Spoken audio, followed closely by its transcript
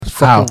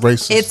fucking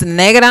racist. It's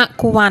negra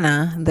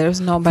cubana. There's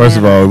no banana. First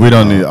of all, we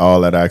don't need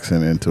all that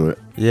accent into it.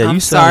 Yeah, I'm you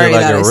sounded sorry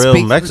like that a I real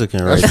speak-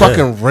 Mexican right That's there.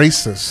 fucking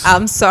racist.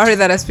 I'm sorry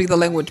that I speak the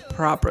language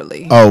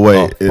properly. Oh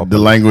wait, the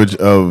language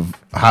of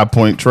High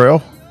Point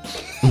Trail.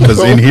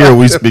 Because in here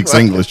we speak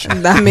English.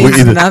 That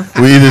means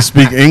nothing. We either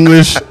speak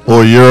English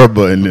or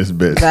Yoruba in this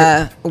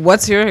bitch.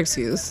 What's your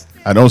excuse?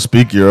 I don't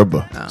speak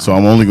Yoruba, so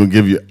I'm only gonna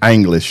give you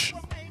English.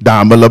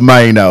 Dama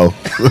Lameno.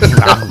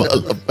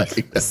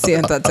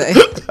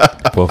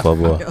 Siéntate. Por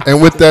favor.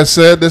 And with that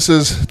said, this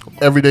is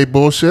Everyday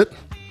Bullshit,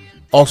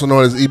 also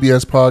known as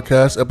EBS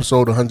Podcast,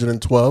 episode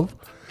 112.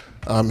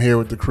 I'm here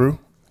with the crew.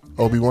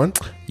 Obi-Wan.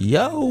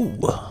 Yo.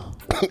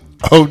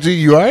 OG,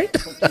 you all right?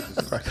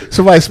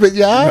 Somebody spit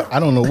your eye? I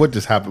don't know what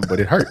just happened, but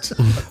it hurts.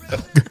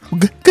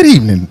 Good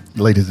evening,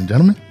 ladies and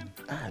gentlemen.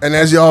 And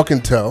as y'all can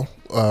tell,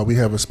 we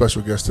have a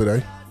special guest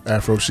today,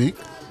 Afro Chic.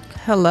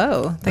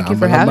 Hello. Thank you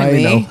for having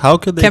me. How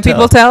could they Can tell?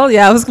 people tell?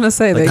 Yeah, I was going to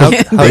say they how-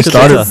 can't. how They could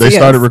started. see They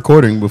started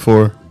recording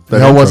before.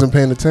 Y'all wasn't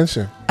paying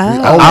attention.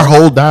 Our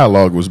whole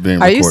dialogue was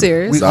being Are recorded. you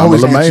serious? We Dama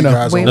always get you Lameno.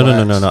 guys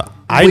on No.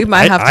 wax. We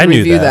might have to I knew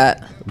review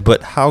that.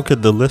 But how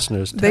could the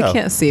listeners tell? They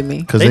can't see me.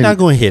 Because They're not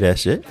going to hear that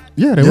shit.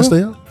 Yeah, they Yes, will.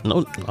 they are.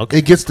 No. Okay.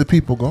 It gets the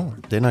people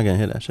going. They're not going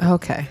to hear that shit.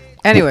 Okay.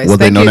 Anyways, Well,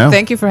 they thank know you. now.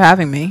 Thank you for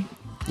having me.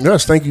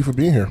 Yes, thank you for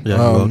being here. Yeah,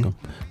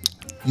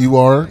 you're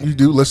welcome. You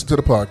do listen to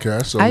the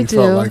podcast, so I we do,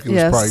 felt like it was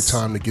yes. probably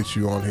time to get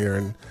you on here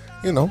and,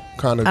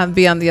 kind of.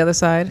 Be on the other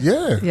side. Yeah,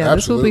 Yeah, this will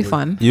absolutely. be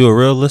fun. You a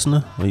real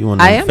listener? Or you one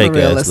of I them am a fake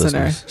real ass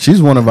listener. listeners?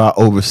 She's one of our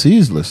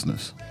overseas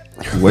listeners,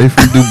 away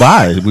from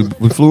Dubai.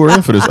 We flew her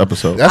in for this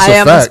episode. That's I a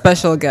am a fact.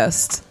 special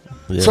guest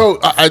Yeah. So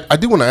I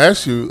do want to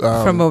ask you,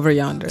 from over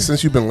yonder.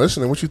 since you've been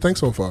listening, what you think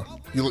so far?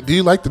 Do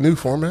you like the new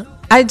format?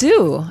 I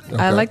do. I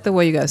Okay. like the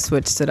way you guys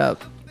switched it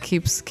up.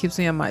 Keeps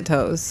me on my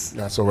toes.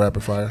 Not so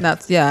rapid fire. No,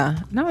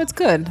 it's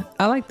good.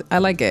 I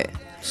like it.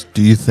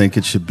 Do you think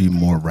it should be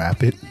more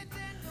rapid?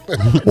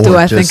 Do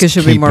I Or think just it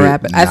should be keep more it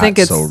rapid? I not think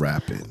it's so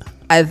rapid.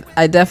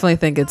 I definitely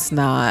think it's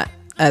not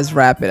as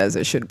rapid as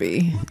it should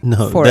be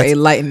No, for that's- a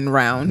lightened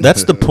round.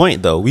 That's the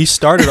point, though. We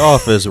started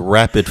off as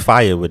rapid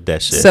fire with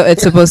that shit. So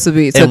it's supposed to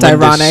be. So And it's when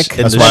the ironic. sh-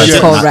 and It's the called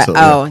shit- Not rap. so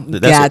Oh, rapid.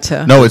 That's what-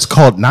 gotcha. No, it's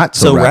called not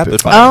so, So rapid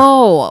rapid fire.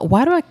 Oh,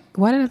 why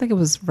did I think it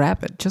was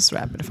rapid? Just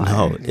rapid fire.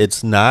 no,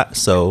 it's not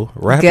so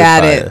rapid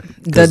Got fire.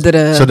 it.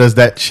 Da-da-da. So does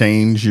that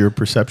change your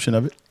perception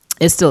of it?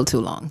 It's still too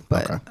long,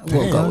 but Okay.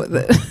 we'll go with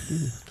it.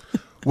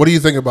 What do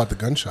you think about the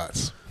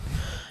gunshots?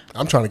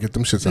 I'm trying to get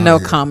them shits out No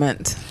of here.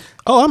 comment.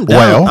 Oh, I'm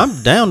down. Well,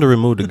 I'm down to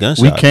remove the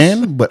gunshots. We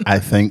can, but I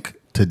think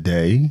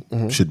today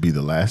should be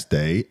the last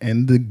day,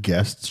 and the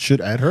guest should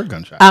add her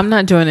gunshot. I'm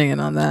not joining in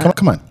on that.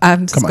 Come on.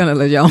 I'm just Come on. gonna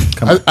let y'all.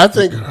 I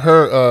think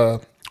her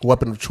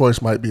weapon of choice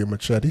might be a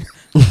machete.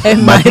 It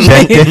might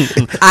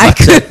be. I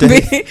could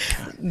be.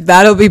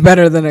 That'll be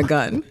better than a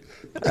gun.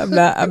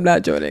 I'm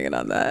not joining in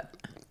on that.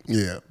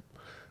 Yeah.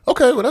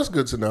 Okay, well that's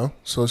good to know.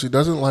 So she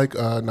doesn't like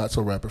not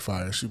so rapid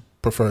fire. She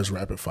prefers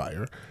rapid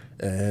fire,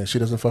 and she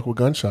doesn't fuck with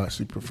gunshots.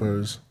 She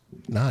prefers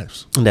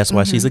knives. And that's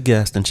why she's a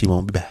guest and she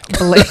won't be back.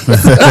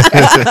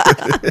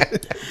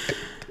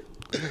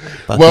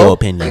 Fuck Well, your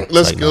opinion. It's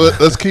let's like, no.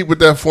 let's keep with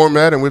that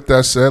format. And with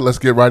that said, let's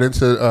get right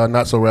into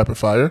not so rapid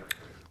fire.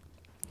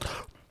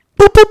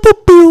 Boop, boop,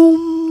 boop,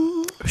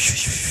 boom.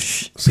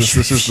 Since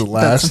this is the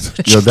last,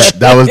 Yo,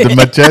 that was the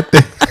machete.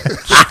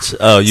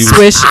 Oh, you.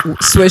 Swish,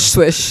 swish,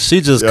 swish.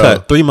 She just Yo,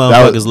 cut 3 that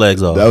motherfuckers' was-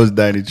 legs off. That was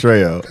Danny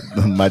Trejo.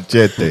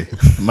 Machete.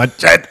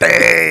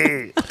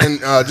 Machete. and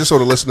just so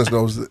the listeners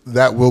knows,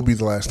 that will be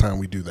the last time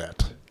we do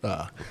that.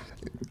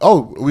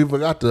 We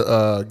forgot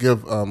to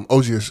give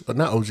OG,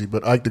 not OG,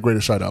 but Ike the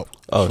Greatest shout out.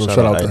 Oh, So shout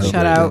out to Ike. him.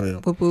 Shout out. Yeah.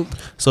 Boop boop.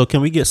 So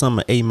can we get some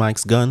of A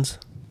Mike's guns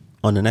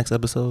on the next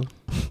episode?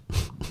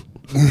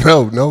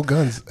 No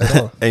guns at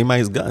all. A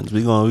Mike's guns.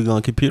 We gonna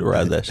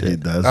computerize that He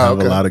shit. does have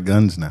okay. a lot of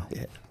guns now.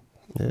 Yeah.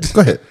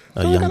 Go ahead. A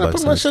I young gotta buck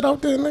put my son. shit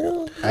out there,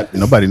 nigga.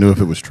 Nobody knew if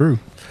it was true.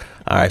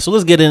 All right, so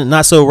let's get in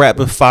not so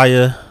rapid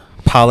fire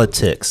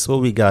politics.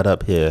 What we got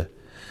up here?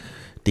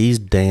 These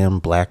damn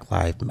Black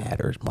Lives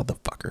Matters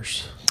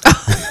motherfuckers.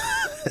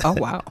 Oh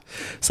wow.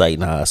 It's like,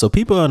 nah. So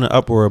people are in an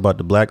uproar about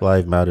the Black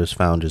Lives Matters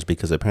founders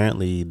because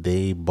apparently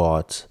they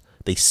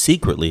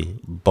secretly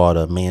bought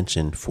a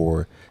mansion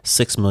for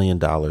 $6 million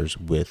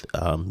with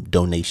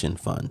donation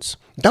funds.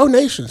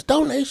 Donations.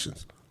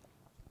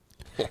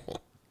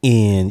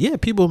 And yeah,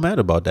 people are mad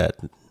about that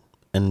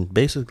and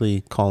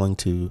basically calling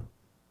to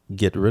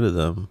get rid of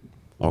them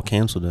or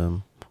cancel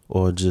them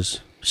or just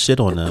shit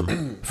on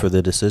them for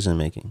their decision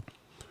making.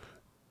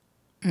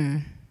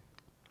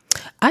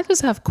 I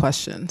just have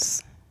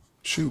questions.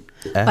 Shoot.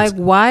 Like,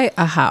 why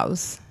a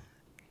house?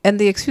 And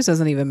the excuse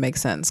doesn't even make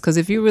sense. Because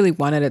if you really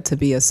wanted it to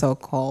be a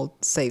so-called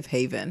safe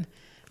haven,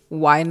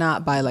 why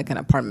not buy like an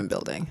apartment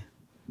building?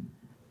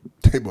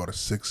 They bought a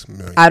 $6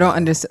 million. I don't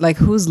understand. Like,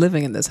 who's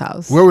living in this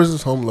house? Where was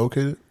this home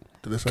located?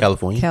 Did this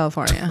California.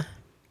 California.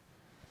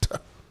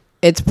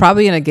 It's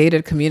probably in a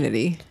gated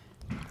community.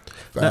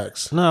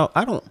 Facts. No,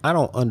 I don't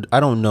know. I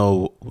don't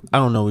know.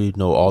 We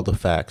know all the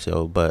facts,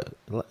 yo. But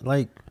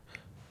like,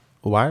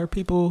 why are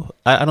people?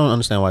 I don't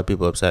understand why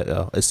people are upset,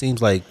 yo. It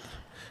seems like,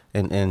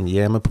 and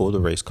yeah, I'm gonna pull the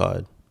race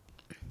card.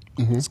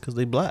 It's because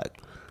they black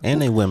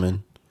and they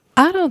women.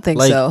 I don't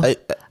think so.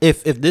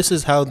 If this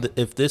is how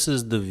if this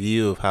is the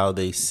view of how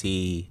they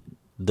see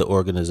the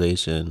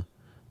organization,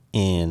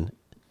 and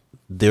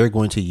they're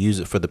going to use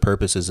it for the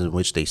purposes in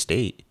which they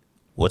state,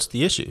 what's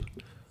the issue?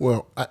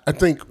 Well, I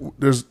think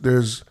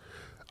there's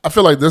I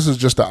feel like this is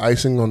just the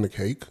icing on the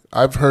cake.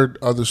 I've heard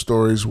other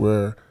stories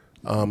where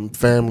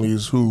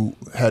families who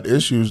had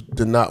issues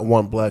did not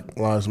want Black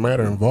Lives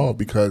Matter involved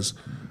because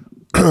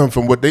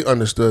from what they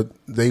understood,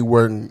 they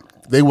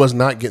was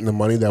not getting the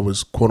money that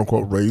was quote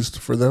unquote raised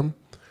for them.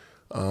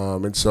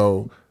 And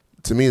so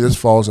to me, this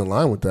falls in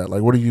line with that.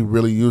 Like, what are you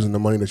really using the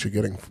money that you're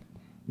getting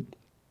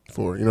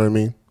for? You know what I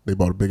mean? They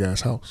bought a big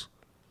ass house.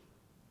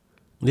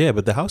 Yeah,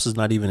 but the house is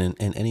not even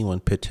in anyone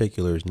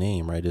particular's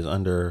name, right? It's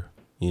under,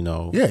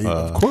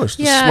 of course.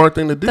 It's a smart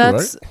thing to do,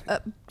 right?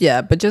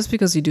 Yeah, but just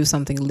because you do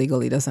something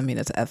legally doesn't mean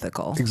it's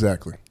ethical.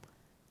 Exactly.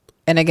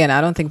 And again,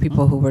 I don't think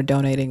people who were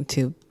donating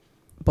to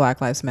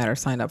Black Lives Matter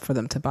signed up for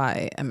them to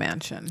buy a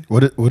mansion.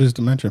 What is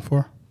the mansion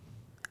for?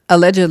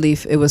 Allegedly,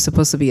 it was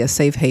supposed to be a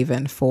safe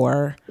haven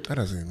for that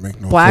doesn't even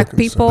make no Black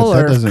people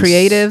or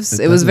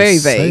creatives. It was very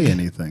vague. Say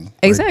anything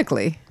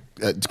exactly.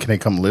 Can they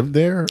come live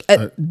there?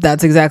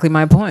 That's exactly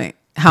my point.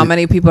 How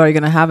many people are you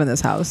going to have in this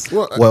house?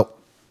 Well,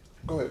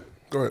 go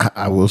ahead.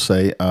 I will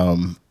say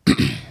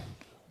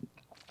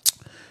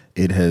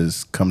it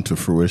has come to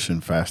fruition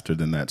faster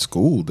than that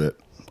school that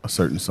a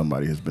certain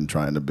somebody has been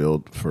trying to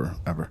build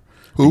forever.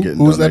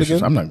 Who's that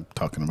again? I'm not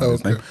talking about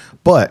his name.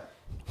 But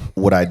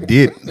what I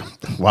did,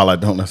 while I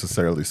don't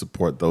necessarily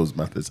support those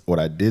methods, what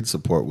I did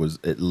support was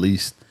at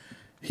least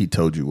he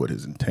told you what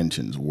his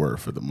intentions were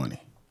for the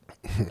money.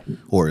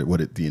 Or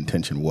the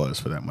intention was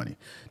for that money.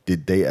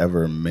 Did they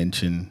ever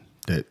mention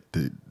that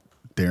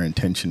their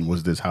intention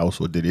was this house,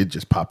 or did it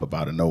just pop up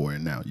out of nowhere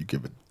and now you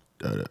give it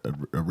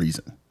a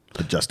reason,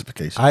 a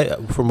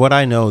justification? From what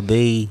I know,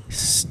 they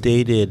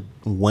stated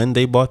when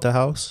they bought the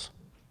house,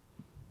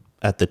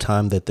 at the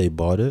time that they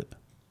bought it,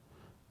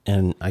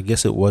 and I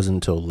guess it wasn't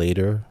until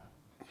later.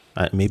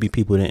 Maybe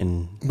people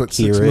didn't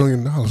hear $6 it.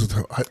 million.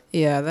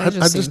 That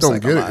I just don't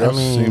get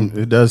it.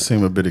 It does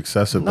seem a bit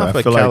excessive. Not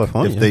but for I feel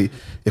California. like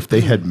if they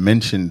had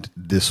mentioned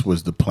this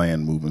was the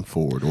plan moving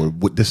forward, or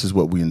this is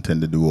what we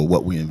intend to do, or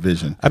what we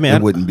envision,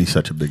 it wouldn't be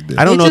such a big deal.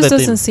 I don't know. It just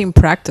doesn't seem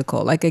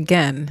practical. Like,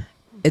 again,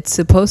 it's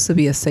supposed to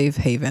be a safe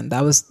haven.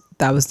 That was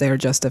their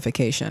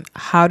justification.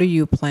 How do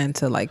you plan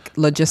to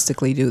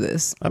logistically do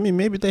this? I mean,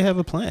 maybe they have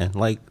a plan.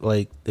 I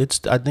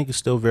think it's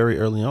still very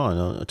early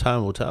on.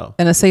 Time will tell.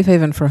 And a safe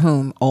haven for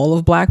whom? All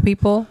of Black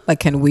people?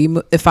 Like, can we?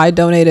 If I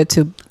donated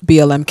to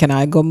BLM, can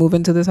I go move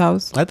into this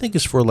house? I think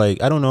it's for I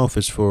don't know if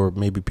it's for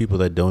maybe people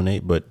that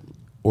donate, but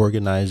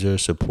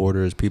organizers,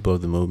 supporters, people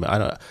of the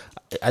movement.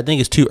 I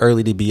think it's too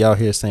early to be out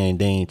here saying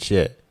they ain't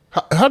shit.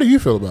 How do you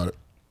feel about it?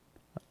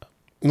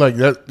 Like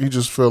that, you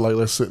just feel like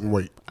let's sit and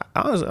wait.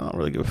 Honestly, I don't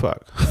really give a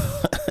fuck.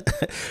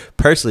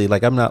 Personally,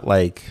 I'm not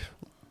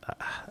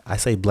I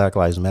say Black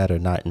Lives Matter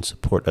not in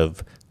support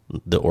of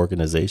the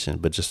organization,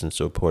 but just in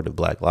support of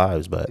Black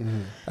lives. But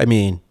I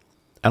mean,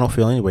 I don't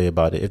feel any way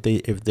about it.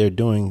 If they're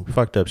doing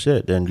fucked up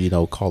shit, then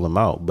call them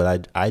out.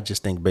 But I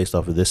just think based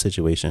off of this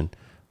situation,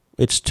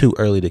 it's too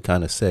early to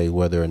kind of say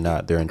whether or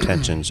not their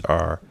intentions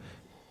are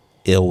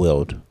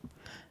ill-willed.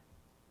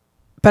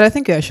 But I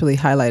think you actually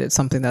highlighted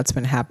something that's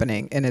been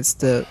happening, and it's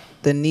the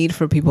need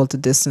for people to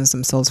distance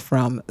themselves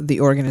from the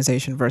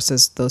organization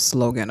versus the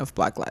slogan of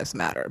Black Lives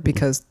Matter,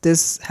 because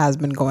this has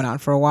been going on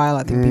for a while.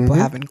 I think people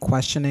have been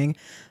questioning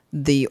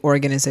the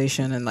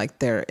organization and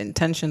their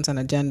intentions and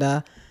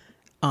agenda.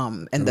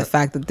 And the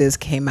fact that this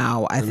came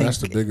out, I think that's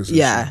the biggest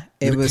issue.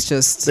 It was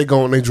just they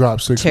drop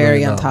 $6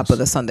 cherry million on top of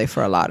the sundae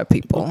for a lot of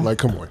people.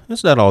 Come on,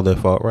 it's not all their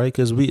fault, right?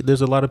 Because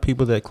there's a lot of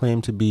people that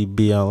claim to be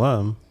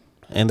BLM.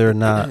 And they're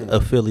not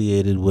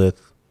affiliated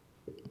with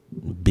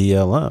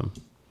BLM.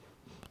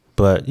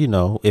 But,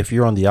 if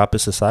you're on the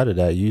opposite side of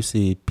that, you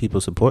see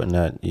people supporting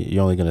that,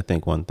 you're only going to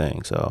think one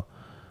thing. So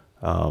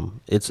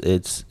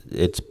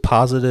it's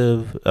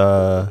positive.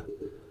 What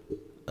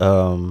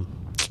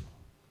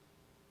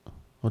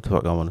the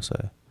fuck I want to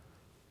say?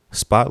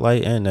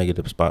 Spotlight and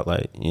negative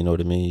spotlight. You know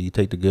what I mean? You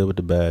take the good with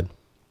the bad.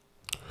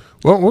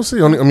 Well, we'll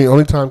see.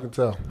 Only time can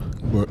tell.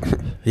 But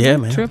yeah,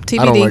 man. True. TBD.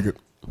 I don't like it.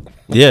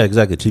 Yeah,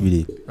 exactly.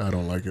 TBD. I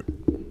don't like it.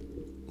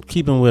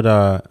 Keeping with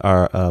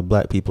our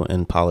Black people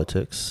in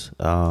politics,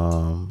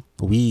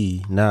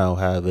 we now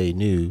have a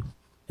new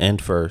and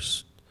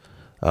first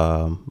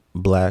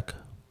Black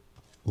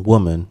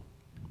woman,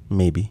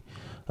 maybe,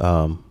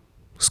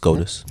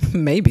 SCOTUS.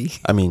 Maybe.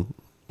 I mean,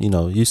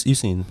 you've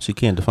seen she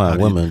can't define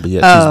woman, but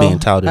yet she's being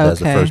touted as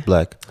the first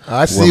Black.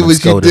 I see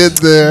what you did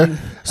there.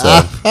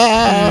 So,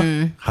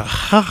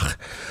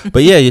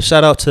 but yeah, you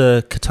shout out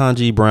to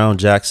Ketanji Brown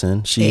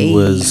Jackson. She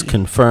was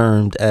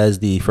confirmed as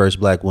the first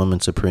Black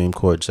woman Supreme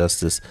Court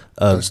Justice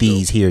of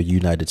here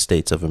United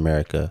States of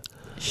America.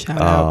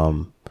 Shout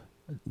out.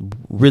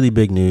 Really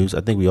big news. I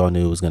think we all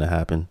knew it was going to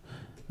happen.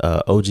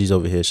 OG's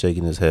over here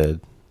shaking his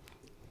head.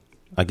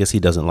 I guess he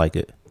doesn't like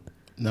it.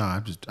 No,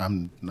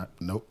 I'm not.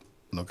 Nope.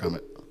 No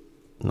comment.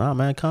 Nah,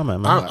 man,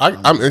 comment, man.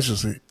 I'm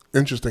interested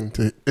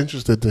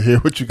to hear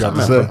what you got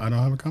to say. I don't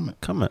have a comment.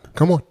 Comment.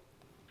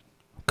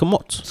 Come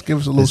on, Just give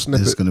us a little This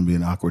snippet. is going to be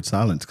an awkward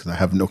silence because I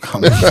have no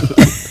comment.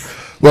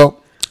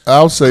 Well,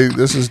 I'll say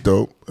this is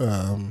dope.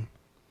 I'm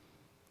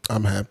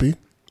happy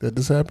that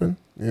this happened.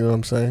 You know what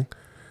I'm saying?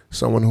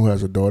 Someone who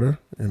has a daughter,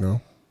 this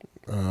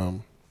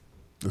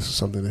is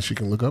something that she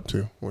can look up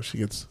to when she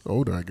gets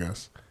older, I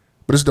guess.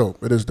 But it's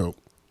dope. It is dope.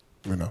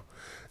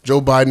 Joe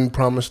Biden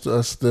promised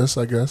us this,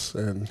 I guess,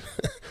 and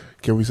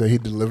can we say he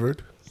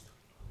delivered?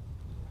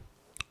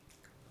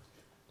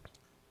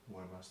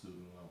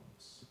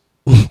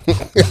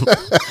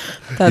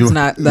 That's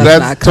not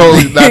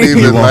totally coming. not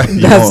even like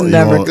That's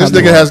never this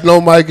coming. nigga has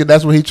no mic, and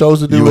that's what he chose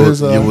to do. You with will,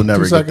 his, you will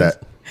never 2 get seconds.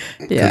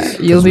 that. Yeah, 'Cause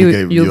you'll we be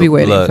gave you'll you be a-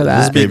 waiting Look, for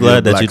just that. be Gave you glad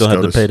a that black you don't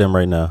have to status. pay them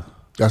right now.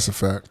 That's a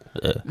fact.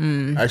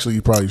 Mm. Actually,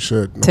 you probably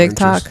should. No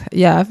TikTok. interest.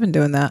 Yeah, I've been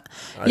doing that.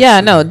 I Yeah,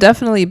 see. no,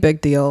 definitely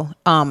big deal.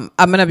 I'm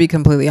gonna be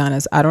completely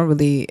honest. I don't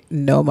really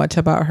know much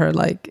about her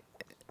like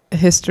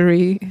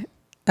history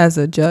as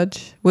a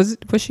judge. Was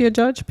she a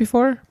judge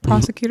before?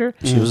 Prosecutor?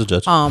 She was a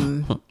judge.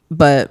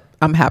 But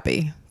I'm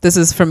happy. This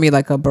is for me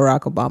like a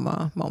Barack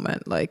Obama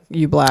moment. Like,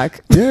 you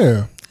black,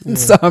 Yeah.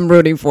 so I'm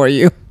rooting for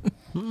you.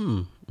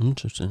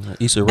 Interesting.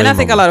 Issa Rae And I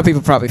think a moment. lot of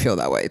people probably feel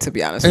that way, to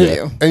be honest with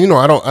you. And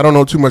I don't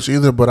know too much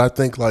either, but I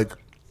think like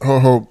her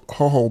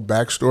whole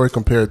backstory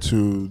compared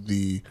to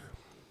the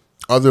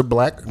other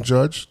black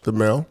judge, the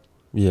male,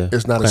 Yeah,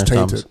 is not as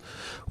Clarence tainted. Thomas.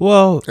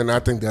 Well, And I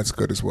think that's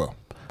good as well.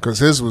 Because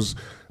his was,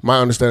 my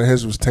understanding,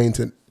 his was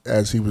tainted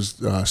as he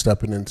was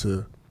stepping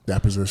into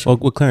that position.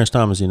 with Clarence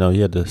Thomas, he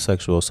had the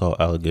sexual assault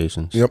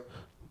allegations. Yep.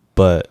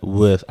 But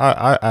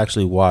I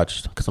actually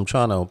watched, because I'm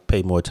trying to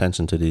pay more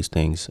attention to these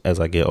things as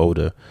I get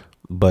older.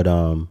 But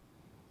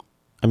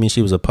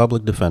she was a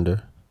public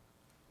defender,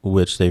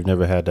 which they've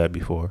never had that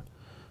before.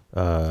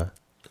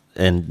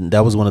 And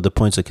that was one of the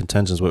points of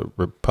contentions with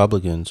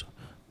Republicans,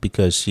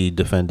 because she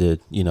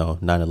defended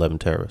 9/11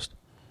 terrorists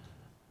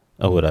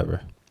or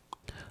whatever.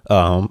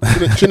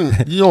 She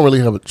didn't, you don't really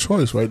have a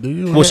choice, right? Do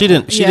you? Well, she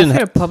didn't. She If didn't.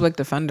 you're a public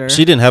defender.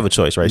 She didn't have a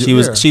choice, right? She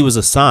Yeah. was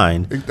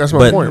assigned. That's my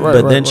but, point, right,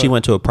 But right, then she right.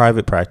 went to a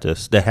private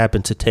practice that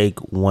happened to take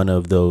one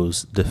of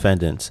those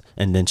defendants,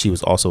 and then she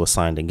was also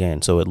assigned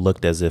again. So it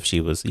looked as if she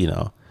was,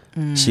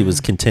 she was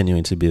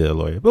continuing to be their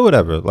lawyer. But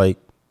whatever, like,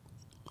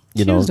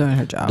 She was doing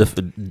her job.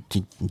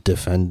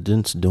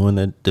 Defendants doing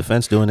their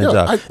defense, doing their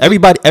Yeah, job.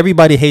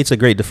 Everybody hates a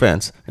great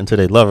defense until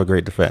they love a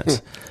great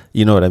defense.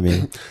 You know what I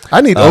mean?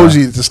 I need OG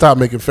to stop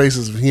making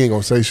faces if he ain't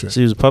gonna say shit.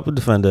 She was a public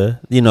defender.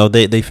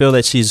 They feel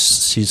that she's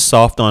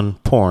soft on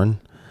porn.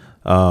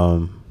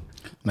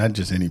 Not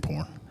just any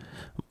porn.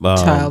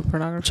 Child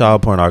pornography.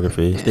 Child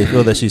pornography. They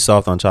feel that she's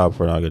soft on child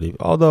pornography.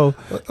 Although,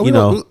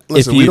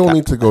 Listen, we don't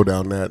need to go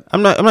down that.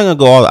 I'm not gonna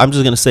go all. I'm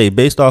just gonna say,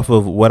 based off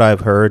of what I've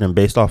heard and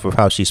based off of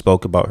how she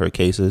spoke about her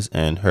cases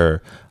and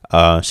her,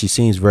 she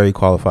seems very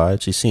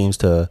qualified. She seems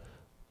to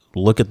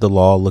look at the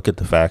law, look at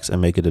the facts,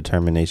 and make a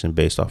determination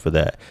based off of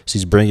that.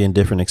 She's bringing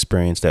different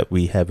experience that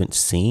we haven't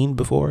seen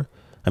before.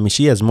 I mean,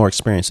 she has more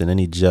experience than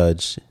any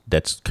judge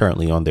that's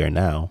currently on there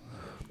now.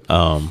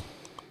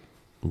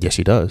 Yes,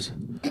 she does.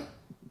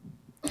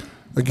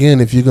 Again,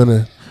 if you're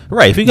gonna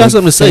Right. If you got make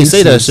something to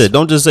say that faces- shit.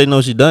 Don't just say no,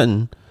 she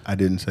doesn't. I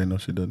didn't say no,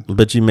 she didn't.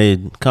 But you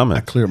made I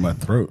comments. cleared my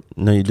throat.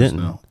 No, you just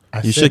didn't. now.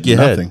 I You said shook your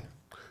nothing. head.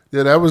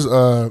 Yeah, that was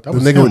the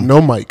was nigga with him. no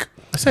mic.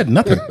 I said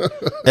nothing.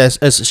 As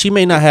she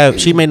may not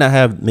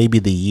have maybe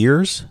the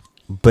years,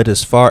 but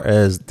as far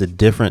as the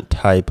different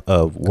type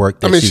of work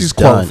that she's she's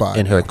done qualified.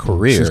 in her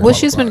career, Well,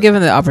 she's been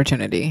given the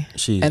opportunity,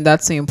 She- and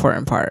that's the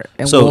important part.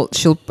 And So-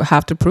 she'll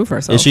have to prove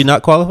herself. is she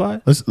not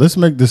qualified? Let's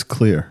make this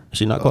clear. Is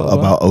she not qualified?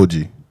 About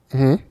OG.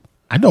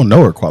 I don't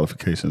know her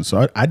qualifications,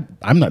 so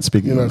I'm not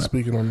speaking. You're on not that.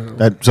 speaking on that.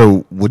 That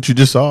so what you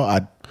just saw,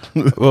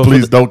 Well,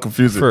 please for the- don't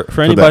confuse it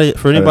for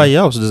anybody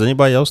else. Does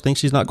anybody else think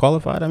she's not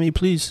qualified? I mean,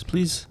 please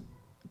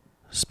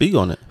speak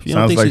on it. If you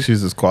don't Sounds think like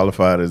she's as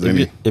qualified as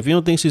any. if you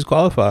don't think she's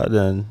qualified,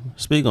 then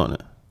speak on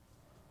it.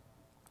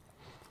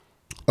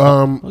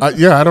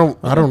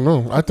 I don't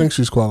know. I think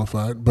she's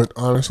qualified, but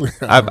honestly,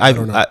 I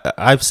don't know.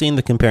 I've seen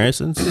the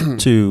comparisons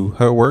to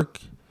her work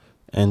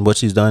and what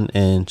she's done,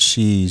 and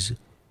she's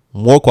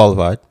more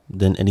qualified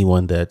than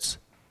anyone that's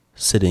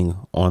sitting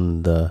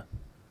on the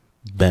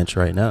bench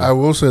right now. I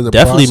will say the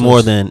Definitely process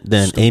more than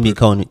stupid. Amy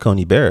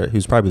Coney Barrett,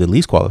 who's probably the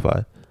least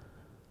qualified.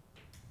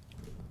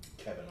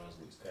 Kavanaugh's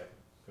least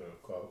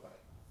qualified.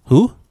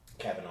 Who?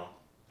 Kavanaugh,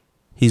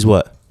 He's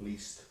what?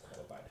 least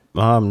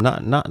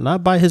qualified.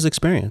 Not by his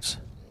experience.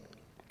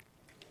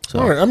 So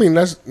All right. I mean,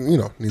 that's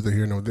neither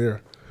here nor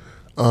there.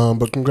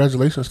 But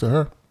congratulations to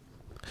her.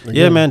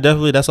 yeah, man,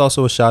 definitely. That's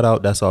also a shout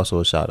out.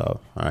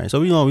 All right, so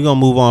we're gonna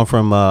move on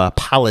from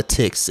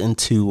politics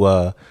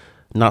into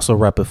not so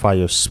rapid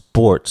fire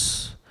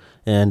sports,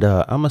 and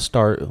I'm gonna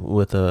start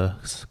with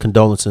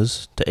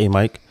condolences to A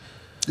Mike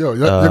Yo,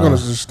 you're gonna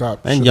just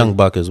stop. and shitting. Young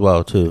Buck as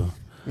well too.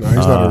 No, he's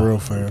not a real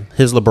fan.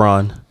 His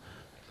LeBron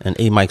and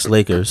A Mike's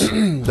Lakers.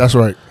 That's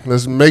right.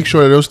 Let's make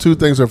sure those two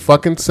things are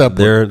fucking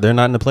separate. They're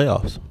not in the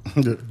playoffs.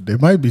 They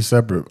might be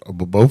separate,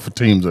 but both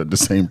teams are at the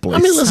same place. I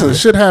mean, listen,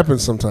 shit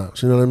happens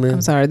sometimes. You know what I mean?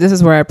 I'm sorry. This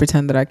is where I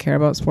pretend that I care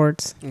about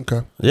sports.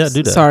 Okay. Yeah,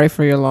 do that. Sorry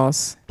for your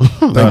loss.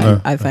 No.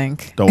 I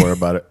think. Don't worry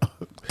about it.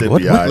 They'll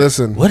What- be all right.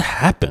 Listen, What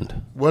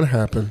happened? what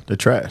happened? They're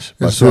trash.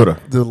 is Basura.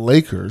 that the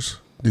Lakers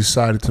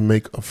decided to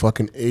make a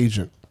fucking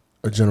agent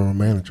a general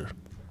manager.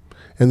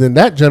 And then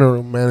that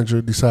general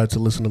manager decided to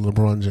listen to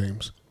LeBron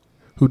James,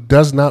 who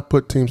does not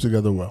put teams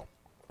together well.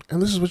 And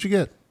this is what you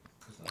get.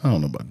 I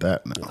don't know about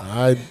that.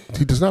 No.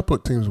 He does not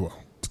put teams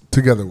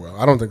together well.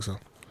 I don't think so.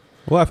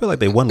 Well, I feel like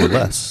they won with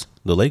less.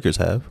 The Lakers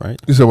have, right?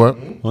 You said what?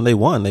 When they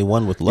won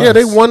with less. Yeah,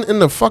 they won in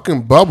the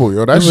fucking bubble,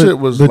 yo. That shit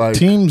was the like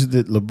teams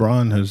that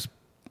LeBron has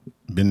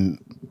been,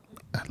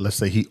 let's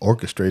say he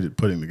orchestrated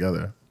putting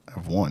together,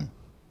 have won.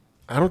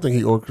 I don't think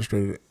he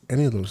orchestrated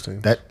any of those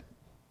teams.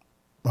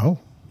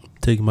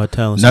 Taking my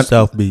talents None- to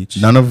South Beach.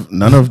 None of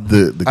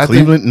the I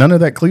Cleveland, none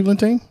of that Cleveland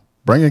team,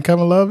 bringing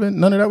Kevin Love in,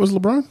 none of that was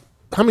LeBron.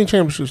 How many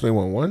championships they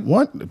won? One?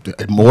 What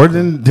more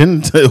than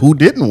who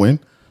didn't win?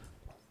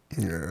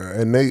 Yeah,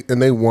 and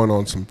they won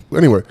on some.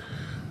 Anyway,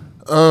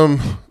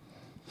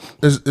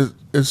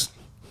 it's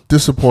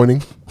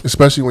disappointing,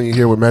 especially when you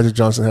hear what Magic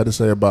Johnson had to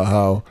say about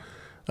how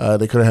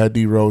they could have had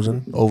D.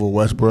 Rosen over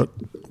Westbrook,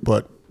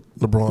 but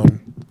LeBron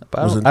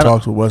was in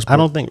talks with Westbrook. I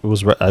don't think it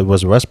was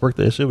Westbrook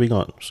the issue.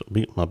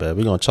 My bad.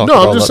 We gonna chalk it No,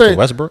 all I'm just up saying to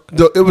Westbrook.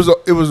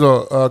 It was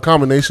a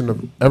combination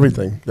of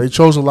everything. They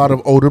chose a lot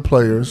of older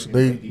players.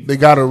 They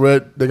got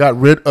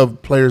rid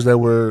of players that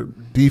were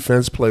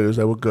defense players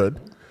that were good,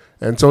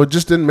 and so it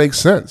just didn't make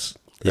sense.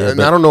 Yeah, and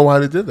but- I don't know why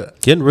they did that.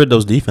 Getting rid of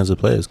those defensive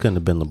players couldn't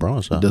have been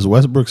LeBron's job. Does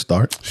Westbrook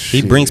start?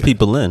 He brings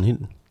people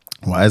in.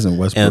 Why isn't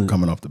Westbrook And-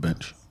 coming off the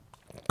bench?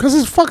 Because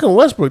it's fucking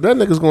Westbrook. That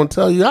nigga's gonna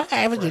tell you I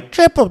average a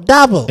triple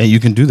double. And you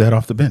can do that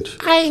off the bench.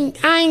 I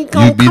ain't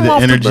gonna You'd be come the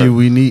off energy bench.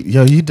 we need.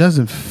 Yo, he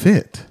doesn't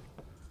fit.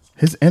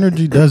 His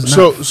energy does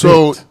not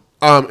So fit.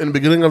 in the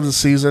beginning of the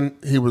season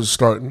he was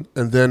starting,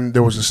 and then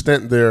there was a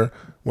stint there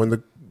when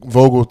the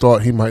Vogel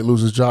thought he might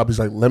lose his job. He's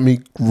like, "Let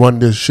me run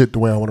this shit the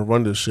way I want to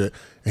run this shit,"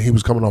 and he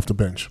was coming off the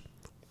bench.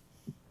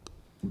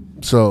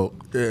 So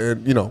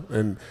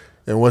and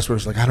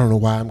Westbrook's like, "I don't know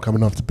why I'm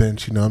coming off the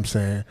bench." You know what I'm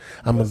saying?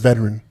 I'm a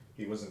veteran.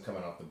 He wasn't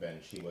coming off the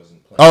bench. He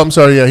wasn't playing. Oh, I'm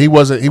sorry. Yeah, he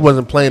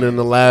wasn't playing in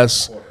the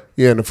last.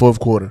 Yeah, in the fourth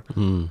quarter.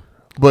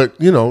 But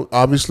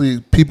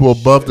obviously, people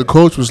above the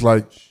coach was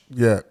like,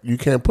 "Yeah, you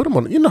can't put him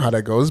on." You know how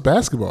that goes. It's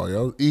basketball,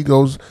 yo.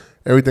 Egos,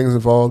 everything's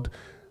involved.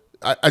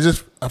 I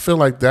feel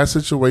like that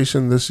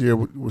situation this year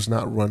was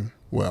not run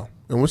well,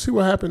 and we'll see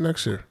what happens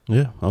next year.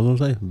 Yeah, I was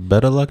gonna say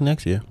better luck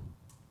next year.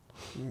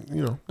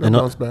 They'll And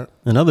bounce back.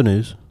 In other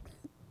news,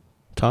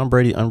 Tom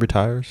Brady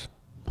unretires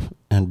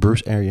and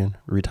Bruce Arians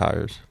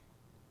retires.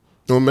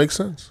 It makes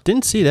sense.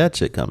 Didn't see that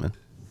shit coming.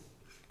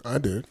 I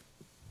did.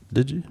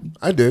 Did you?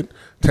 I did.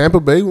 Tampa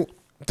Bay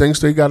thinks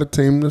they got a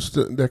team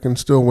that can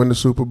still win the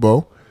Super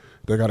Bowl.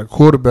 They got a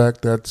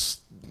quarterback that's,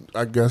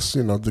 I guess,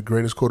 the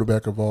greatest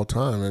quarterback of all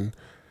time, and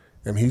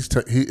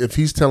if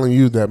he's telling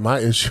you that my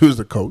issue is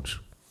the coach,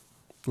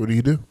 what do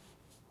you do?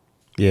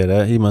 Yeah,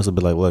 that he must have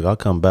been like, look, I'll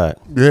come back.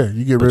 Yeah,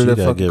 you get But rid you of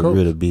that gotta fucking get coach,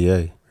 rid of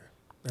BA.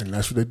 and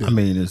that's what they did. I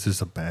mean, is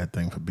this a bad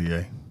thing for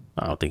BA?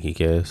 I don't think he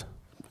cares.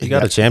 He He got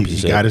a got-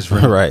 championship. he got his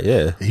ring. right,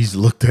 yeah. He's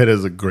looked at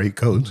as a great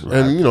coach.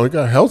 and he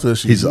got health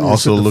issues. He's He needs to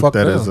also sit the looked fuck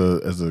at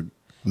down. as a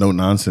no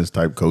nonsense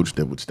type coach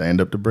that would stand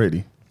up to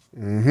Brady.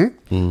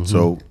 Mm-hmm.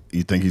 So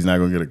you think he's not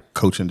going to get a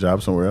coaching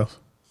job somewhere else?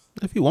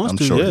 If he wants I'm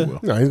to, sure yeah. he will.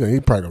 No, he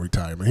probably gonna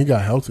retire, man. He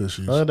got health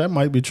issues. That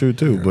might be true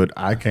too, but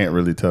I can't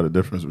really tell the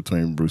difference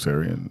between Bruce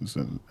Arians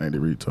and Andy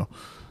Reid. So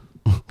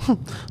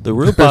The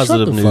real Shut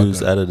positive the fuck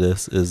news up. out of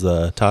this is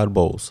Todd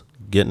Bowles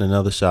getting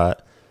another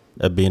shot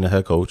at being a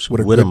head coach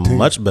With with a a good team.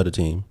 much better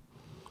team.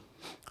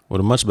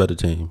 With a much better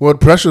team. Well, the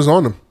pressure's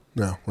on him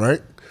now,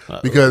 right?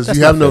 Because that's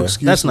you have not no fair.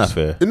 excuses. That's not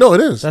fair. No,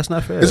 it is. That's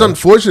not fair. It's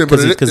unfortunate, but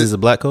because he's a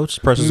black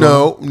coach. Pressure's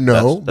no, on him?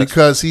 no,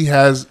 That's-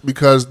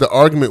 because the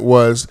argument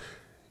was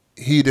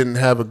he didn't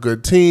have a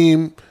good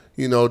team.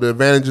 The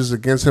advantages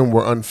against him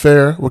were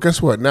unfair. Well,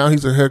 guess what? Now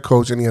he's a head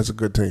coach and he has a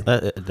good team.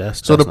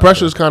 that's So the not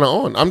pressure is fair. kind of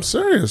on. I'm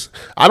serious.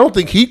 I don't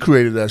think he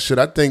created that shit.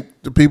 I think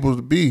the people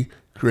to be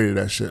created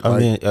that shit. I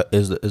mean,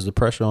 is the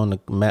pressure on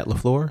Matt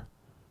LaFleur,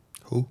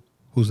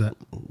 who's that?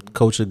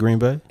 coach of Green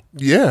Bay?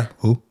 yeah.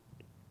 Who?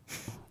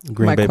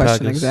 Green My Bay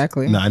question Packers.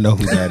 exactly. No, I know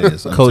who that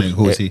is. I'm Coach- saying,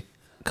 who is he?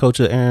 Coach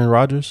of Aaron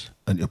Rodgers.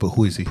 But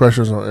who is he?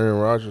 Pressure's on Aaron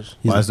Rodgers.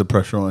 Why is the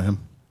pressure on him?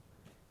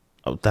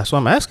 Oh, that's what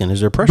I'm asking. Is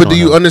there pressure? But do on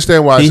you him?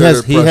 understand why I He said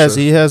has there's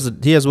pressure?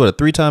 he has what, a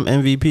 3-time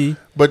MVP?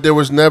 But there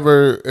was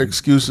never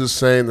excuses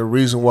saying the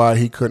reason why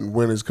he couldn't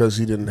win is because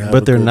he didn't have.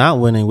 But a they're good- not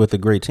winning with a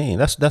great team.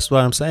 That's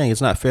what I'm saying.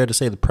 It's not fair to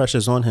say the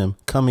pressure's on him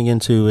coming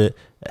into it.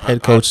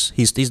 Head coach.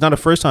 He's not a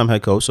first time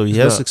head coach, so he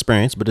has not.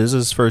 experience. But this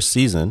is his first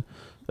season.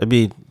 I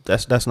mean,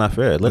 that's not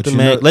fair. Let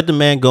But let the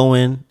man go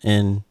in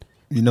and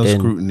And-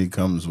 Scrutiny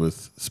comes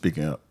with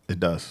speaking up. It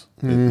does.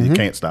 You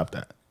can't stop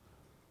that.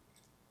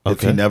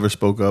 If he Okay. never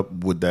spoke up,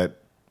 would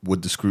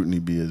the scrutiny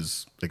be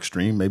as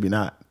extreme? Maybe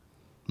not.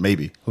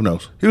 Maybe. Who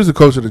knows? He was the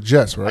coach of the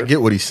Jets, right? I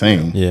get what he's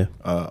saying. Yeah.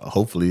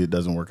 Hopefully it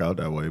doesn't work out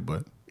that way,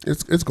 but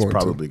It's going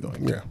probably to.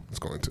 going to. Yeah, it's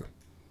going to.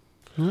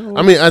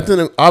 I mean, I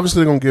think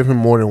obviously they're going to give him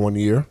more than 1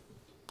 year,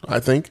 I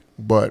think.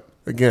 But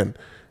again,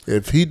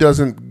 if he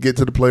doesn't get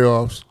to the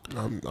playoffs,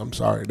 I'm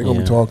sorry, they're going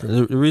to be talking.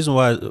 The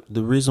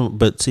reason,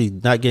 but see,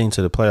 not getting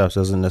to the playoffs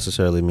doesn't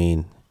necessarily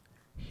mean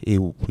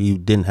he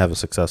didn't have a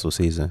successful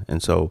season,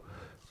 and so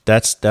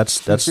that's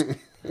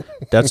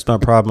my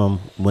problem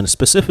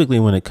specifically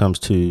when it comes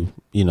to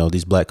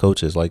these black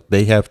coaches. Like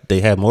they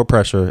have more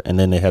pressure, and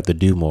then they have to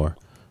do more.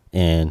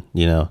 And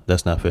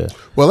that's not fair.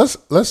 Well,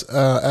 let's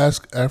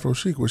ask Afro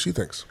Chic what she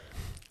thinks.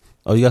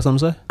 Oh, you got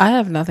something to say? I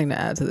have nothing to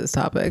add to this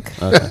topic.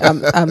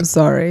 Okay. I'm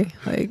sorry.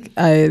 Like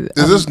I'm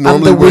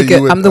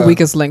the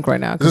weakest link right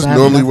now. Is this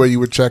normally where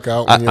you would check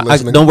out when you're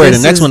listening? Don't worry. The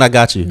next one I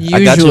got you.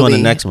 I got you on the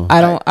next one.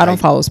 I don't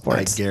follow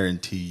sports. I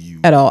guarantee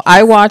you at all.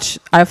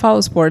 I follow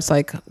sports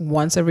like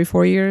once every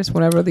 4 years.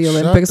 Whenever the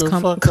Olympics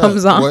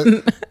comes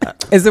on.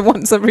 Is it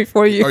once every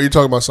 4 years? Are you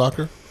talking about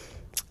soccer?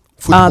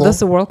 Football? That's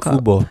the World Cup.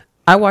 Football.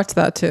 I watched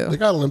that too. They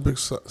got Olympic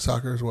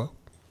soccer as well.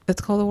 It's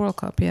called the World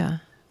Cup. Yeah,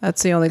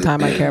 that's the only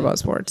time I care about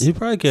sports. You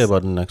probably care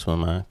about the next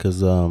one, man,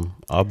 because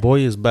our boy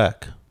is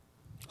back.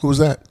 Who's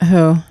that?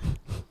 Who?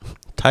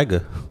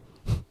 Tiger.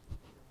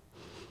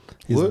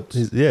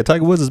 Woods?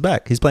 Tiger Woods is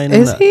back. He's playing.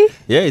 Is he?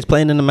 Yeah, he's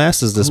playing in the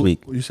Masters this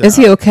week. Is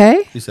he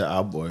okay? You said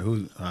our boy.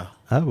 Who's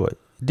our boy?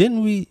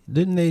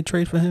 Didn't they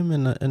trade for him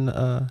in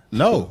the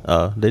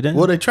No. They didn't?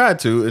 Well, they tried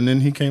to, and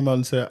then he came out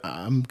and said,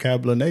 I'm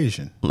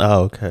Cablinasian.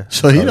 Oh, okay.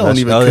 So he don't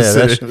even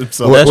consider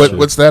himself.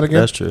 What's that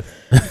again? That's true.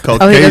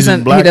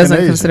 Caucasian, he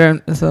doesn't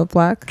consider himself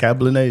black?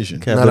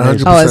 Cablinasian. Not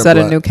 100% Oh, is that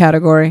black. a new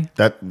category?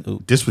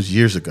 This was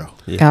years ago.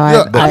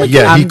 I'm he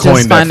just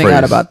coined that finding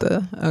out phrase. about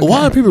the. Okay.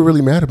 Why are people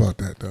really mad about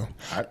that though?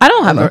 I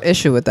don't have an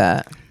issue with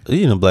that.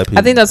 Black people.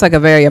 I think that's like a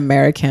very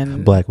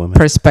American black women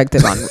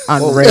perspective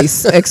on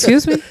race.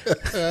 Excuse me.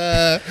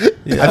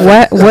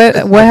 Yeah.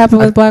 What happened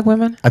with black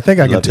women? I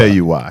think I can tell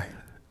you why.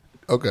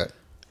 Okay.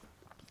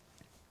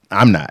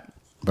 I'm not,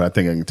 but I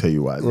think I can tell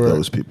you why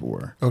those people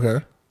were.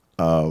 Okay.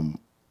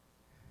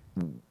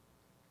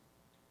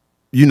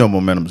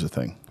 Momentum's a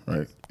thing,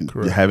 right?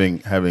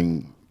 Correct.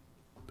 Having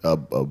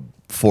a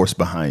force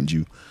behind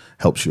you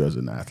helps you as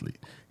an athlete.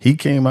 He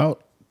came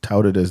out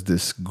touted as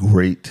this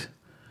great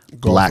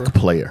black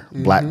player,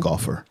 black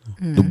golfer,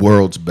 the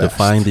world's best.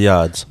 Defying the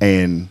odds.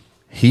 And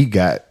he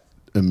got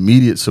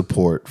immediate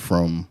support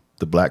from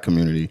the black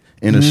community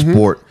in a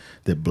sport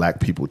that black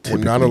people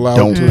typically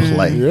don't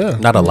play. Yeah.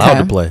 Not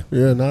allowed to play.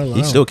 Yeah, not allowed.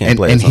 He still can't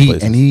play.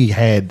 And he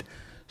had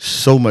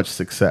so much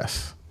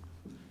success.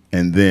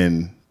 And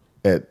then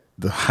at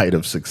the height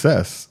of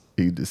success,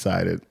 he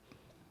decided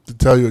to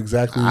tell you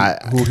exactly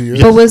who he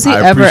is. But was he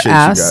ever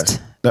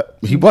asked?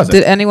 He wasn't.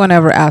 Did anyone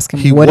ever ask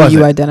him, what do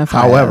you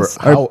identify as?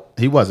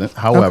 He wasn't.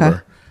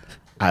 However,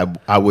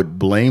 I would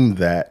blame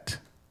that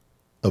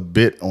a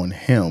bit on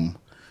him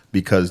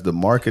because the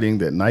marketing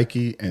that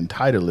Nike and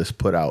Titleist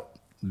put out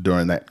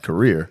during that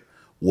career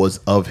was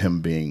of him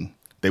being,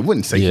 they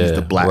wouldn't say he's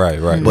the black,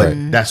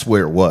 but that's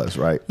where it was,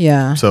 right?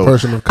 Yeah. So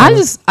person of color.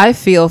 I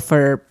feel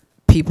for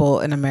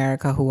people in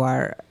America who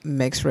are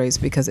mixed race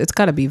because it's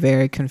got to be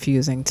very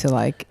confusing to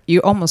like,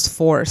 you're almost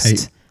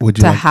forced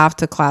have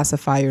to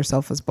classify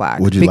yourself as black.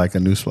 Would you like a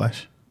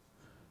newsflash?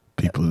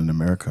 People in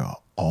America are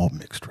all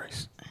mixed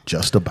race.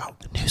 Just about.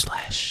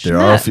 Newsflash.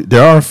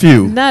 There are a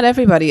few. Not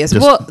everybody is.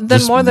 Just, well,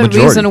 then more the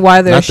majority. reason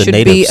why there Not the should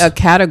be natives. a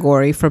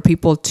category for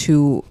people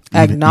to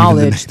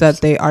acknowledge that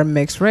they are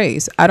mixed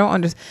race. I don't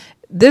understand.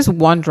 This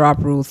one drop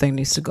rule thing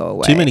needs to go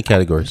away. Too many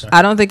categories.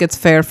 I don't think it's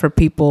fair for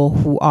people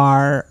who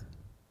are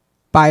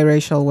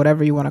biracial,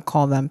 whatever you want to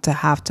call them, to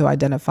have to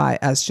identify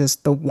as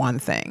just the one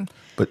thing.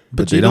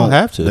 But you don't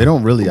have to. They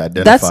don't really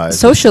identify. That's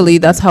socially.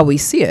 That's how we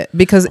see it.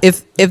 Because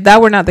if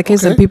that were not the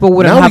case, then people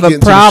wouldn't Now have we a get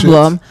into the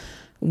problem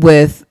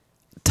with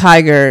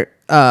Tiger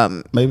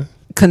maybe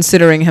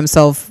considering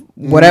himself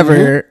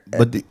whatever.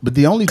 But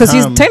the only because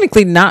time he's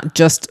technically not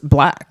just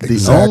black.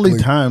 the only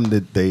time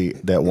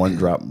that one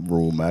drop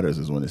rule matters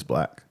is when it's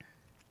black.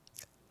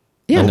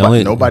 Yeah.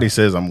 Nobody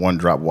says I'm one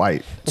drop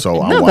white,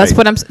 so I'm No, white. that's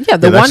what I'm. Yeah,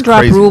 the one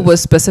drop rule was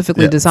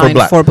specifically designed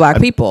for black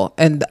people,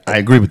 and I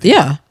agree with you.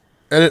 Yeah.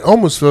 And it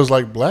almost feels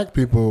like black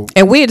people.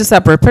 And we just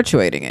stop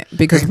perpetuating it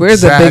because we're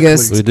the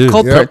biggest We do.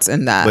 culprits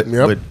in that.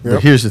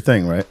 But here's the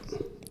thing, right?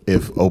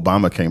 If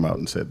Obama came out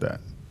and said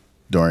that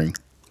during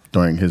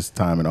his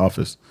time in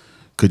office,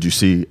 could you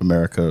see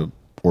America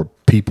or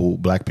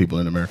black people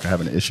in America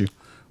having an issue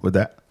with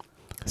that?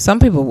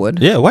 Some people would.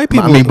 Yeah, white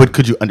people. I mean, but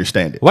could you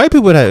understand it? White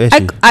people would have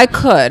issues. I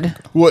could.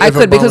 Well, I if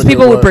could because Obama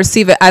people did would what?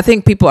 perceive it. I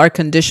think people are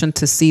conditioned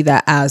to see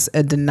that as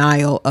a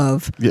denial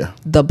of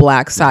the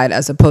black side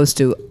as opposed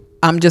to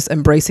I'm just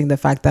embracing the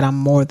fact that I'm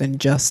more than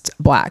just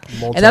black.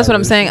 And that's what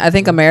I'm saying. I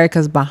think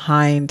America's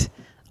behind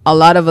a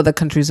lot of other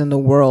countries in the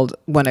world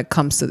when it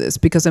comes to this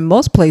because in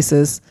most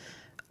places,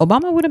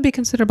 Obama wouldn't be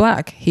considered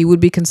black. He would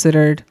be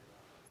considered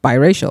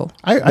biracial,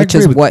 which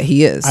is what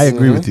he is. I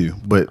agree with you.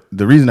 But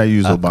the reason I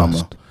use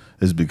Obama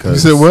is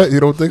because... You said what? You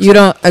don't think so? You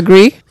don't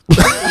agree?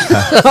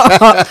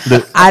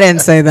 I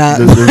didn't say that.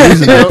 The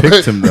reason they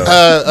picked him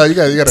though you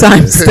got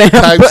Timestamp.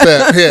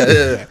 timestamp.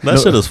 Yeah. That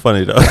shit is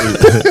funny though.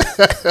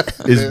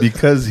 is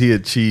because he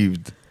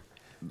achieved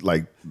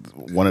like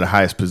one of the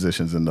highest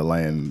positions in the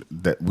land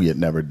that we had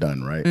never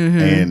done, right?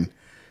 And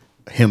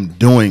him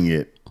doing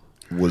it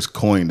was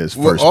coined as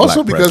first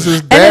Also black because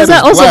his president. dad And is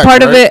that also black,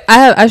 part of right? it? I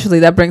have actually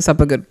that brings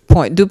up a good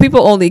point. Do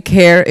people only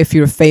care if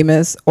you're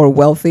famous or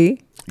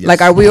wealthy? Yes.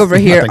 Like, are we over I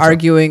here think so.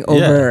 arguing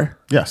over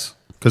Yes,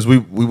 because we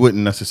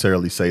wouldn't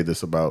necessarily say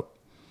this about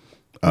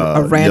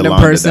a random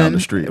Yolanda person, down the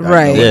street,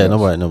 right? Yeah,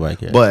 nobody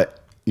cares. But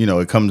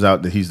it comes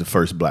out that he's the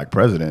first black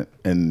president,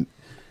 and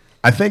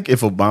I think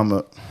if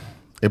Obama,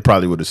 it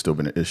probably would have still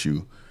been an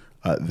issue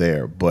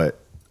there. But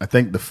I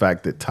think the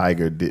fact that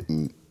Tiger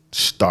didn't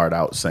start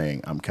out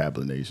saying I'm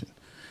Cablinasian,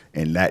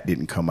 and that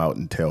didn't come out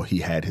until he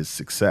had his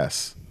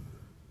success,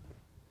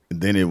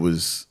 and then it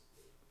was,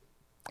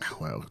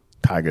 well,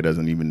 Tiger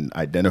doesn't even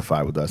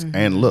identify with us,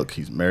 and look,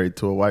 he's married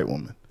to a white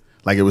woman.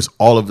 Like, it was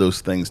all of those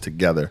things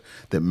together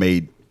that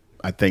made,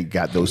 I think,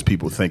 got those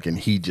people thinking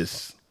he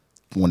just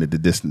wanted to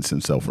distance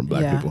himself from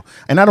black Yeah. people.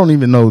 And I don't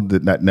even know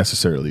that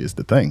necessarily is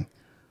the thing.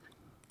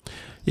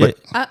 yeah,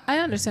 I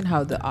understand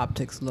how the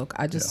optics look.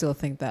 I just still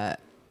think that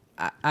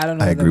I don't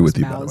know. I if agree there was with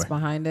you, by the malice way.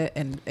 behind it,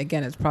 and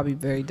again, it's probably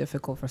very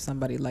difficult for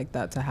somebody like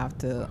that to have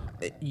to.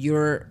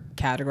 You're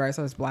categorized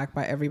as black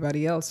by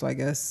everybody else, so I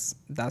guess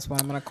that's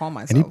what I'm going to call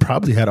myself. And he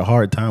probably had a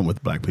hard time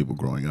with black people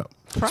growing up.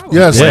 Probably.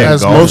 Yes, Yeah.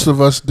 as Gone. most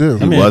of us do.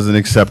 He wasn't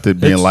accepted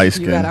being it's- light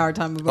You got a skinned. hard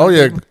time with Oh black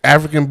yeah, people?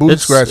 African boot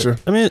it's- scratcher.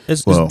 I mean,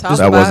 it's Well, Talk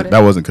that about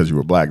it. wasn't because you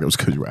were black. That was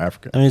because you were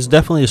African. I mean, it's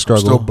definitely a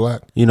struggle. still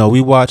black.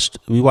 We watched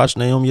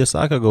Naomi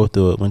Osaka go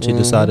through it when she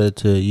decided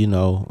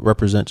to,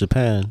 represent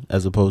Japan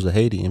as opposed to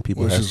Haiti, and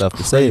people Which had is stuff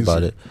to say about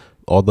crazy. it.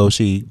 Although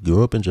she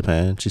grew up in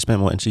Japan, she spent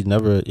more, and she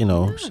never,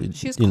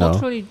 She's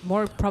culturally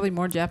probably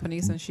more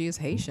Japanese than she is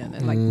Haitian,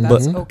 and like Mm-hmm.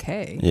 that's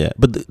okay. yeah.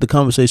 But the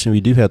conversation we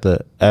do have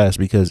to ask,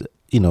 because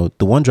the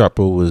one drop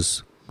rule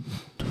was,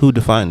 who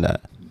defined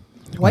that?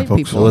 White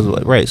folks. people. So it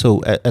was, right.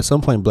 So at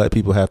some point, black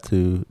people have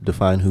to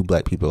define who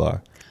black people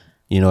are.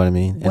 You know what I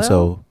mean? Well, and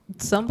so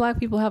some black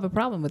people have a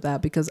problem with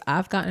that because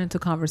I've gotten into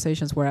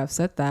conversations where I've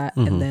said that,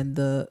 Mm-hmm. and then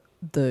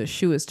the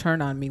shoe is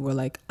turned on me. Where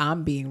like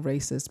I'm being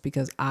racist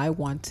because I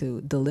want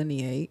to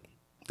delineate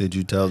Did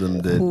you tell them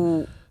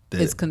who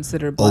that is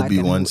considered black and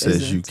Obi-Wan who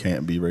says you isn't.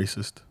 can't be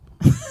racist?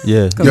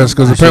 yeah. Yes, because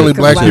black. apparently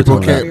Because black black people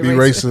people can't be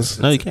racist.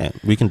 No, you can't.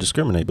 We can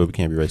discriminate, but we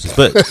can't be racist.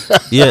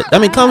 But yeah, I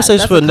mean, conversation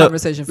That's for a no.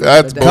 conversation for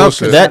That's another day.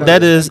 bullshit. I That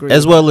don't is agree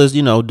as with well as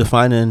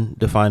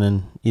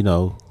defining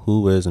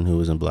who is and who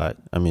isn't black.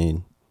 I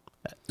mean,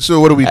 So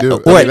what do we do? or I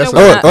at mean, that's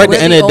we're a- not- the we're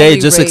end the of the day, only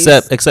just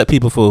race- accept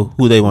people for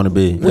who they want to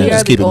be, and We are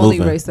just keep the it only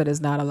moving. race that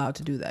is not allowed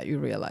to do that. You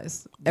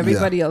realize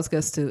everybody else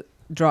gets to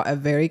draw a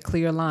very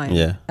clear line.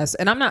 Yeah.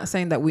 And I'm not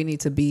saying that we need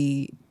to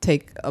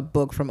take a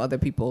book from other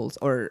people's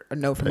or a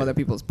note from other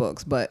people's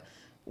books, but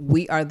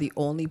we are the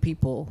only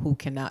people who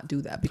cannot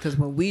do that because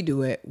when we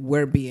do it,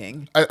 we're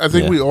being. I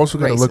think Yeah. we also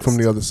got to look from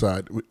Racist. the other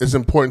side. It's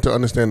important to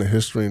understand the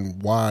history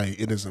and why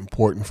it is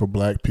important for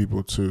black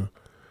people to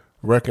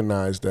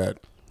recognize that,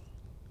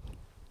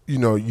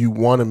 you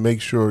want to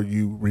make sure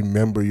you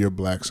remember your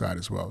black side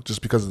as well,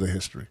 just because of the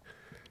history.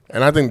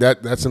 And I think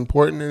that's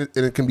important,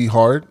 and it can be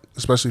hard,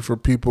 especially for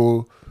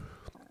people,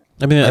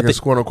 I mean, I I guess,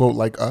 think, quote unquote,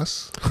 like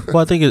us. well,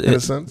 I think in a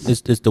sense.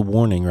 it's the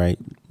warning, right?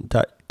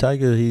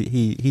 Tiger,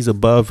 he's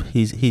above.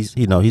 He's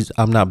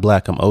I'm not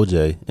black. I'm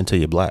OJ until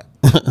you're black.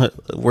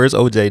 Where's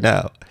OJ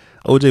now?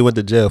 OJ went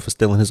to jail for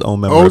stealing his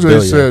own memorabilia.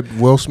 OJ said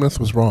Will Smith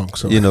was wrong.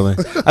 So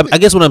I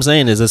guess what I'm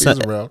saying is it's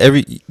around.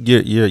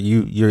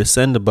 you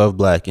ascend above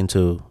black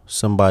until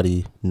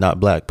somebody not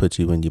black puts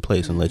you in your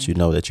place and lets you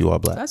know that you are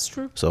black. That's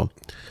true. So,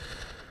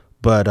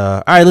 but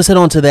all right, let's head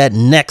on to that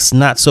next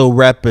not so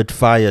rapid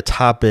fire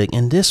topic,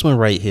 and this one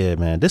right here,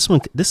 man. This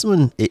one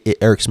it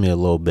irks me a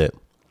little bit,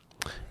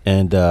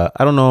 and I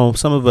don't know.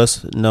 Some of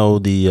us know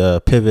the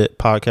Pivot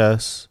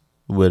podcast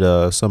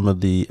with some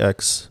of the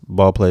ex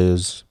ball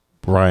players.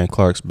 Brian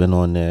Clark's been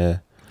on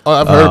there. Oh,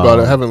 I've heard about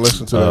it. I haven't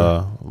listened to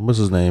it. What's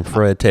his name?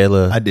 Fred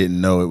Taylor. I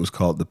didn't know it was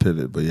called The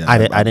Pivot, but yeah. I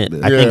think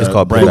it's Yeah.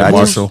 called Brandon Pivot.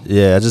 Marshall.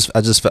 I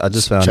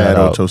just found Chad that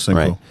out. Ochocinco.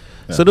 Right.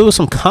 Yeah. So there was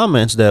some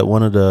comments that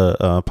one of the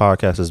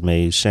podcasters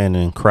made,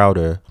 Shannon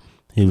Crowder.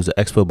 He was an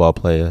ex-football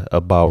player,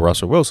 about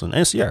Russell Wilson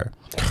and Sierra.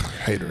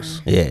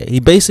 Haters. Yeah, he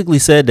basically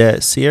said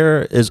that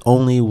Sierra is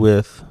only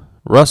with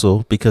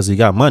Russell because he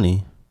got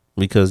money,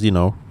 because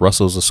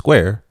Russell's a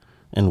square,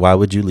 and why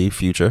would you leave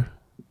Future?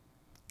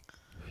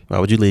 Why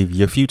would you leave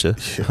your future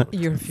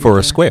Your for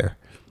a future. square?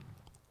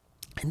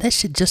 And that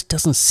shit just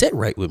doesn't sit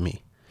right with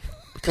me.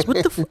 Because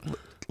what the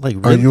like? Are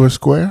Really? you a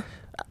square?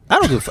 I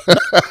don't give a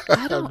fuck.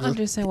 I don't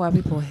understand why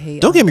people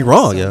hate. Don't on get me that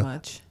wrong, so yeah.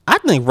 much. I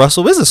think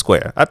Russell is a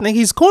square. I think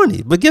he's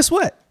corny. But guess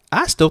what?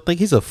 I still think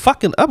he's a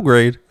fucking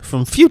upgrade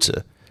from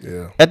Future.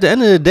 Yeah. At the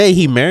end of the day,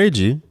 he married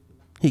you.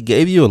 He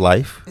gave you a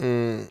life.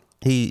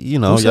 He,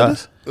 Who said y'all,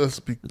 this? Let's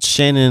be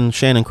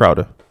Shannon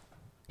Crowder.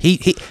 He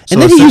So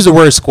and then he it's used the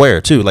word square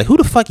too. Like, who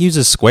the fuck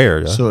uses square?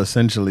 Yo? So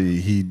essentially,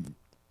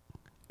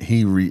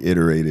 he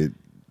reiterated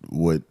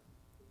what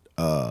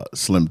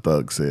Slim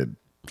Thug said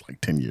like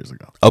 10 years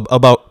ago.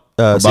 About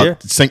Sierra?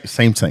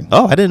 Same thing.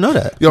 Oh, I didn't know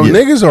that. Yo,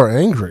 niggas are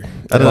angry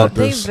about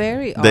They this.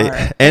 very are.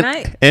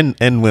 They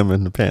and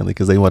women apparently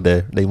because they want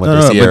their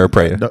No, Sierra but-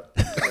 prayer.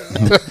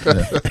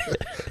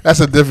 That's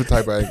a different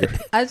type of anger.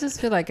 I just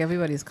feel like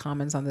everybody's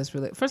comments on this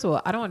really. First of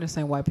all, I don't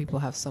understand why people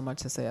have so much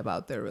to say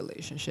about their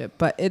relationship,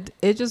 but it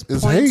just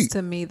It's points hate.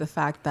 to me the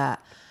fact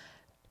that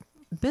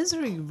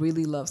misery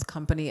really loves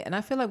company, and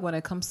I feel like when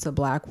it comes to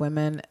Black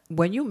women,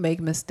 when you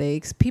make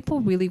mistakes, people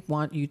really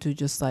want you to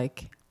just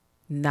like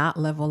not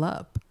level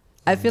up.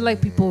 I feel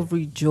like people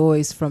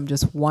rejoice from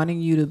just wanting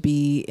you to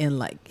be in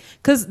like,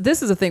 because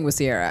this is the thing with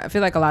Sierra. I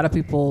feel like a lot of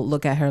people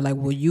look at her like,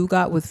 well, you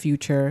got with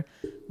Future,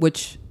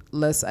 which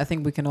I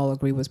think we can all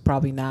agree was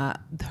probably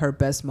not her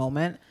best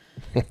moment.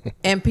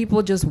 And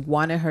people just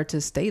wanted her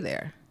to stay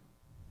there.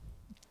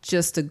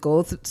 Just to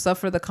go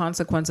suffer the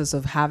consequences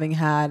of having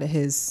had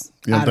his,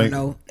 You don't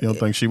know. You don't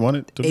think she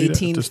wanted to be there,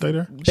 18th to stay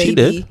there? baby. She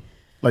did.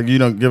 Like you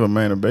don't give a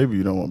man a baby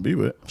you don't want to be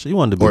with, She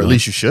wanted to be or at with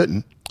least you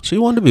shouldn't. She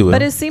wanted to be with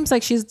But him. it seems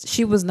like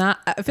she was not.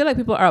 I feel like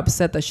people are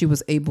upset that she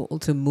was able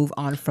to move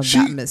on from She-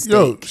 that yo,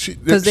 mistake she-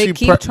 because they she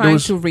keep there trying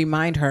was- to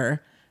remind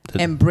her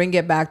and bring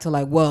it back to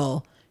like,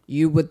 well,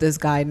 you with this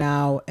guy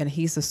now, and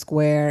he's a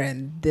square,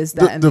 and this,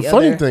 that, and The the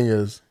funny other. thing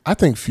is, I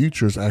think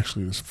Future is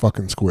actually this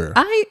fucking square.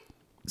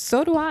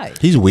 So do I.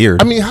 He's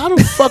weird. I mean, how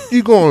the fuck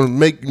you gonna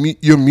make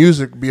your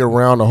music be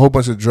around a whole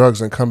bunch of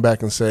drugs and come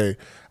back and say,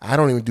 I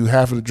don't even do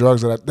half of the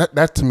drugs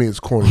that to me is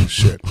corny as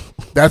shit.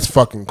 That's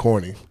fucking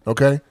corny.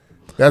 Okay,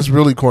 that's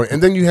really corny.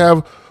 And then you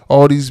have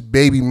all these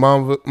baby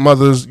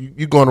mothers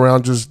you going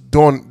around just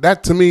doing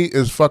that. To me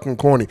is fucking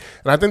corny.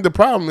 And I think the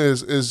problem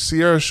is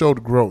Sierra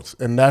showed growth,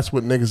 and that's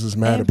what niggas is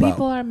mad And about.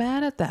 people are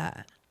mad at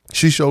that.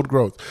 She showed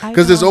growth I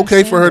because it's don't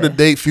okay for her to understand it.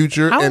 date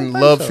Future I and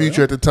would love so,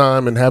 Future yeah. at the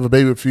time and have a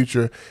baby with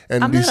Future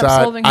and I'm not decide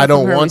absolving her I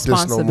don't from her want this no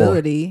more.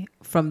 responsibility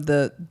from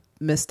the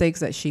mistakes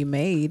that she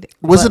made.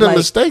 Was but, it a like,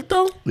 mistake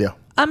though? Yeah,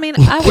 I mean,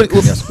 I would Wait,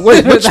 consider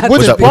which that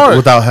which to be- part?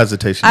 without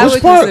hesitation. I which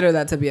would part? consider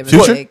that to be a Future?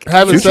 mistake.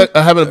 Having Future?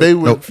 having a baby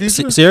with No.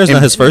 Future? Sierra's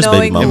not his first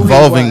baby Knowing mama. who-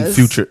 Involving was.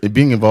 Future,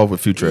 being involved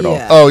with Future at all.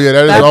 Yeah. Oh yeah,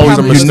 that is That always a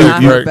probably was mistake.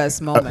 not her Right?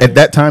 best moment. At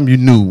that time, you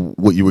knew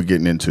what you were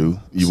getting into.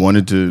 You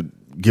wanted to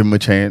give him a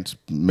chance,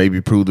 maybe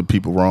prove the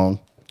people wrong.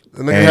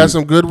 The nigga had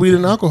some good weed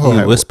and alcohol.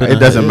 He whispered It in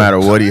doesn't her matter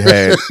what he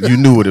had. You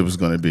knew what it was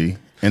going to be,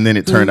 and then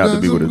it turned out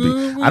to be what it be.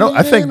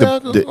 I think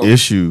the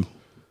issue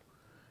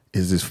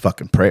is this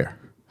fucking prayer,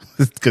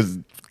 because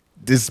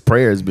this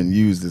prayer has been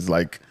used as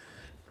like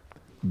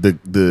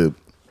the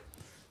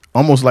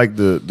almost like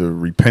the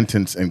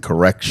repentance and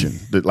correction.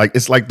 Like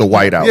it's like the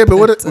whiteout. Yeah, but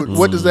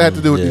what does that have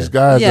to do with Yeah. these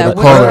guys Yeah, that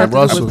what are does calling that have to do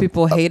Russell? with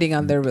people hating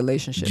on their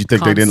relationship? Do you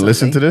think they didn't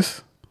listen to constantly?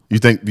 this?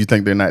 You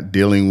think they're not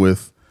dealing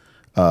with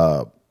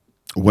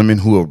women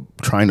who are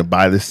trying to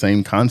buy this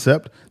same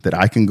concept that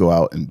I can go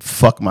out and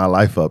fuck my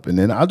life up, and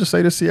then I'll just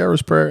say the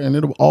Sierra's prayer and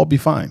it'll all be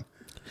fine.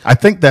 I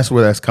think that's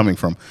where that's coming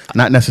from,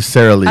 not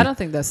necessarily. I don't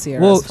think that's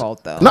Sierra's Well,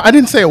 fault though. No, I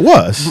didn't say it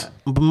was.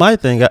 But my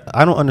thing,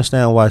 I don't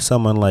understand why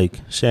someone like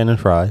Shannon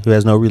Fry, who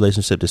has no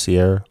relationship to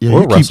Sierra Yeah,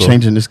 or you Russell, keep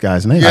changing this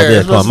guy's name. Yeah. I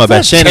did call him. My bad.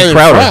 Fuck Shannon Shannon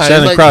Crowder. Fry.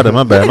 Shannon Like- Crowder.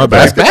 My bad. My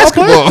bad.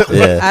 Basketball.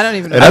 Yeah. I don't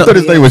even know. And I who thought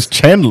he his name is. was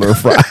Chandler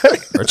Fry.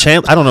 Or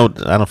I don't know.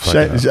 I don't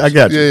fucking know. I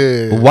got you.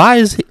 Yeah. Why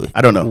is he?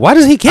 I don't know. Why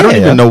does he care? I don't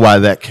even know why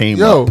that came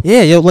Yo, up.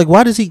 Yeah, yo, like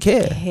why does he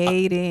care?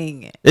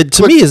 hating. It,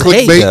 to me, is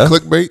hate. clickbait. yo.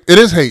 Clickbait. It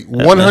is hate.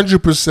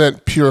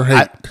 100% pure hate.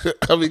 I mean,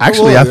 come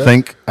Actually, on, I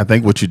yeah.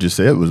 think what you just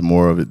said was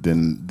more of it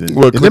than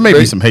What, there may be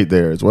clickbait? some hate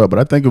there as well, but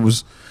I think it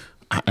was.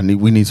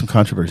 We need some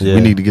controversy. Yeah.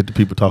 We need to get the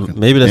people talking.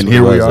 Maybe that's and what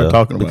here it we was, are though.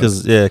 talking about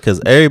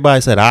because everybody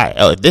said,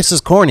 if this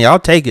is corny, I'll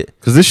take it."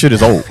 because this shit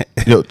is old.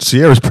 Yo,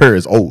 Sierra's prayer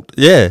is old.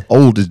 Yeah,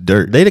 Old as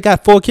dirt. they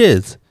got 4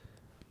 kids.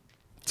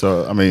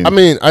 So I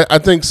mean, I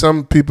think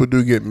some people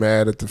do get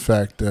mad at the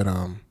fact that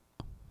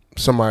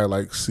somebody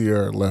like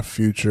Sierra left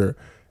Future,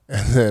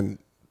 and then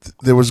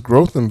there was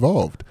growth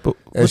involved, But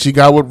and she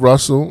got with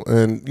Russell,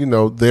 and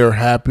they're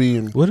happy.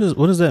 And what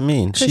does that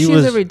mean? She's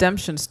a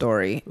redemption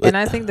story, and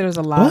I think there's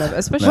a lot of,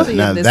 especially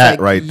now in this that like,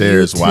 right there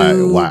is why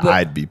YouTube-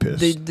 I'd be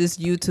pissed. This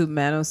YouTube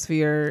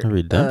manosphere A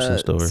redemption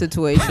story.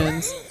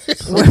 situations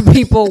where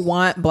people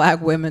want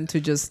Black women to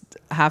just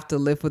have to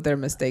live with their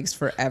mistakes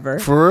forever.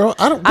 for real,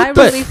 I don't. I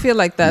really feel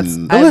like that's.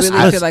 I listen,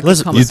 really feel like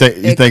listen, it comes, you think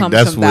it comes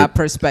that's from that what-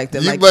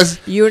 perspective. You Like must-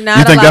 you're not.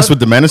 You think allowed, that's what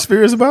the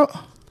manosphere is about?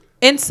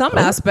 in some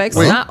aspects,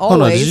 Wait, not Hold on,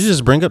 did always. you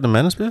just bring up the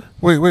manosphere?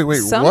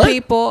 Wait. Some What?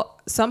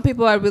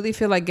 people I really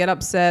feel like get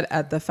upset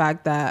at the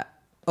fact that,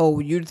 oh,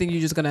 you think you're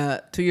just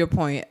gonna, to your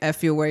point,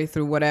 F your way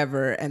through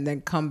whatever and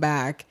then come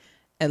back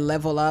and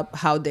level up.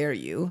 How dare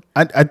you?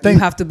 I think You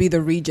have to be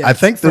the reject. I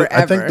think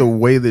forever. the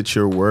way that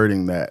you're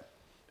wording that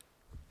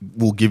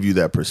will give you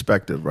that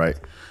perspective, right?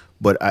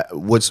 But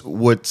what's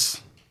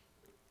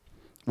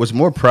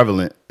more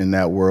prevalent in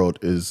that world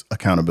is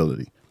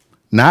accountability.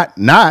 Not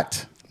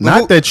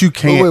that you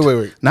can't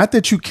wait. not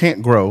that you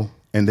can't grow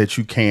and that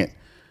you can't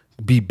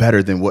be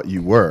better than what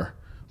you were,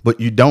 but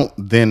you don't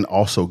then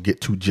also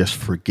get to just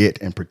forget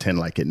and pretend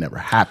like it never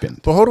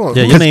happened. But hold on.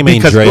 Yeah, your name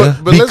ain't Drea.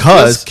 But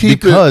let's keep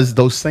it- because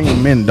those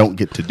same men don't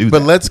get to do that.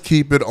 But let's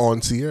keep it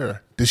on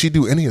Sierra. Did she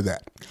do any of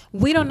that?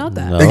 We don't know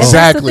that. No. And that's the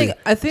Exactly. thing.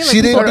 I feel like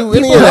She didn't people do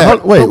any people of that.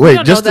 are- Wait, but we wait,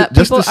 don't just know that the-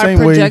 just people the same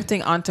are way-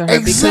 projecting onto her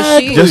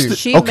Exactly. because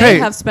she okay, may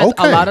have spent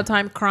okay. a lot of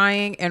time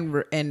crying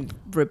and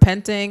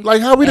repenting.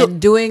 Like, how we do-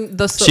 and doing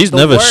the She's the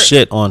never work.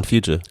 shit on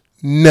Future.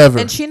 Never.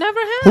 And she never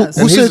Who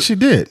has. said she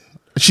did?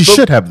 She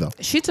should have though.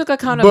 She took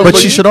accountability. But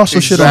she should also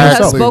shit on She has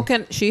herself.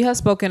 spoken. She has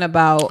spoken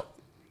about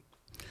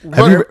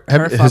Have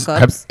her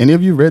fuck ups. any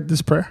of you read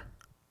this prayer?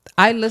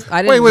 I didn't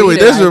Wait. read it.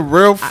 There's a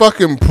real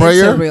fucking prayer.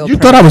 It's a real You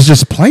prayer. thought I was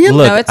just playing?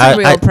 Look, No, it's a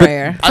real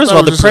prayer. I First of thought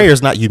all, it the was prayer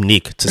is not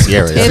unique to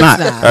Sierra. It's not.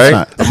 not. It's All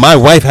not. right, my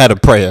wife had a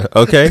prayer.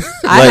 Okay,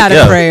 I had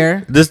a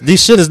prayer.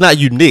 These shit is not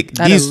unique.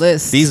 I had a These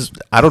list. these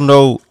I don't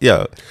know.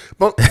 Yeah,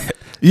 But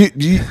You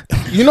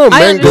you know, I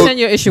men go. understand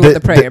your issue with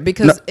the prayer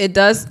because no. it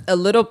does a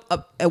little.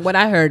 When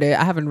I heard it,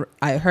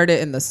 I heard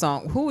it in the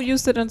song. Who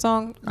used it in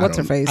song? What's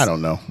her face? I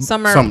don't know.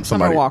 Summer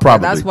Somebody, Walker.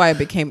 probably. That's why it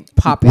became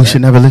popular. We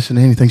should never listen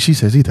to anything she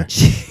says either.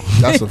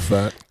 That's a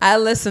fact. I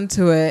listened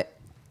to it,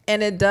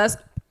 and it does.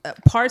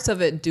 Parts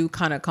of it do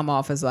kind of come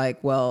off as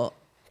like, well,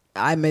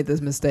 I made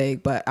this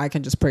mistake, but I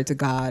can just pray to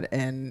God,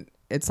 and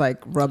it's like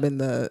rubbing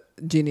the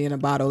genie in a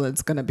bottle.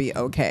 It's gonna be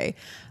okay.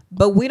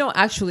 But we don't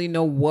actually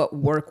know what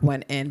work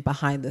went in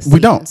behind the scenes.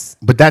 We don't.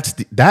 But that's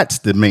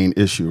the main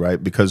issue,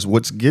 right? Because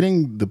what's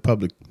getting the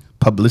public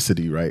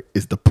publicity, right,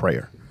 is the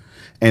prayer.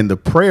 And the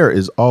prayer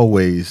is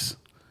always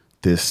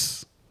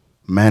this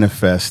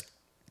manifest,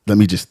 let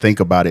me just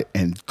think about it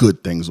and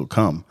good things will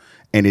come.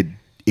 And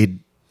it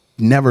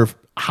never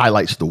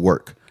highlights the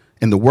work.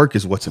 And the work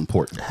is what's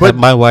important. but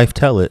my wife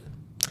tell it.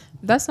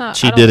 That's not.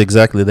 She I don't- did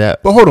exactly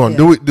that. But hold on. Yeah.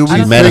 Do we I don't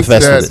think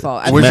manifested that? it's his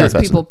fault. I was think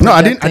your- it's people No,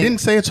 I projecting. didn't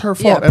say it's her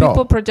Yeah, fault at all.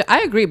 people project.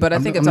 I agree, but I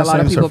think I'm it's a not lot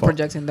saying of it's her people fault.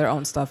 projecting their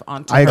own stuff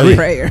onto I her agree.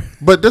 prayer.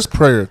 But this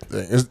prayer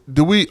thing is.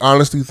 Do we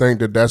honestly think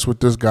that that's what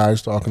this guy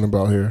is talking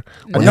about here?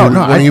 When No, he,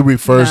 no, When he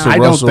refers no. to I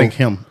Russell, don't think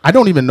him. I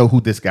don't even know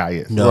who this guy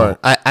is. No,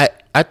 Right.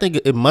 I think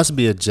it must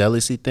be a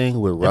jealousy thing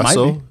with might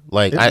Russell. be.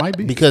 Like It might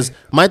be. because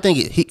my thing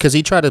because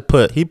he tried to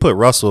put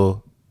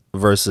Russell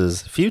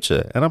versus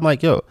Future, and I'm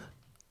like, yo,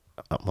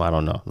 well, I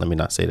don't know. Let me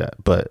not say that.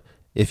 But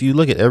if you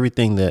look at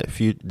everything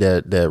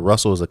that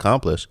Russell has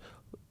accomplished,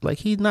 like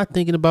he's not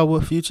thinking about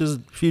what Future's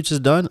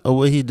done or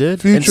what he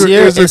did. Future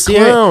is a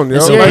clown, yo.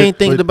 And Sierra Like, ain't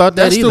thinking but about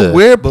that that's either. the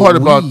weird But part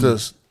about we-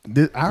 this.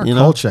 Our You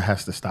know? culture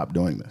has to stop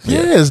doing this.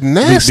 Yeah, it's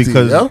nasty,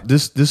 because yo.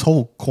 this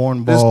whole It's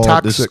cornball, this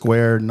toxic.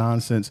 square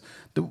nonsense,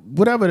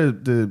 whatever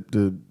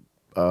the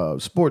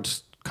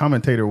sports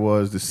commentator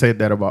was that said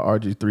that about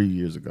RG 3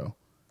 years ago.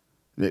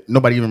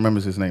 Nobody even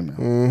remembers his name now.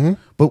 Mm-hmm.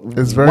 But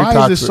It's very why is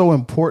toxic. it so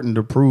important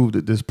to prove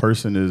that this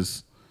person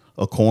is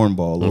a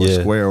cornball or Yeah.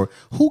 a square?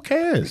 Who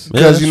cares? Yeah,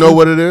 Because that's you know true.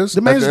 what it is. The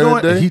At man's end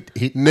of the doing- day,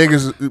 he-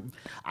 niggas.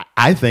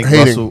 I think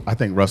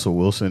Hating. Russell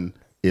Wilson.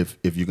 If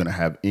you're gonna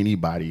have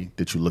anybody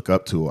that you look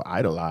up to or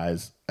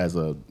idolize as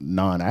a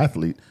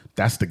non-athlete,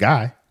 that's the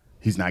guy.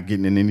 He's not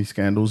getting in any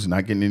scandals. He's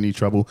not getting in any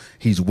trouble.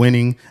 He's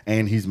winning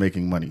and he's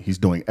making money. He's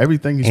doing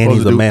everything he's And supposed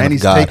he's to a do, man and of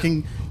he's God.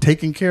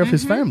 taking care of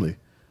his family.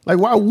 Like,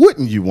 why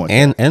wouldn't you want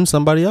that? and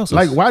somebody else.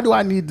 Like, why do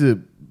I need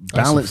to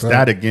balance fact.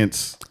 that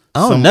against? I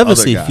don't some never other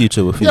see guy?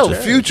 Future with Future. Yo,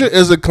 Future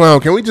is a clown.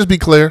 Can we just be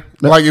clear?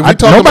 Like, if we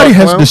talk Nobody about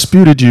has clowns,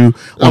 disputed you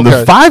on Okay.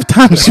 the 5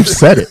 times you've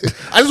said it.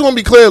 I just want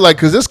to be clear, like,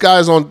 because this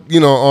guy's on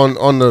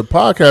the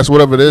podcast,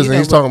 whatever it is, You and know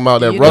he's what- talking about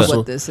that you know Russell.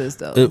 what this is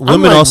though.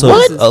 Women like, also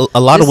what? a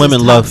lot This of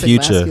women is love toxic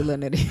Future.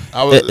 masculinity.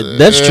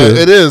 That's true.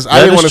 It is. I That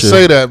didn't is want to true.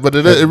 say that, but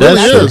it really That's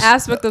true. That's is. an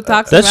aspect of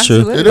toxic That's true.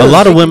 masculinity. It A is.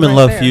 lot of Take it women right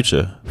love there.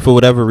 Future for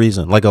whatever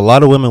reason. Like a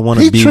lot of women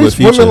want He to be with treats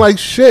Future, women like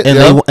shit, and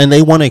yo.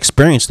 they want to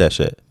experience that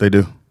shit. They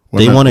do.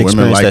 They want to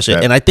experience like that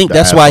shit, and I think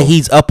that's why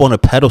he's up on a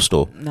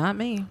pedestal. Not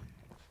me.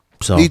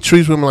 So He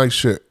treats women like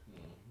shit.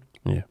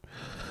 yeah.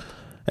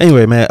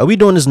 Anyway, man, are we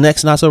doing this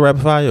next not so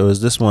rapid fire, or is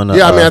this one?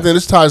 Yeah, I mean, I think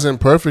this ties in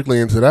perfectly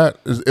into that.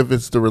 If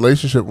it's the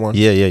relationship one.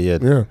 Yeah.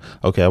 Yeah.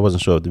 Okay, I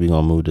wasn't sure if we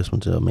gonna move this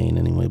one to the main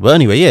anyway. But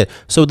anyway, yeah.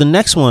 So the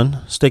next one,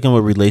 sticking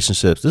with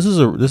relationships, this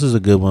is a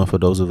good one for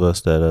those of us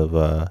that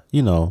have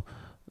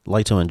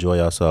like to enjoy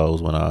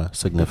ourselves when our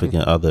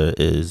significant other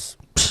is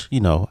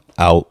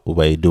out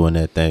away doing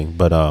their thing.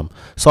 But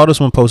saw this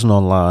one posting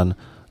online.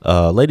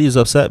 Lady is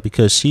upset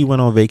because she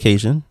went on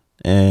vacation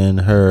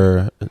and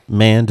her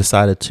man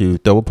decided to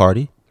throw a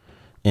party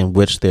in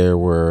which there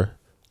were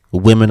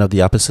women of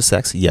the opposite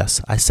sex.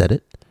 Yes, I said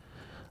it.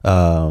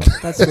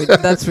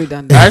 That's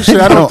redundant. Actually,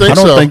 I don't think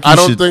so. I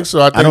don't should- think so.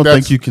 I I don't think that's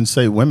think you can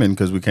say women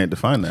because we can't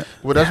define that.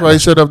 well. That's why he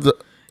set up the.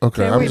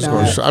 Okay, Can I'm we just not?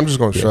 going. I'm just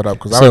going to shut up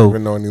because I So don't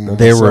even know anymore.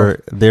 there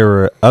myself.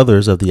 were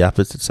others of the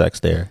opposite sex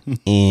there,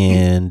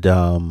 and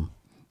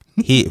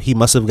he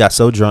must have got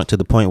so drunk to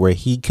the point where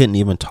he couldn't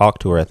even talk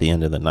to her at the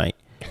end of the night.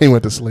 He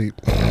went to sleep.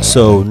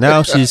 So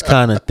now she's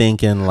kind of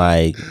thinking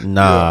like,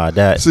 nah,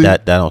 See,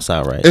 that don't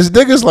sound right. It's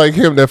niggas like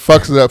him that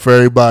fucks it up for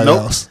everybody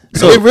else.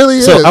 it really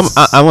is. So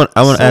I want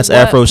to So ask what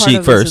Afro part Chic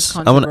of this is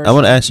first. I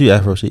want to ask you,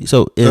 Afro Chic.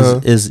 So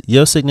is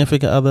your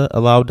significant other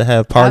allowed to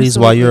have parties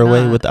while you're Absolutely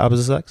away not. with the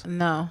opposite sex?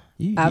 No,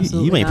 You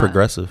absolutely ain't not.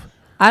 progressive.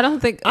 I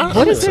don't think.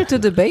 What is there to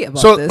debate about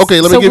So, this?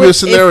 okay, let me give you a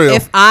scenario.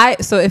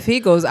 If he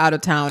goes out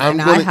of town I'm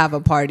and I gonna- have a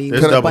party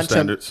There's with a double bunch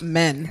standards. of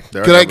men,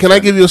 There are Can I double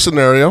give you a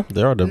scenario?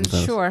 There are double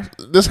standards. sure.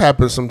 This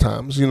happens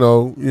sometimes. You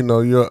know,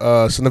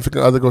 your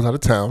significant other goes out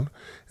of town,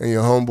 and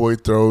your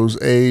homeboy throws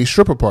a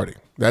stripper party.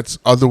 That's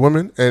other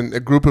women, and a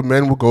group of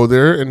men will go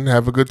there and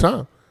have a good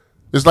time.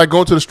 It's like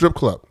going to the strip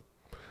club.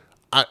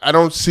 I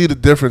don't see the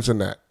difference in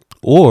that.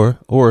 Or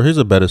here's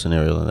a better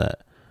scenario than that.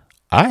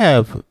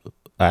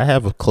 I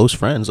have close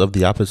friends of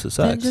the opposite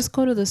Then sex. just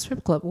go to the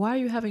strip club. Why are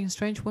you having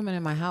strange women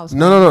in my house?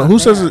 No. Who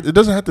says it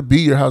doesn't have to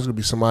be your house? It could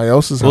be somebody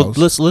else's Well,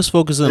 house. let's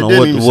focus in It on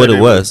didn't even what say it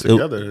they was. were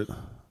together,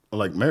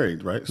 like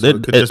married, right? So They-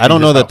 it could just I be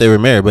don't his know that house. they were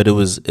married, but it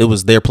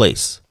was their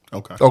place.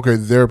 Okay. Okay,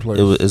 their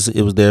place.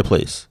 It was their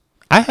place.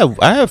 I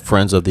have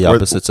friends of the Were-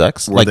 opposite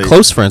sex, were like they-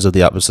 close friends of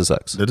the opposite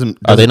sex. Doesn't-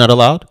 Are they not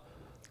allowed?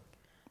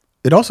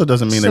 It also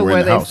doesn't mean they So were were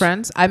in the they house.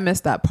 friends? I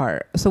missed that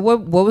part. So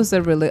what was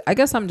the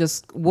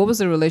what was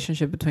the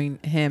relationship between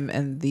him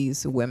and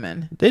these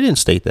women? They didn't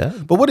state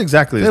that. But what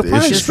exactly is They're the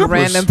probably issue? Just strippers.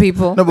 random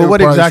people. No, They but were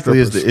what probably exactly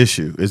is strippers. the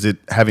issue? Is it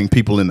having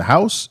people in the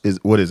house?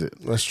 What is it?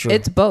 That's true.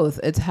 It's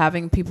both. It's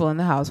having people in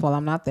the house while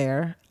I'm not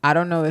there. I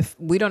don't know if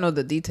we don't know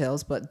the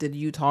details, but did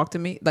you talk to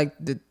me? Like,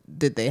 did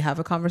they have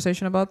a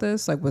conversation about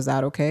this? Like, was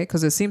that okay?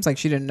 Because it seems like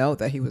she didn't know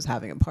that he was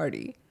having a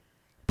party.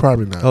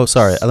 Probably not. Oh,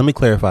 sorry. Let me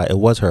clarify. It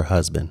was her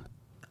husband.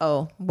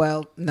 Oh,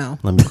 well, no.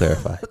 Let me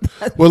clarify.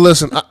 Well,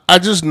 listen, I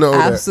just know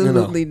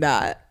Absolutely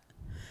not.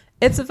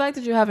 It's the fact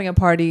that you're having a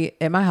party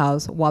at my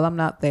house while I'm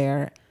not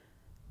there.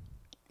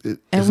 It's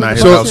And not with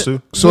his a bunch house of-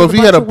 too. So with if a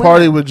he had a bunch of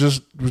party women.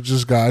 with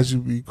just guys,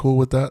 you'd be cool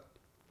with that?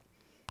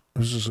 It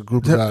was just a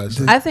group of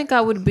guys. I think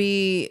I would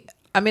be.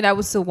 I mean, I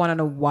would still want to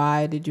know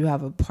why did you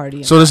have a party?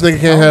 and So this not nigga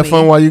can't tell have me?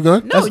 fun while you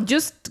gone? No,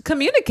 just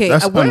communicate.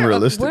 that's Where-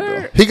 unrealistic,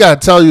 where- though. He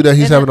got to tell you that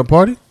he's And having a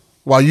party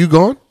while you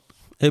gone?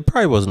 It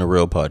probably wasn't a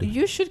real party.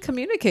 You should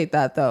communicate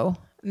that though.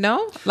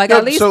 No, like Yeah,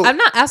 at least so- I'm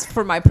not asking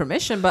for my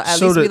permission, but at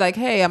So least be the- like,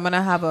 hey, I'm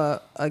gonna have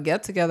a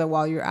get together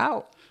while you're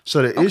out.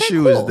 So the Okay,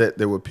 issue cool. is that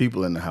there were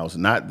people in the house,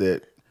 not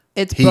that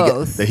It's he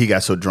both. that he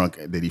got so drunk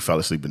that he fell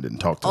asleep and didn't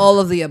talk to All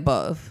her. of the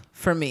above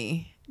for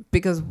me,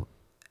 because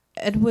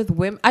and with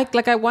women, I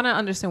want to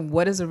understand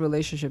what is the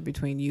relationship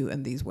between you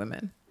and these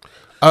women.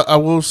 I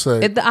will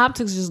say. The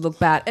optics just look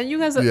bad, and you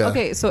guys are Yeah.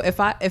 okay. So if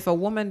I did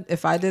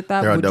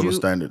that, There are would double you,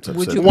 standards, I've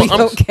Would said you that. be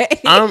Well,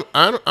 okay? I'm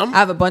I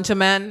have a bunch of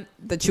men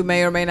that you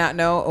may or may not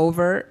know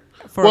over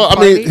for well, a I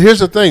party. mean, here's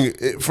the thing.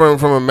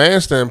 From a man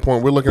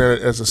standpoint, we're looking at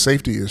it as a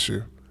safety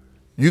issue.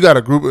 You got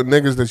a group of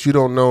niggas that you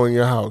don't know in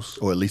your house.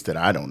 Or at least that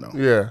I don't know.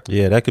 Yeah.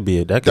 Yeah, that could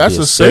be That's be a a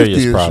safety serious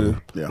issue.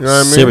 problem. Yeah. You know what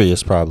I mean?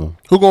 Serious problem.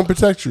 Who gonna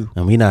protect you?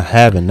 And we not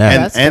having that.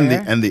 And That's and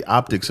fair. the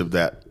optics of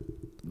that,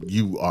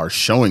 you are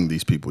showing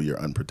these people you're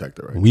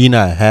unprotected, right? We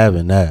not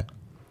having that.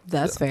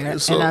 That's fair.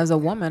 So- And as a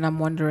woman, I'm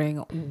wondering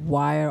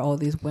why are all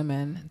these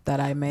women that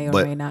I may or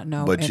may not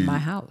know in my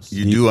house?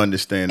 You do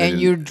understand that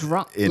And you're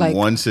drunk, In like-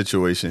 one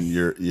situation,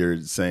 you're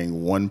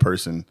saying one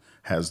person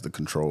has the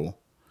control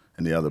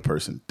and the other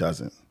person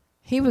doesn't.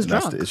 He was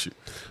That's drunk. the issue.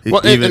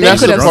 Well, Even and They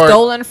that's could the have part-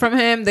 stolen from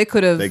him. They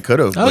could have. they could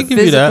have. I'll but give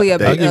you that. physically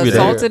I'll give you that.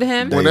 assaulted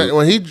him.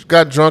 When he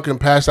got drunk and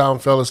passed out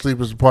and fell asleep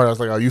as the party, I was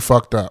like, "Oh, you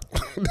fucked up."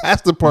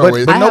 That's the part. But,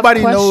 where but I have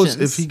nobody knows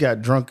questions. if he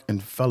got drunk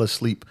and fell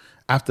asleep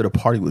after the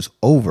party was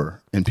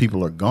over and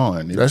people are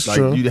gone. It's That's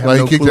true. You have Like,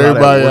 no he kicked clue how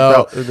that everybody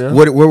worked out. Yeah.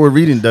 What we're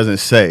reading doesn't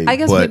say. I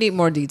guess but we need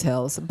more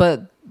details,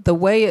 but the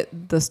way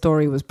the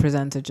story was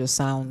presented just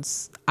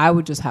sounds. I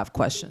would just have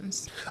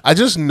questions. I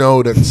just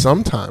know that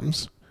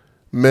sometimes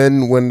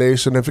men, when their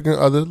significant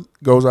other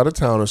goes out of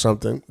town or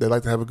something, they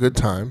like to have a good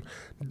time.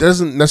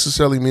 Doesn't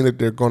necessarily mean that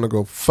they're going to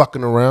go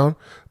fucking around.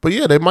 But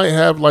yeah, they might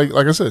have, like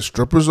I said,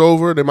 strippers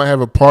over. They might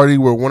have a party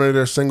where one of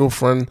their single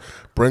friend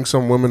brings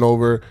some women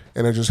over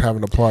and they're just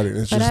having a party. And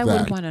it's But just I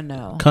that. would want to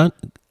know. Con-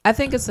 I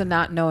think it's the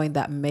not knowing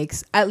that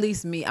makes at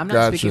least me. I'm not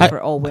Gotcha. speaking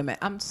for all women.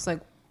 I'm just like,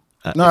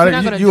 no, if you're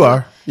not gonna you do are.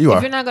 it- You if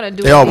are. you're not gonna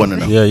do They all want to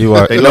anything- know. yeah, you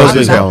are. They nosy I'm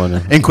as not-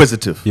 hell.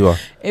 Inquisitive. You are.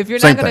 if you're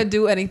Same not gonna thing.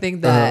 do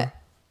anything that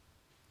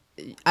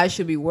I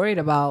should be worried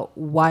about,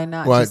 why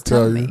not Why just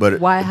tell tell me? you? But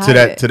why to hide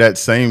that it? to that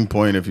same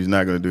point, if he's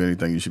not going to do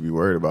anything, you should be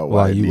worried about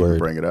why Why you you even worried?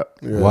 bring it up.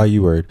 Why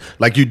you worried?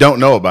 Like you don't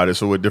know about it,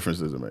 so what difference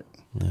does it make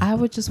I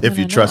would just if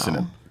wanna you trust in know.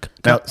 him?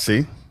 Now,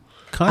 see,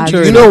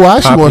 Contrary You to know why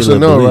she wants to popular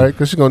know, belief. right?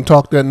 Because she's going to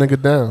talk that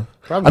nigga down.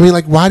 I mean,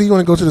 like, why do you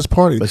want to go to this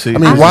party? But see- I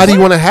mean, I why do you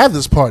would- want to have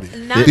this party?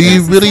 Not Do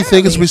you really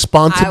think it's necessarily.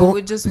 responsible? I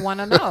would just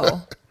want to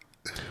know.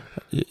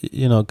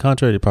 You know,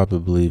 contrary to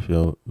popular belief,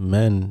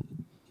 men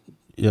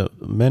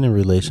in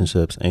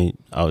relationships ain't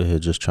out here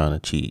just trying to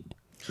cheat.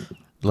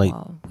 Like,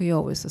 Well, we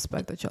always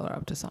suspect that y'all are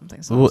up to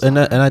something. So well, I'm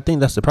sorry. and I think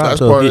that's the problem. That's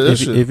So part if of you, this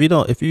shit.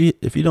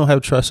 if you don't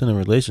have trust in a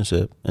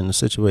relationship in a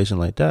situation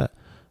like that,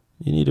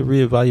 you need to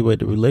reevaluate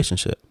the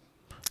relationship,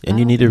 and I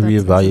you don't need to think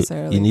that's reevaluate.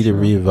 necessarily You need to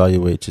true.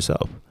 reevaluate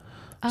yourself.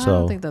 I So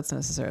don't think that's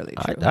necessarily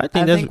I- true. I I think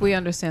think, that's- we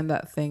understand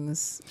that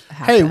things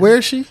happen. hey, where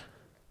is she?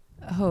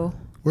 Who?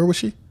 Where was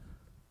she?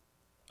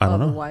 I don't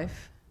The know.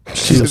 wife.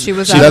 She She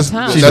was out of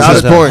town. She's That's out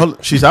his of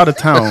point. She's out of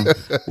town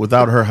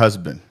without her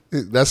husband.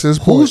 That's his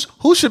point.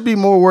 Who should be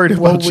more worried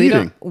Well, about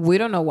cheating? we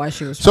don't know why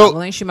she was So-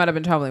 traveling. She might have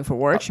been traveling for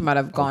work. She might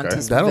have gone Okay.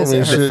 to That don't visit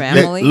mean her shit.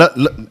 family.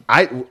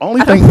 I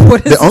only I don't thing know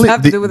what does the this only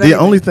have to do with the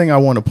anything. only thing I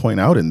want to point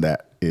out in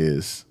that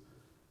is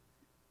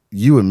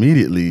you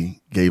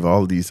immediately gave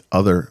all these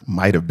other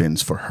might have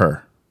beens for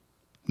her.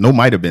 No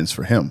might have beens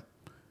for him.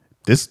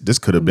 This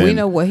could have been. We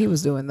know what he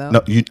was doing though.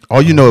 No,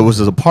 all you know it was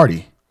a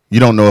party. You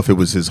don't know if it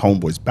was his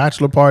homeboy's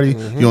bachelor party.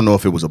 You don't know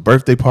if it was a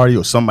birthday party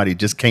or somebody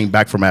just came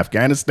back from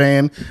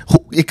Afghanistan.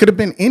 It could have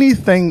been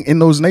anything in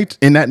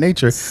that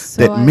nature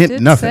So that I meant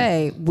did nothing.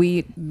 say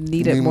we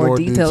needed Need more more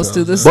details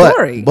to the details.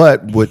 story.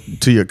 But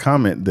to your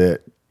comment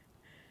that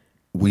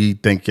we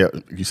think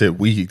you said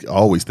we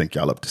always think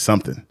y'all up to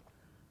something.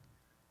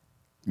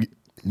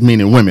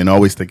 Meaning women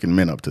always thinking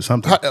men up to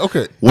something.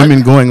 Okay.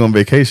 Women going on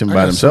vacation by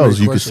got so themselves,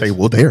 many you could say, questions.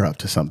 well, they're up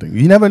to something.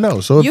 You never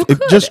know. So You if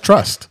could. just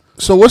trust.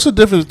 So what's the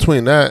difference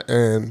between that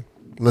and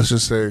let's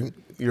just say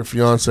your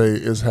fiance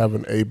is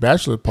having a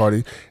bachelor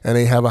party and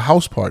they have a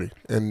house party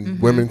and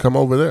Mm-hmm. women come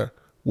over there?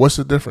 What's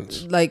the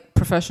difference? Like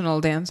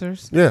professional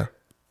dancers. Yeah.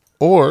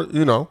 Or,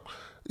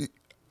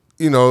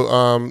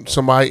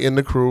 somebody in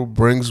the crew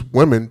brings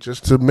women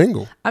just to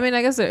mingle. I mean,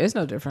 I guess there is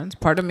no difference.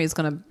 Part of me is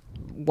gonna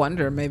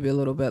wonder maybe a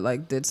little bit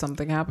like, did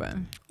something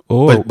happen?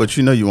 Oh, But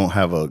you know you won't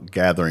have a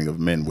gathering of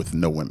men with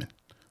no women.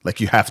 Like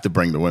you have to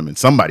bring the women.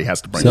 Somebody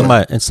has to bring the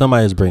women.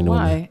 somebody is bringing the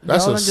women. Why?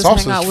 That's Y'all a don't just hang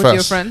sausage out with your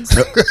fest. friends.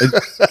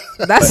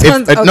 That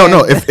sounds okay.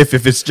 No.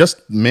 If it's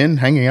just men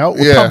hanging out,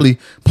 we're Yeah. probably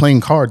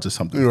playing cards or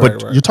something. Right,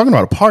 but right. you're talking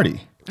about a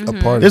party. Mm-hmm.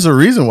 A party. There's a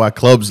reason why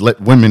clubs let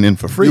women in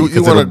for free You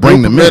because want it'll to bring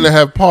bring the the men men. to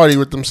have party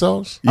with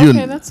themselves?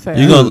 Okay, that's fair.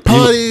 You gonna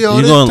Party on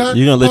you this gonna time,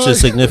 you gonna let your party.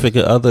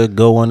 significant other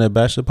go on their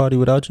bachelor party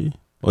without you,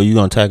 or you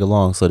gonna tag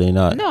along so they're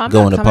not No, I'm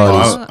going not to coming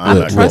parties? along. I'm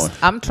with- not going.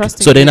 I'm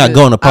trusting. so they're you not to-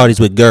 going to parties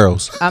with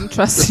girls. I'm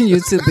trusting you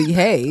to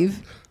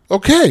behave.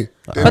 Okay.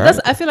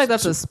 But I feel like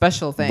that's a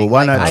special thing. But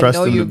why Like, not I trust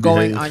know them you're to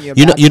going behave? on your.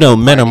 You know,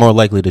 men are bachelor more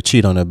likely to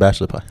cheat on their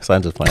bachelor party. So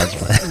I'm just playing.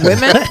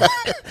 women.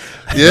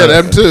 Yeah,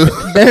 them too.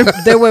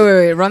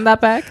 Wait. Run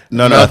that back.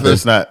 No, Nothing.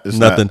 it's not. It's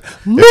Nothing.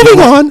 Not. Moving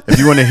on. If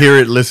you want to hear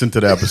it, listen to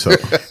the episode.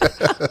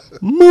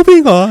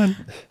 Moving on.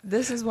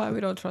 This is why we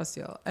don't trust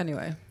y'all.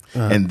 Anyway,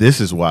 And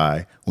this is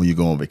why when you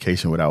go on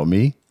vacation without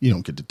me, you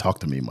don't get to talk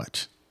to me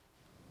much.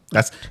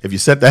 That's if you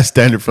set that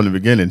standard from the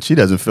beginning, she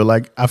doesn't feel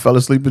like I fell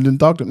asleep and didn't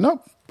talk to her.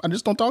 No, I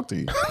just don't talk to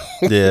you.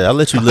 Yeah, I'll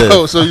let you live.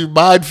 Oh, so you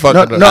mind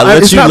fucking No, I let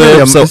it's you not live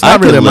really a- so it's I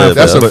not really can a live.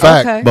 That's a but-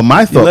 fact. Okay. But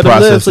my thought let 'em live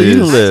process so you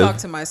can is live. I talk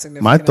to my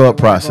significant. my other thought when I go-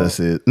 process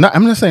is no.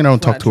 I'm not saying I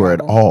don't When I talk to her at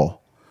travel.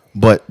 all,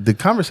 but the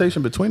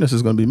conversation between us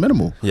is going to be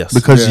minimal. Yes.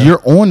 because Yeah.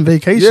 you're on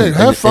vacation. Yeah,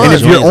 have And fun.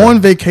 if you're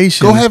on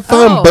vacation, Go have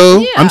fun, Oh,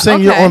 boo. yeah, I'm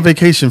saying you're okay. on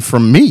vacation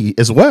from me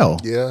as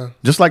well. Yeah.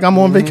 just like I'm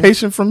on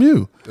vacation from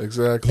you.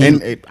 Exactly.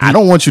 And I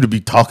don't want you to be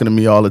talking to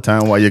me all the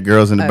time while your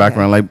girl's in the Okay.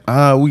 background,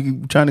 like, we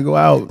trying to go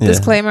out. Yeah.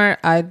 Disclaimer: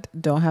 I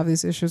don't have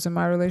these issues in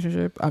my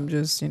relationship. I'm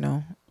just,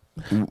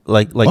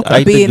 Like Okay.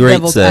 Ike the being Great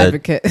devil's said.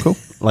 advocate.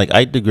 Like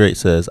Ike the Great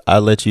says, I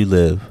let you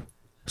live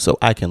so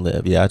I can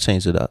live. Yeah, I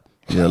changed it up,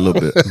 Yeah, a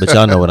little bit. but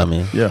y'all know what I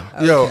mean. Yeah.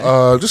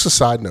 Yo, just a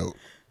side note.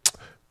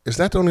 Is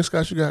that the only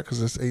scotch you got?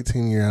 Because it's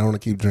 18 year. I don't want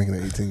to keep drinking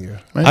the 18 year.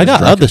 Man, I just got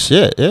drink other it.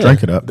 shit. Yeah,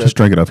 Drink it up. Just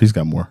drink it up. He's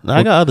got more. No,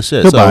 I got other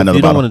shit. He'll So buy if another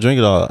you don't bottle. want to drink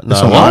it all, no, There's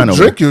I some won't. wine over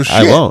Drink there. your shit.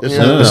 I won't. You Yeah,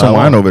 know? There's some I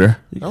wine won't. over there.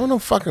 I don't know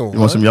fucking You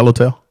want some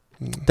yellowtail?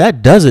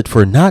 That does it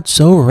for not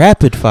so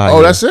rapid fire.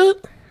 Oh, that's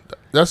it?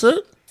 That's it?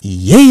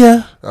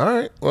 Yeah. All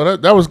right. Well,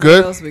 that was What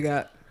good. else we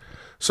got?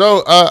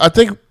 So I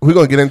think we're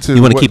going to get into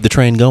You want to what- keep the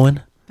train going,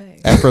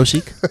 Afro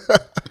Chic?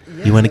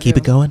 You want to keep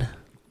it going?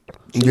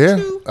 Yeah,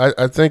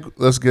 I think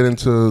let's get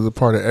into the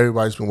part that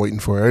everybody's been waiting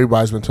for.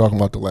 Everybody's been talking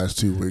about the last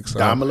 2 weeks.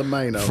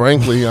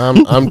 Frankly,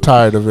 I'm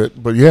tired of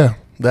it. But yeah,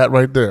 that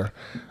right there.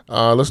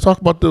 Let's talk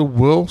about the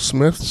Will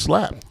Smith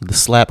slap. The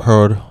slap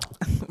heard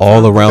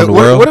all around the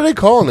What world. are they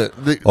calling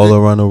it? All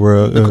around the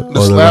world. All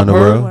slap around the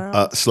heard? world.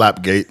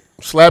 Slapgate.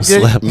 Slapgate?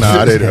 Slap.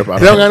 Nah, they don't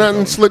They don't got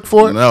nothing slick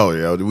for it? No,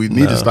 yeah, we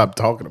need to stop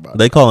talking about it.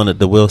 They calling it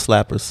the Will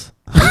Slappers.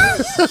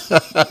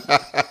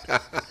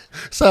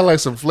 Sound like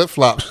some flip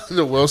flops.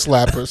 The Will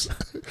Slappers.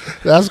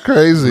 That's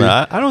crazy.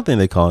 Nah, I don't think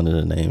they calling it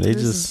a name. They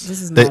just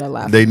This is They- not a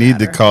laughing they need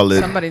to matter. call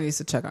it- Somebody needs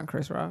to check on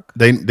Chris Rock.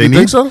 They You need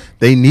think so?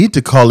 They need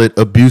to call it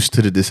abuse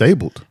to the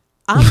disabled.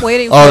 I'm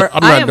waiting for. Oh,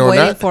 I'm I not am doing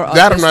waiting that. for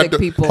That I'm not autistic do-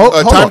 people. Hold-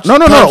 Hold time- on.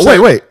 No,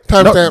 timestamp. wait.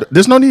 No, Timestamp.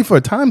 there's no need for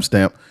a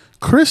timestamp.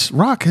 Chris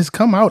Rock has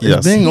come out Yes.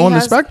 as being He on the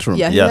has- spectrum.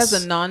 Yeah, he Yes.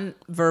 has a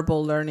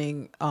non-verbal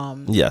learning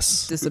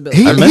yes.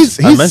 disability. He- I he's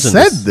mentioned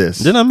said this.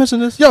 Didn't I mention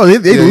this? Yo,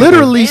 they Yeah,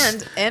 literally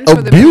and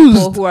for the people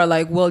abused. who are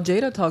like, well,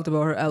 Jada talked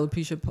about her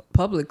alopecia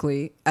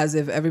publicly, as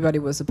if everybody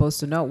was supposed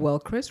to know. Well,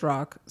 Chris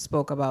Rock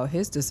spoke about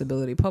his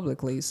disability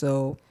publicly,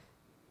 so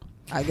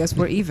I guess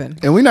we're even.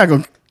 And we're not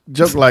gonna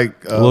joke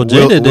like Well,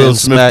 Jada didn't Will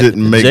Smith smack.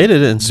 didn't make Jada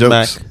didn't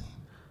jokes.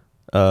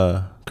 smack.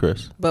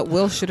 Chris. But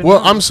Will should have. Well,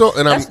 known. I'm so,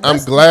 and I'm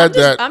That's- glad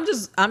that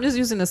I'm just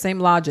using the same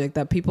logic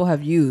that people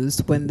have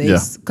used when they, Yeah.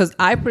 because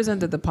I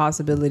presented the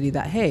possibility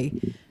that, hey,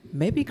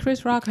 Maybe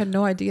Chris Rock had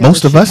no idea.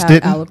 Most that of she us had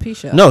didn't.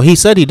 Alopecia. No, he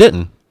said he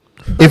didn't.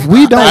 If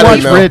we don't I watch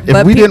didn't know. Red, if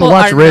But we didn't people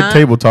watch are Red not-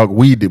 Table Talk,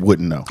 we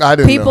wouldn't know. I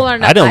didn't People know. are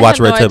not. I didn't watch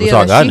had Red no Table idea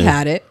Talk. that I she knew.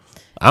 had it.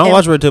 I don't And-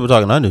 watch Red Table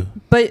Talk, and I knew.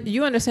 But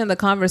you understand the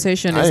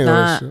conversation I is ain't know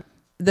that not. shit.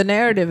 The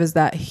narrative is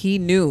that he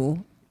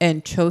knew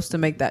and chose to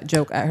make that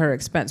joke at her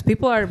expense.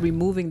 People are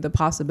removing the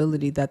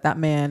possibility that that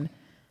man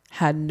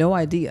had no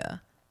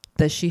idea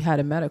that she had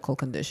a medical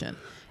condition.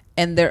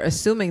 And they're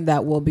assuming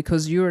that, well,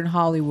 because you're in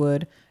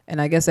Hollywood and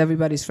I guess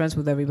everybody's friends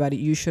with everybody,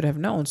 you should have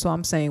known. So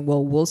I'm saying,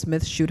 well, Will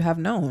Smith should have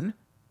known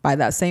by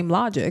that same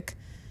logic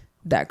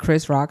that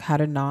Chris Rock had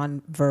a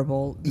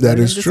non-verbal That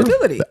is true.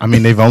 disability. I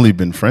mean, they've only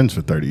been friends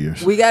for 30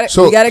 years. We got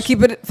to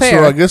keep it fair.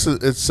 So I guess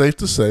it's safe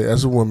to say,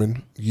 as a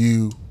woman,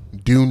 you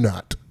do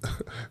not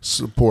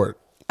support.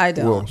 I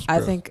don't. Will I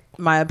Smith think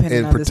my opinion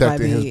in on this might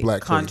protecting his be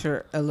black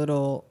a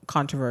little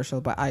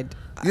controversial, but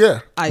Yeah.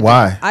 I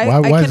Why? I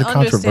Why can is it understand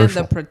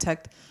controversial? the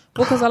protect.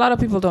 Well, because a lot of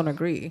people don't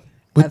agree. I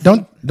But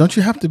think- don't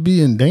you have to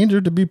be in danger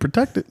to be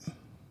protected?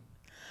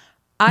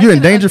 I You're in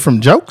can danger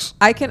from jokes?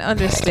 I can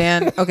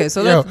understand. Okay,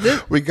 so Yo,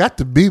 this, we got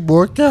to be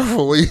more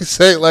careful when you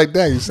say it like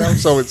that. You sound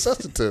so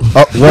insensitive.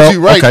 Oh, well, but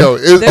you're right, okay. though.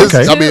 There's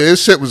I two- mean,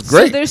 this shit was so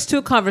great. there's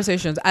two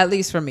conversations, at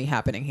least for me,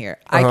 happening here.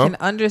 I can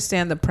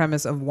understand the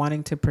premise of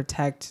wanting to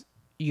protect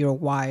your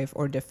wife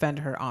or defend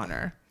her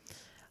honor.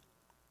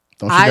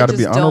 Don't you I got to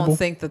be just honorable? don't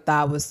think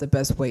that was the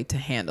best way to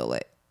handle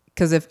it.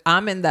 Because if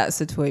I'm in that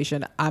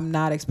situation, I'm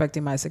not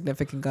expecting my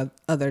significant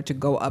other to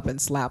go up and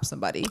slap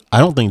somebody. I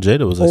don't think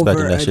Jada was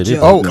expecting Over that a shit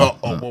joke.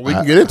 either. Well, we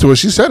can get into it.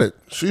 She said it.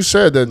 She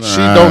said that she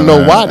don't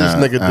know why this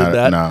nigga did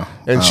that,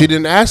 and she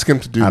didn't ask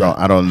him to do that.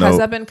 I don't know. Has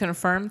that been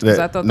confirmed? Because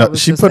I thought no, that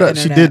was she just put the out.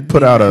 She internet did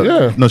put out a.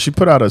 Yeah. No, she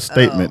put out a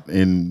statement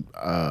in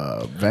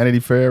Vanity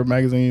Fair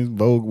magazine,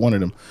 Vogue, one of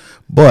them.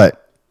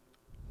 But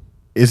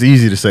it's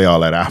easy to say all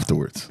that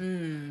afterwards.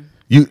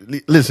 You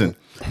listen.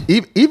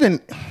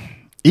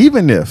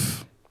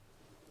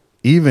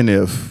 Even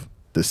if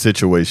the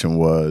situation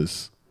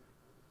was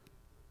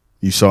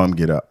you saw him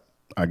get up,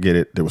 I get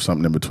it. There was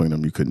something in between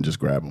them. You couldn't just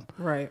grab him.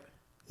 Right.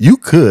 You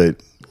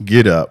could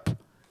get up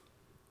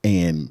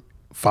and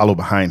follow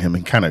behind him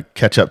and kind of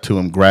catch up to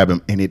him, grab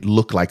him, and it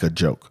looked like a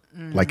joke.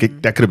 Like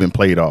that could have been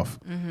played off.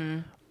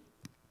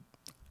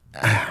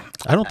 I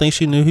don't think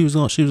she knew he was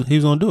going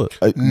to do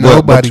it.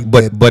 Nobody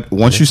but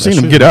once you seen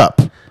him true. get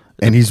up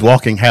and he's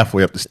walking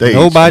halfway up the stage,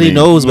 Nobody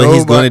knows what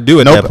he's going to do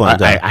at that point in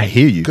time. I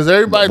hear you 'Cause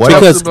everybody What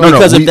talks else? about-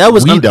 Because we- if that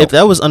was we don't. if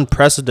that was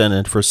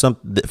unprecedented for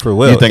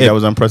Will, you think if, that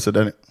was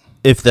unprecedented?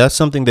 if that's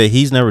something that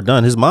he's never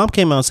done, his mom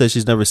came out and said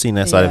she's never seen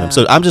that side of Yeah. him.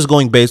 So I'm just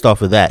going based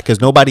off of that because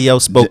nobody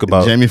else spoke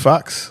about Jamie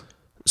Foxx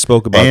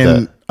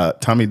that. and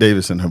Tommy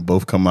Davidson have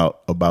both come out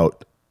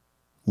about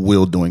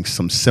Will doing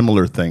some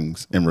similar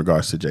things in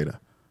regards to Jada.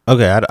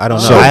 Okay, I don't know.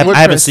 So- I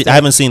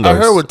haven't seen those. I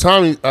heard with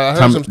Tommy. I heard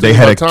Tom, some they things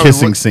had a about Tommy.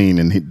 kissing scene,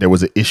 and there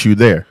was an issue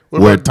there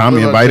What where about- Tommy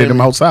what about invited him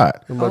Jamie? outside.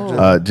 What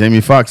about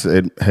Jamie Foxx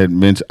had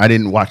mentioned. I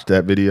didn't watch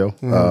that video,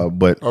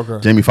 but Okay.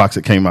 Jamie Foxx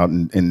had came out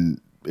and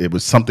it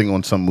was something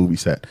on some movie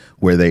set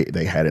where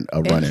they had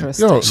a run in.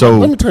 Interesting. Yo, So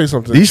let me tell you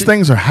something. These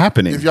things are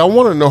happening. If y'all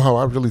want to know how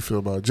I really feel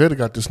about it, Jada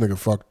got this nigga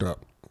fucked up.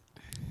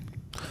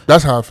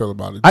 That's how I feel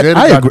about it. Jada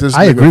I got agree- this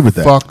I nigga agree with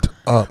that. fucked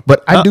up.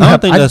 But I I do don't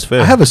have. think that's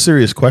fair. I have a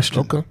serious question.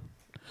 Okay.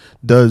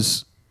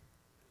 Does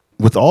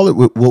with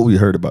what we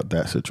heard about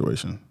that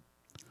situation,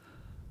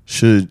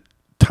 should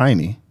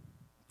Tiny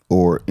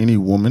or any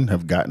woman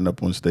have gotten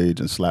up on stage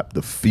and slapped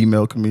the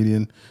female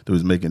comedian that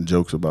was making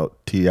jokes about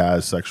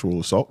T.I.'s sexual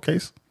assault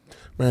case?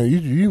 Man,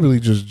 you really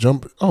just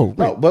jump. Oh, wait.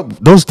 No,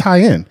 but those tie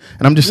in,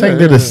 and I'm just saying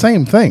they're the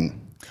same thing.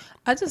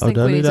 I just Oh, think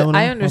did I we leave need that to. one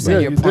I on? understand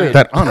Yeah, your you point. did.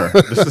 That honor,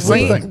 it's the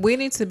same thing. We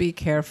need to be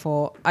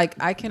careful. I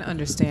can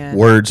understand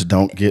Words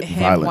don't get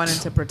him wanting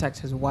violence. to protect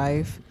his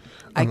wife.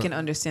 I can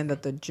understand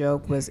that the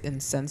joke was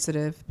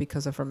insensitive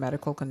because of her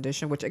medical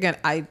condition, which again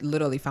I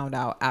literally found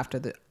out after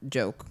the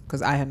joke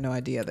because I had no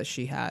idea that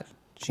she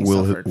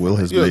suffered. Will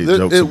has Yeah, made it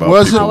jokes about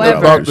wasn't people with However,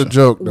 about the Alopecia.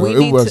 joke. No, we it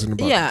need wasn't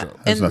to, about yeah, the joke.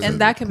 Has nothing to and do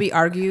that can be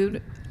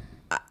argued.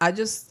 I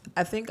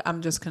think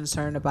I'm just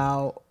concerned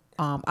about.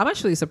 I'm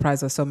actually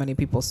surprised that so many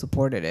people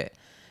supported it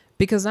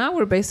because now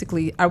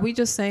are we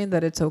just saying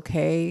that it's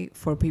okay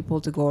for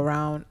people to go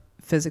around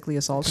physically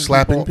assaulting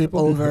Slapping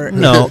people? over?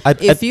 No,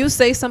 if you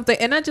say something,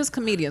 and not just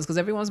comedians, because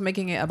everyone's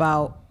making it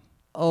about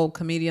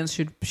comedians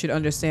should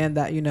understand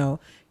that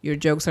your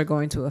jokes are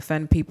going to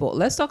offend people.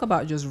 Let's talk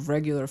about just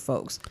regular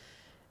folks.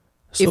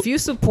 If you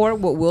support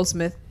what Will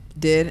Smith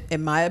did,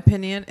 in my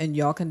opinion, and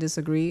y'all can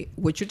disagree,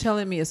 what you're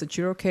telling me is that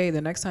you're okay the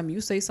next time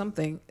you say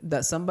something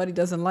that somebody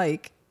doesn't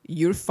like,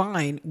 you're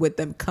fine with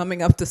them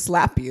coming up to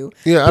slap you.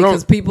 Yeah,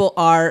 because people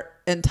are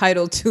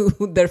entitled to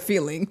their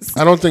feelings.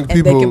 I don't think and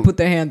people they can put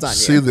their hands on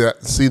see you.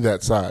 see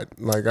that side.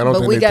 Like I don't. But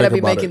think we they got to think be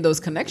about making it. those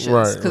connections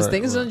Right, because right,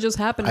 things right. don't just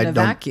happen in a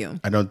vacuum.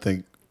 I don't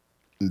think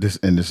this,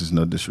 and this is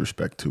no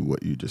disrespect to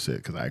what you just said,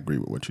 because I agree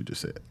with what you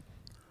just said.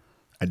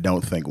 I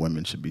don't think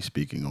women should be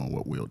speaking on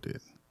what Will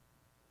did,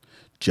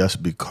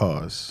 just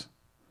because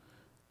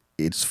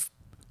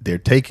they're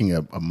taking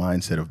a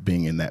mindset of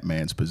being in that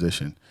man's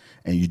position,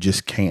 and you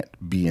just can't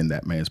be in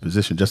that man's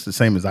position. Just the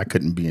same as I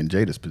couldn't be in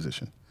Jada's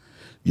position.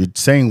 You're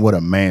saying what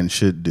a man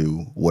should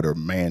do, what a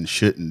man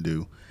shouldn't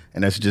do,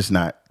 and that's just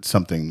not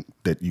something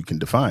that you can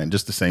define.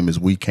 Just the same as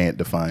we can't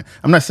define.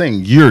 I'm not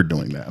saying you're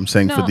doing that. I'm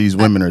saying for these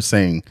women are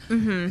saying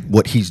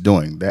what he's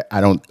doing. That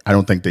I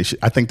don't think they should.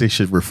 I think they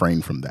should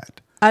refrain from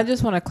that. I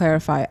just want to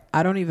clarify.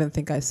 I don't even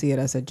think I see it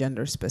as a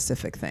gender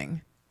specific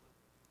thing.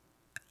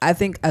 I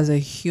think as a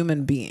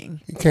human being,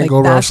 you can't go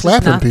around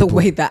slapping not people. The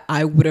way that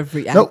I would have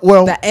reacted. No,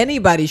 well, that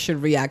anybody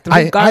should react,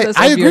 regardless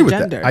I of agree your with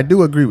gender. That. I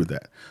do agree with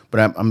that.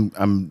 But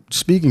I'm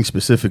speaking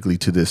specifically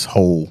to this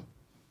whole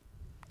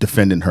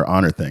defending her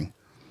honor thing,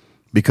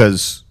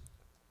 because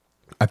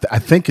I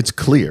think it's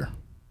clear.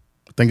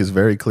 I think it's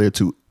very clear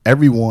to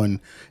everyone,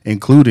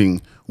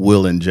 including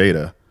Will and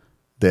Jada,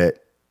 that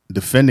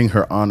defending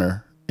her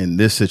honor in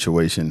this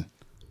situation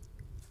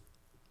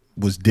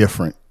was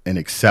different and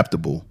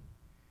acceptable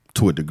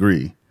to a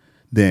degree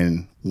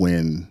than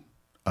when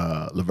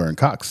Laverne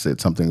Cox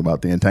said something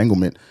about the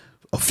entanglement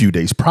a few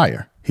days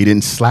prior. He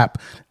didn't slap.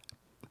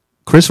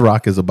 Chris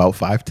Rock is about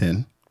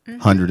 5'10",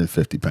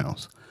 150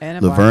 pounds.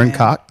 Laverne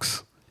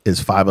Cox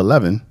is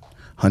 5'11",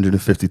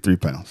 153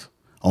 pounds.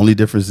 Only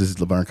difference is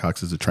Laverne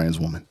Cox is a trans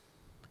woman.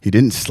 He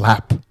didn't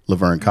slap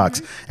Laverne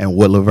Cox, and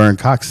what Laverne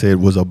Cox said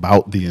was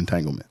about the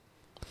entanglement.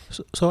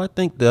 So I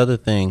think the other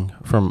thing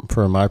from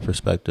my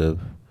perspective,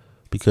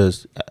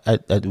 because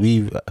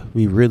we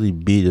really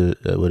beat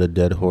it with a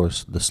dead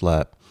horse, the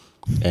slap,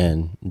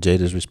 and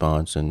Jada's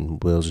response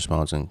and Will's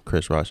response and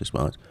Chris Rock's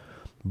response.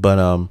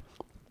 But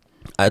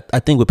I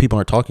think what people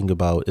aren't talking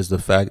about is the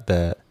fact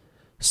that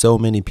so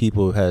many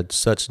people had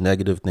such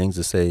negative things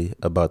to say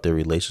about their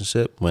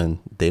relationship when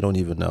they don't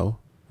even know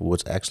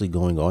what's actually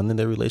going on in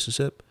their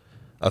relationship.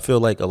 I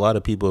feel like a lot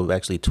of people are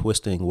actually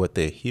twisting what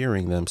they're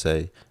hearing them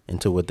say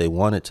into what they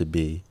want it to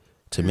be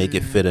to make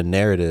it fit a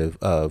narrative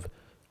of.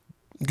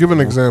 Give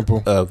an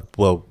example.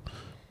 Well,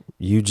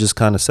 you just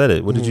kind of said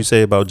it. What did you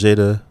say about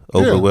Jada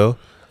over Will?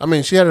 I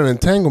mean, she had an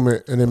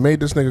entanglement, and it made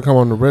this nigga come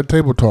on the Red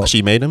Table Talk.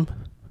 She made him?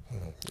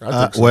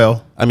 I think so.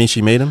 Well, I mean,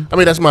 she made him? I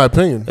mean, that's my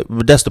opinion.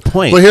 But that's the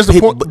point. But here's the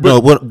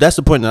point. That's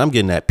the point that I'm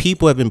getting at.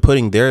 People have been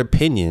putting their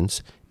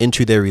opinions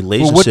into their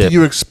relationship. Well, what do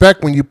you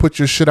expect when you put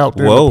your shit out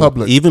there in the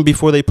public? Even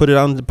before they put it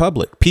out in the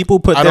public. People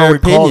put I their don't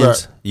recall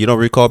opinions. that. You don't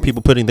recall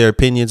people putting their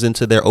opinions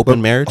into their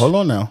open marriage? Hold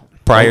on now.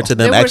 Prior to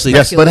them There were actually.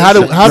 Yes, but how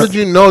did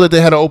you know that they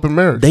had an open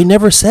marriage? They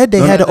never said they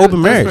had an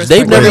open marriage.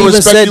 They've Well, never there even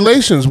was said.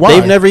 speculations. Why?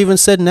 They've never even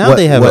said now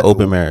they have an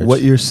open marriage.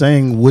 What you're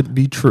saying would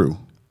be true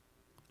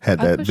had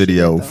I that thought she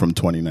video did, though. from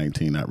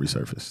 2019 not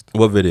resurfaced.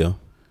 What video?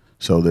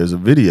 So there's a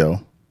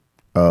video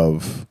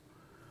of,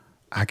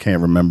 I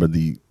can't remember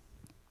the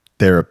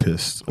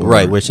therapist.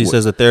 Right, where she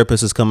says a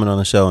therapist is coming on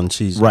the show and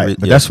she's Right,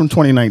 but that's from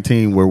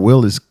 2019 where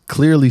Will is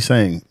clearly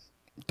saying,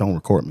 don't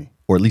record me,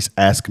 or at least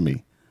ask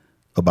me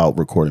about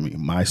recording me.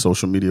 My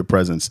social media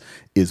presence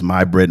is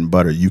my bread and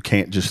butter. You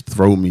can't just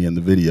throw me in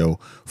the video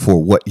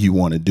for what you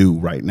want to do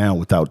right now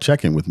without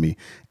checking with me.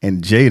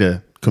 And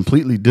Jada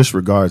completely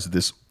disregards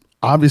this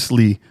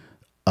obviously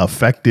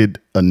affected,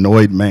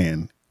 annoyed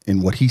man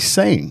in what he's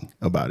saying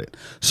about it.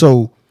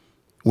 So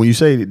when you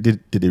say,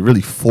 did they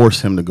really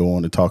force him to go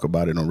on to talk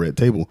about it on Red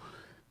Table?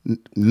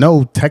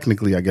 No,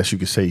 technically, I guess you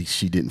could say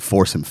she didn't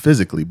force him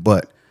physically,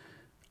 but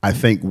I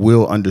think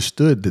Will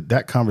understood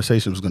that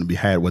conversation was going to be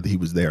had whether he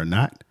was there or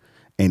not.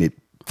 And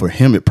for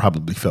him, it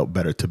probably felt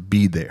better to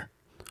be there.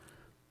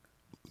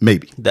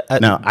 Maybe. I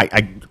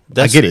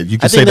get it. You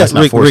can say that's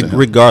not forcing him.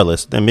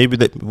 Regardless, then maybe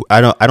that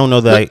I don't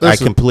know that I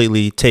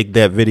completely take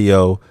that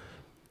video.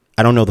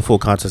 I don't know the full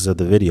context of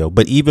the video,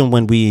 but even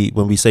when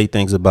we say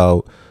things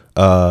about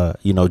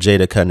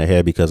Jada cutting her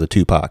hair because of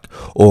Tupac,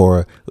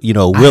 or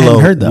Willow. I hadn't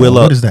heard that.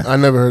 Willow. What is that? I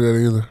never heard that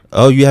either.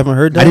 Oh, you haven't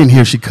heard that? I didn't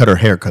hear she cut her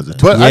hair because of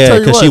Tupac. But I tell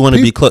you because she what, want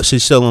to be close.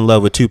 She's still in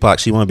love with Tupac.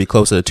 She want to be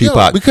closer to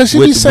Tupac. because she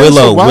be saying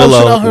some wild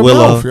shit out her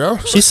mouth, yo.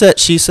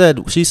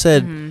 She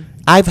said.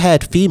 I've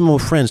had female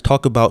friends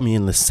talk about me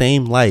in the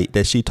same light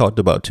that she talked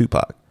about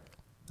Tupac.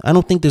 I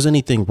don't think there's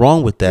anything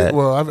wrong with that.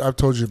 Well, I've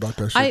told you about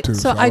that shit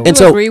too. I don't-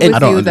 do agree with I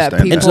don't you that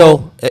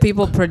understand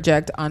people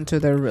project onto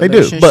their They do,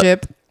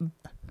 relationship.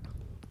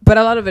 But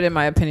a lot of it, in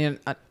my opinion,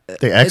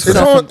 They ask It's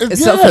her. on, it's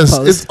yes,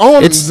 self-imposed. it's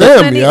on It's them,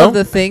 so many yo. of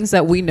the things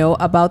that we know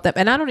about them,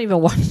 and I don't even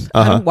watch.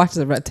 I don't watch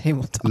the Red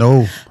Table Talk.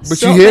 No. But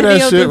So you hear many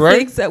that of shit, the right?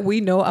 Things that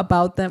we know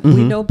about them,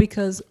 we know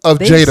because Of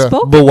they've Jada.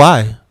 spoken. But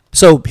why?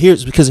 So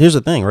here's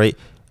the thing, right?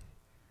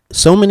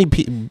 So many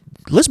people.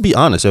 Let's be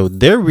honest. So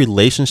their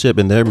relationship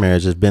and their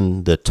marriage has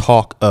been the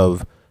talk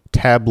of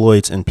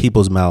tabloids and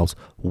people's mouths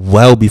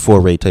well before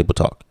Red Table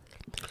Talk.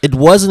 It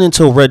wasn't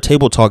until Red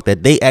Table Talk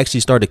that they actually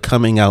started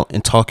coming out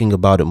and talking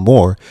about it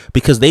more,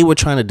 because they were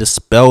trying to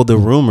dispel the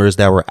rumors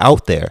that were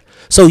out there.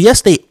 So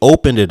yes, they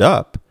opened it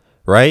up,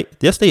 right?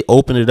 Yes, they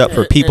opened it up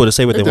for people to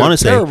say what they want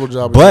to say.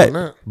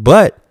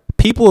 But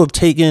people have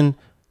taken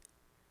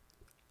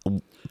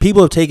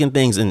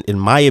things, in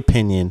my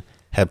opinion,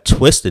 have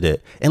twisted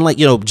it. And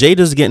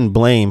Jada's getting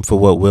blamed for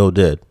what Will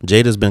did.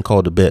 Jada's been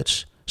called a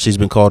bitch. She's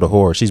been called a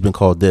whore. She's been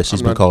called this.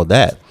 She's been called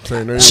that.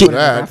 Saying anything She- with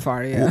that. that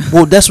far, yeah.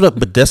 Well, that's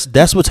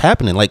what's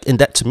happening. Like, and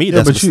that to me,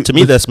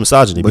 that's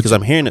misogyny because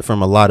I'm hearing it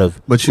from a lot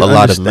of But you a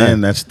lot of men.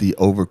 understand that's the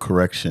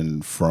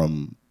overcorrection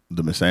from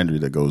the misandry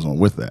that goes on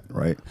with that,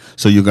 right?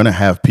 So you're going to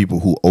have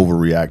people who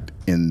overreact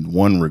in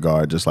one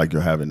regard, just like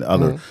you're having the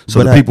other. So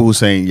But the people who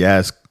saying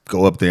yes,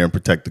 go up there and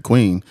protect the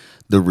queen,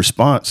 the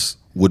response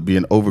would be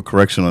an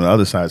overcorrection on the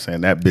other side,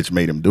 saying that bitch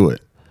made him do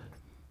it.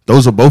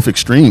 Those are both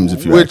extremes,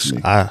 if you Which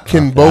ask me.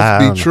 can both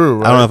be true,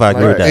 right? I don't know if I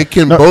agree with that. It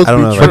can No, both I don't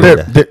be know if true. I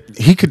agree with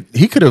that.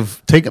 He could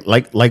have taken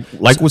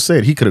like was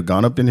said, he could have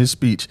gone up in his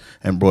speech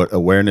and brought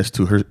awareness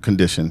to her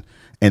condition,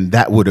 and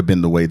that would have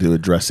been the way to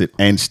address it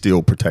and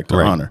still protect her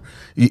Right. honor.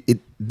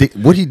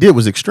 What he did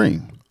was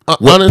extreme.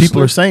 What Honestly,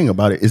 people are saying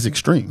about it is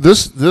extreme.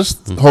 This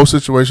whole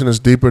situation is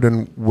deeper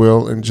than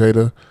Will and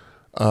Jada,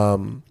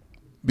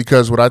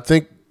 because what I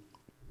think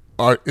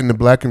are in the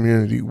black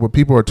community, what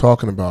people are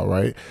talking about,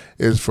 right,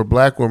 is for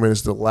black women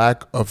is the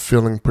lack of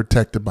feeling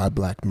protected by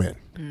black men,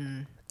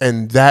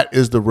 and that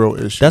is the real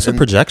issue. That's a And-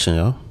 projection,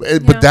 yo.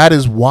 But that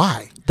is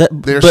why they're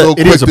but so it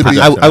quick is a to be.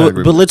 projection. I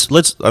agree but with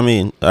let's. I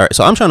mean, all right.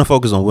 So I'm trying to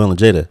focus on Will and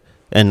Jada,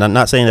 and I'm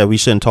not saying that we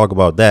shouldn't talk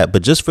about that,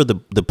 but just for the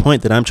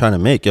point that I'm trying to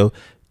make, yo,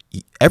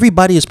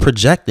 everybody is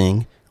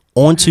projecting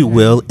onto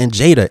Will and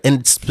Jada,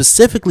 and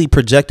specifically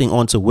projecting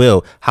onto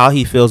Will how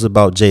he feels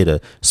about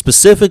Jada,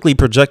 specifically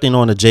projecting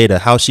onto Jada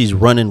how she's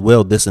running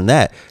Will, this and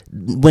that.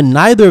 When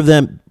neither of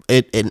them,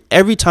 and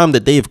every time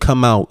that they've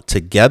come out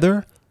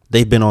together,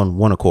 they've been on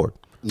one accord.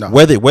 No.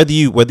 Whether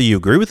you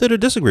agree with it or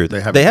disagree with it,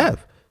 They haven't.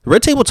 have.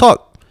 Red Table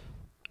Talk.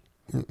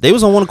 They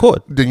was on one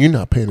accord. Then you're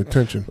not paying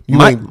attention.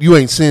 My- You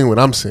ain't seeing what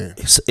I'm seeing.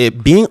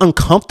 It being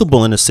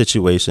uncomfortable in a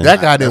situation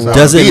That guy didn't want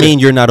doesn't to be mean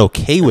there. you're not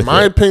okay with In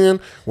my it. opinion,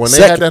 when they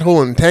Sec- had that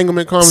whole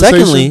entanglement conversation,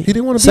 Secondly, he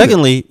didn't want to be there.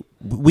 secondly,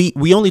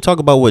 we only talk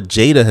about what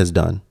Jada has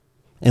done,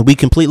 and we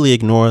completely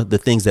ignore the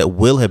things that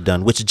Will have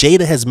done, which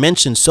Jada has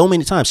mentioned so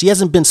many times. She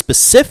hasn't been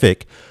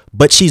specific,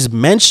 but she's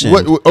mentioned.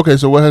 Okay,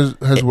 so what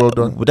has Will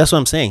done? Well, that's what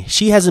I'm saying.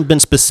 She hasn't been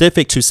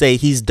specific to say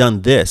he's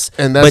done this,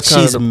 And but that's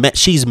kind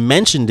she's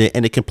mentioned it,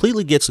 and it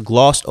completely gets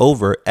glossed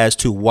over as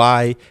to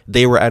why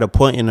they were at a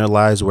point in their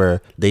lives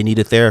where they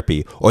needed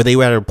therapy, or they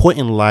were at a point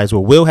in their lives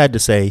where Will had to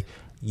say,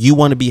 "You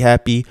want to be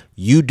happy,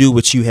 you do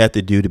what you have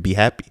to do to be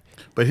happy."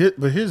 But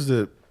here's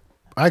the,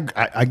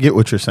 I get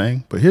what you're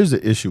saying, but here's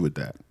the issue with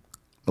that,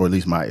 or at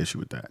least my issue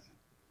with that.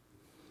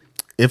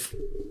 If,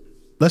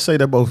 let's say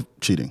they're both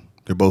cheating,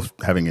 they're both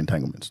having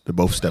entanglements, they're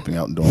both stepping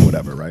out and doing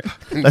whatever, right?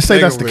 Let's say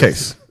that's the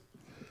case.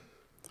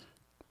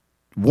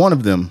 One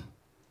of them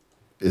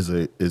is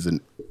an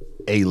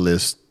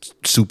A-list,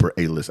 super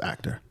A-list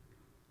actor,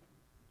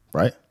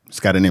 right? It's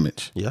got an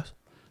image. Yes,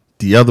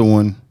 The other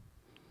one,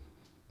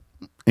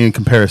 in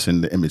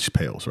comparison, the image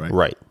pales, right?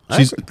 right.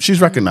 She's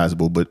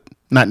recognizable, but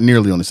not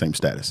nearly on the same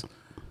status.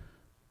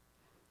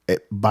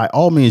 By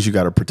all means, you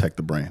got to protect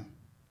the brand.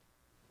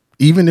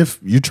 Even if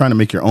you're trying to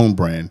make your own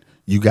brand,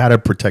 you got to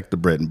protect the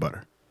bread and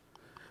butter.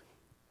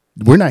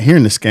 We're not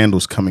hearing the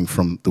scandals coming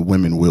from the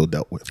women Will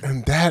dealt with.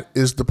 And that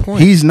is the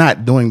point. He's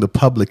not doing the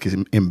public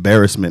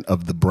embarrassment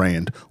of the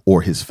brand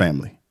or his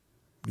family.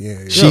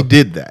 Yeah. She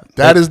did that.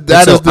 That is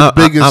So the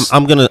biggest.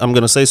 I'm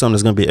gonna say something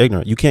that's gonna be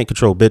ignorant. You can't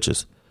control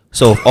bitches.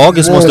 So if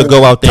August wants to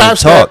go out there and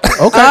Timestamp.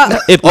 talk, Okay.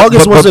 if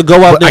August wants to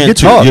go out there I and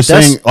get you. talk, You're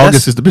that's- saying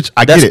August that's- is the bitch.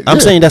 I that's- get it. I'm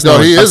Yeah. saying that's No,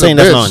 not. he I'm is a saying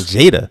that's bitch. not on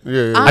Jada.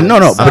 Yeah. No,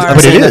 no,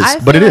 but it is.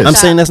 But it is. I'm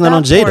saying that's not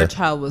on That poor Jada.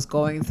 child was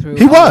going through.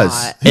 He a was.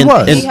 lot. He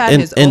was. He had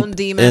his own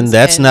demons, and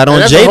that's and- not on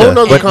And that's a whole Jada.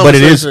 nother But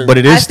it is. conversation. But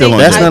it is still on.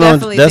 That's I Jada. not on-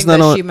 definitely that's think not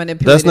that on- she that's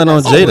manipulated not on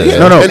that Jada. situation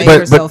No, to no, make but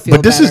herself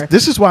feel this better.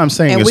 is why I'm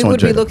saying And it's we on would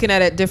be Jada. looking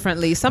at it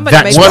differently. Somebody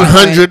That's make why.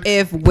 a point.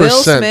 If Will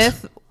 100%.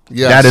 Smith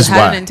Yes. That is had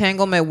why. an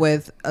entanglement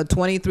with a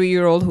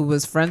 23-year-old who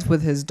was friends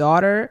with his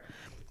daughter,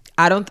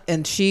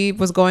 and she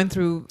was going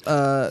through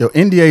Yo,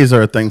 NDAs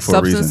are a thing for a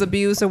substance reason.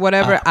 abuse or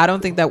whatever, I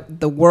don't think that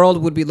the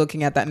world would be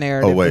looking at that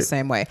narrative wait. the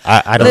same way.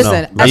 I don't know. Listen,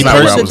 That's at the not end where I of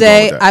the was going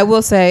day, with that. I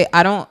will say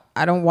I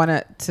don't want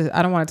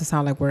it to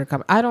sound like we're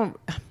coming.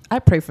 I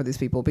pray for these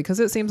people because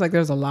it seems like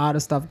there's a lot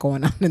of stuff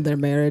going on in their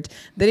marriage.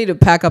 They need to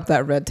pack up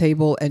that red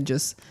table and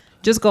just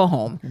go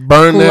home.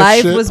 Burn that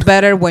Life shit. was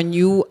better when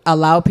you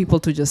allow people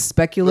to just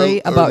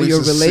speculate Or at about least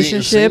your it seemed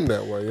relationship.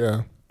 that way,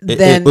 yeah.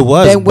 Then it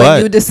was, then when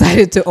but- you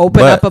decided to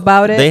open But up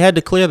about it, they had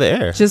to clear the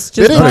air. just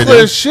They didn't pack-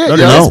 clear shit. No,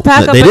 yo. no, just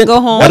pack up they and didn't. go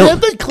home What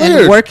have they cleared?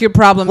 and work your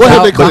problems What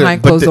have out they cleared?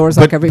 behind closed doors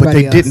like everybody But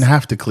they else. didn't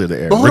have to clear the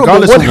air. But hold on,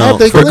 Regardless but what of have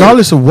they cleared?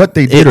 regardless of what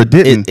they did or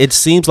didn't, It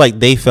seems like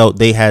they felt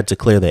they had to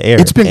clear the air.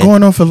 it's been And-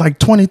 going on for like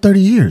 20, 30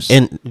 years.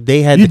 and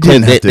they had You to clear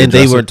didn't have to and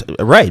they address were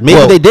it. right. Maybe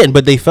Well, they didn't,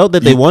 but they felt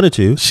that they wanted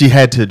to. she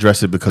had to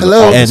address it because Hello?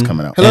 of all this And,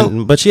 coming out.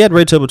 but she had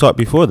Red Table Talk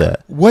before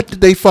that. What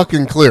did they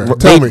fucking clear?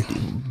 Tell me.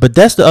 But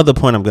that's the other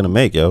point I'm going to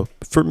make, yo.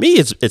 For me,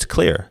 it's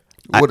clear.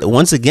 What-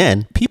 Once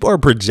again, people are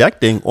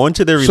projecting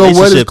onto their So what is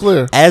relationship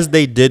clear? as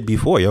they did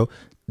before, yo.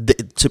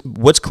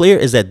 What's clear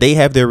is that they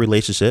have their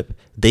relationship.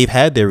 They've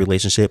had their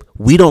relationship.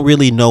 We don't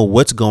really know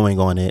what's going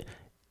on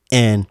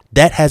And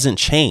that hasn't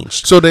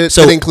changed. So they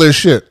didn't clear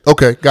shit.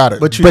 Okay, got it.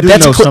 But you But do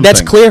that's know something.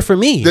 that's clear for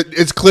me.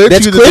 It's clear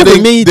That's to you clear that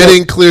for me they that-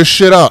 didn't clear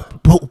shit up.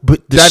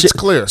 But the That's shit,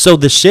 clear. So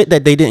the shit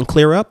that they didn't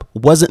clear up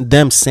wasn't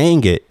them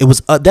saying it. It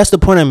was that's the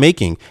point I'm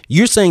making.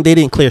 You're saying they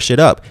didn't clear shit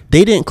up.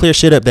 They didn't clear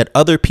shit up that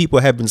other people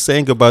have been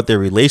saying about their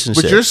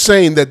relationship. But you're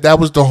saying that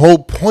was the whole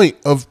point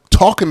of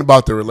talking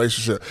about the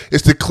relationship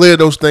is to clear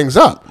those things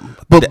up.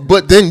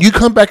 But then you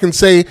come back and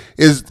say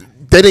is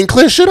they didn't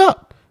clear shit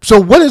up. So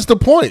what is the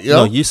point? Yo?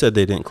 No, you said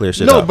they didn't clear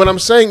shit No, up. but I'm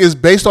saying is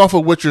based off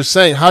of what you're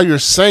saying. How you're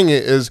saying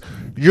it is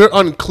you're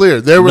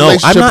unclear. Their No,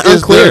 relationship I'm not is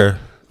unclear.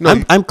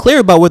 No, I'm clear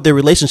about what their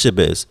relationship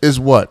is. is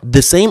what?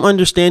 The same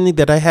understanding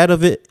that I had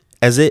of it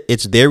as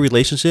it's their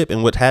relationship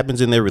and what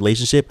happens in their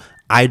relationship,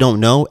 I don't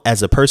know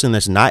as a person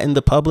that's not in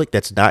the public,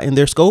 that's not in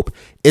their scope,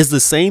 is the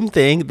same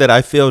thing that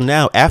I feel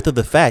now after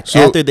the fact,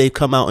 after they've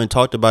come out and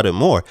talked about it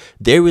more.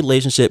 Their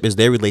relationship is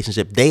their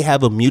relationship. They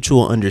have a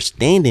mutual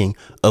understanding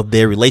of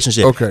their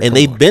relationship. Okay, and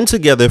they've been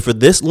together for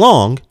this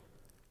long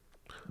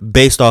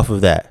based off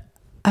of that.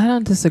 I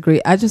don't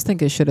disagree. I just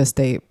think it should have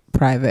stayed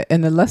private.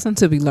 And the lesson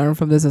to be learned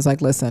from this is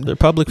like, listen, They're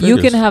public you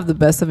figures. can have the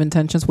best of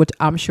intentions, which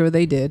I'm sure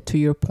they did, to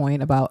your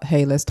point about,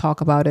 hey, let's talk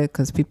about it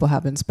because people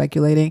have been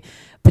speculating.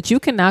 But you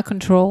cannot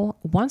control,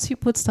 once you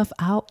put stuff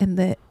out in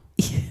the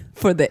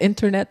for the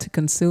internet to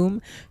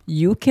consume,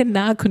 you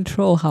cannot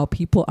control how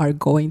people are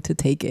going to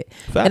take it.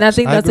 And I Facts.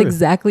 think I that's agree.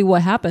 exactly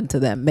what happened to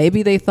them.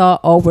 Maybe they thought,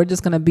 oh, we're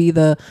just going to be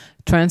the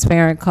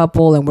transparent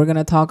couple and we're going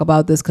to talk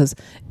about this because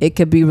it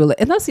could be real.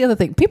 And that's the other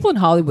thing. People in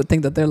Hollywood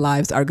think that their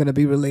lives are going to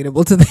be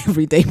relatable to the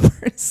everyday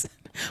person.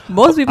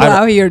 Most people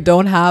out here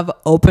don't have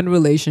open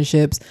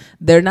relationships.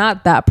 They're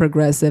not that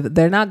progressive.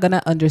 They're not going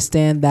to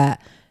understand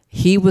that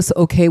he was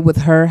okay with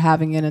her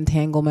having an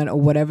entanglement or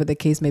whatever the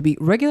case may be.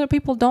 Regular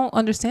people don't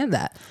understand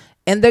that.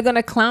 And they're going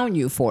to clown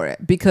you for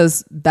it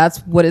because that's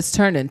what it's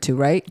turned into,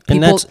 right?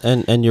 And People,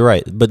 and you're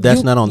right, but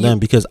that's not on them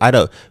because I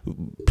don't.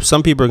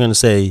 Some people are going to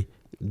say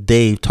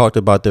they talked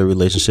about their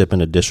relationship in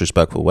a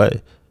disrespectful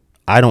way.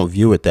 I don't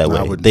view it that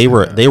way. They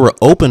were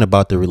open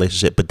about their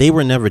relationship, but they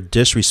were never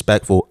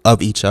disrespectful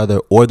of each other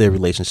or their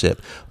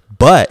relationship.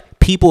 But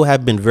people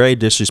have been very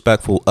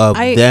disrespectful of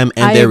them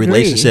and their agree.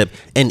 relationship,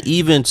 and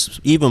even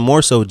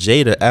more so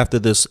Jada after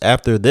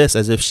this,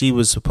 as if she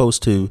was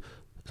supposed to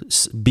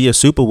be a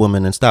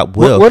superwoman and stop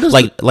Will. What is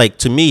like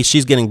to me,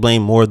 she's getting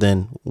blamed more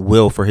than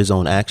Will for his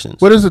own actions.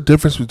 What is the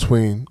difference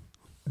between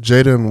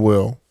Jada and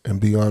Will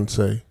and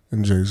Beyonce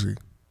and Jay-Z?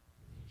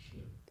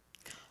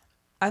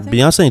 I think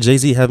Beyonce and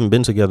Jay-Z haven't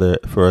been together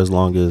for as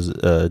long as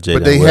Jada.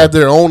 But they and Will. had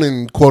their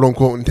own quote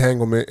unquote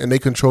entanglement and they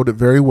controlled it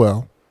very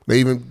well. They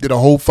even did a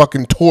whole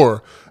fucking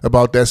tour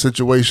about that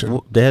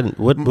situation. They hadn't.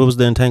 What was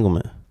the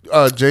entanglement?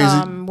 Jay-Z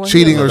well,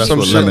 cheating yeah, or that's some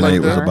what shit like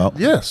Lemonade was that. about.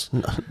 Yes,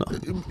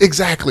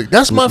 exactly.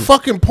 That's my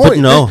fucking point. But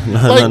no,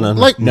 They- no.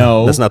 Like,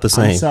 No, That's not the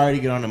same. I'm sorry to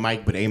get on the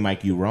mic, but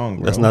Mike, you wrong,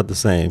 bro. That's not the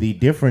same. The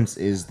difference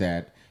is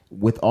that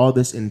with all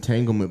this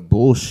entanglement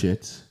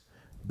bullshit,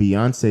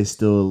 Beyonce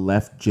still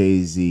left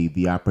Jay-Z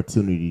the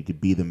opportunity to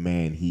be the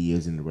man he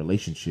is in the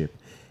relationship.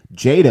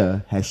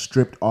 Jada has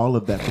stripped all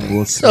of that from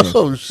Will Smith.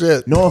 oh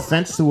shit. No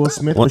offense to Will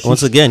Smith. but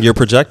Once she- again, you're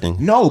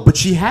projecting. no, but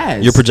she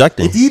has. You're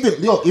projecting.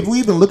 If we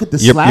even look at the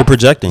You're- slap, you're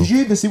projecting. Did you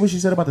even see what she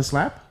said about the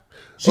slap?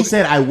 She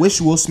said, "I wish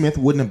Will Smith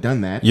wouldn't have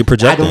done that." You're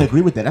projecting. I don't agree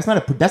with that. That's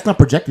not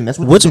projecting. That's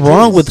what. What's the bitch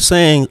wrong is. with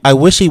saying I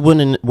wish he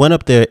wouldn't went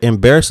up there,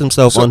 embarrassed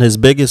himself on his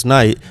biggest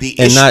night, The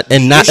and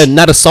issue-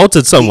 not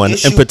assaulted someone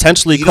issue- and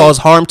potentially you cause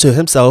don't- harm to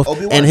himself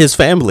Obi-Wan. and his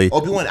family?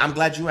 Obi-Wan, I'm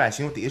glad you asked.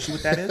 You know what the issue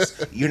with that is?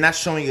 You're not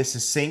showing a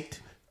succinct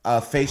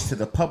face to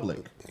the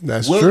public.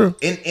 That's Will, true.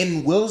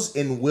 In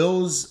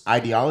Will's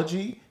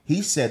ideology,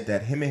 he said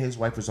that him and his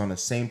wife was on the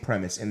same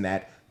premise in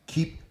that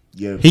keep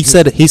your. He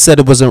said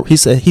it wasn't. He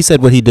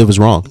said what he did was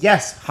wrong.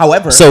 Yes.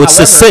 However, So it's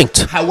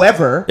succinct.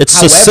 However, It's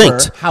however,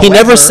 succinct. However, He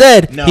never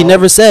said. no. He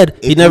never said.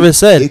 If He never you-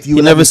 said. if you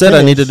He let never me said I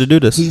finish, needed to do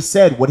this. He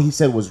said what he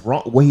said was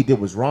wrong. What he did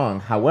was wrong.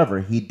 However,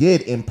 he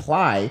did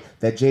imply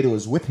that Jada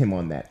was with him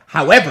on that.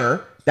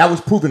 However, that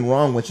was proven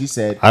wrong when she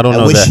said, I don't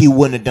know wish that. he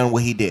wouldn't have done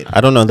what he did." I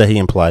don't know that he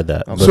implied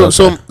that. but So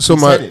okay. so He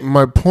said it.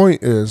 my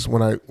point is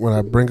when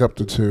I bring up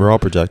the two, We're all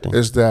projecting.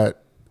 is that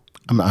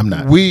I'm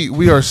not.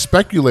 we are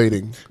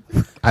speculating.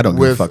 I don't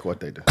give a with- fuck what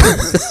they do.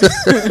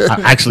 I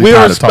actually We are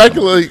tired of talking.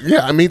 speculating.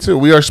 Yeah, me too.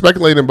 We are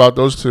speculating about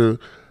those two,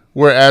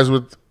 whereas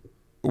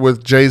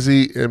with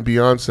Jay-Z and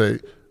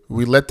Beyonce,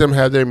 we let them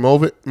have their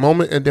moment,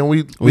 and then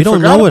we don't forgot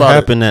know what about it.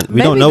 happened. We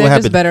Maybe don't know they're what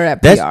just happened. better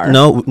at That's, PR.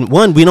 No,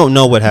 one, we don't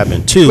know what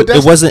happened. Two, But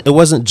that's- it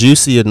wasn't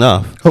juicy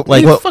enough. What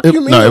the fuck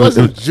you mean? It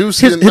wasn't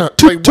juicy enough.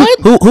 Like,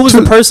 what? Who was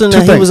the person two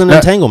that he things. was in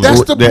That- entanglement?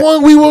 That's the That-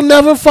 point. We will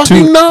never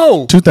fucking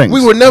know. two things. We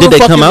will never Did they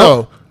fucking come out?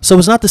 know. So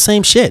it's not the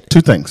same shit.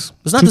 Two things.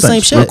 It's not Two the same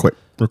things. shit.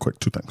 Real quick.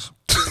 Two things.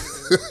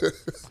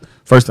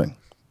 First thing.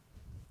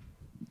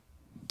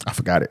 I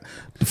forgot it.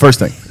 The first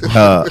thing.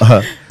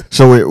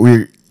 So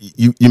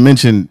you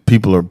mentioned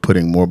people are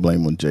putting more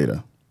blame on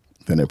Jada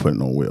than they're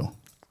putting on Will.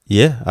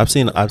 Yeah, I've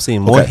seen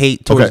more Okay.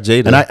 hate towards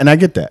Okay. Jada. and I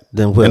get that.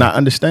 than Will. And I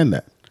understand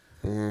that.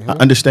 I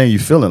understand you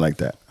feeling like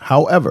that.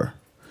 However,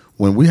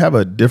 when we have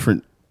a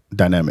different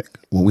dynamic.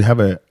 When we have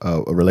a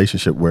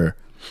relationship where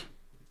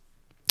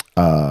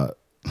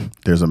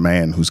there's a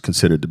man who's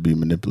considered to be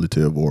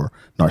manipulative or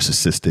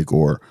narcissistic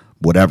or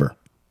whatever,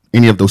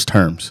 any of those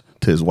terms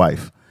to his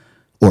wife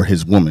or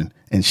his woman,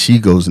 and she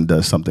goes and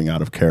does something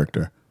out of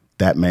character,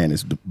 that man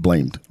is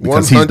blamed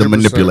because he's the 100%.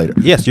 manipulator.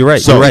 Yes, you're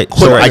right. So you're right.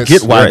 so I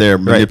get why Right, they're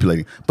right.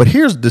 manipulating. But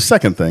here's the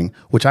second thing,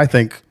 which I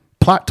think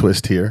plot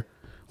twist here.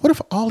 What if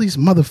all these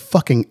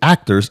motherfucking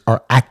actors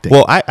are acting?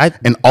 Well, I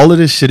and all of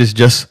this shit is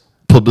just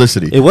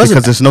publicity. It wasn't-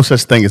 because there's no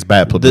such thing as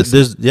bad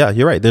publicity. yeah,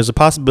 you're right. There's a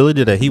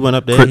possibility that he went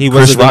up there. Chris, He Chris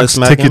wasn't going to Rock's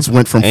smack tickets him,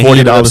 went from and he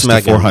ended up $40 to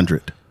smacking him.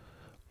 $400.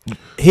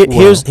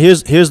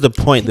 Here's the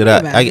point Can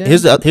that you I imagine?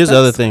 here's the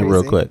other That's thing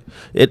real crazy. quick.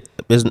 It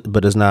isn't,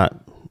 but it's not.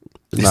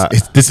 It's not.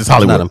 This is It's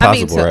Hollywood. not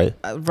impossible, right?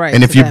 Right.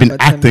 And if to you've them, been but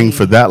to acting me-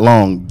 for that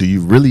long, do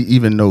you really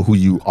even know who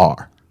you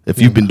are? If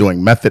you've been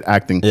doing method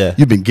acting, Yeah.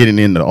 you've been getting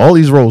into all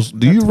these roles.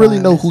 Do you That's really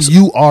why. know who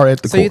you are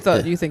at the So core?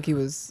 you think he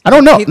was? I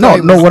don't know. he No, thought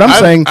he no. was- What I'm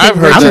saying, I've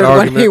heard I'm, that when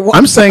argument. he walked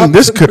I'm saying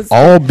this up could to the-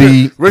 all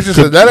be. Richard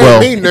could- said, "That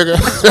well, ain't me,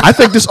 nigga." I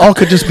think this all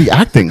could just be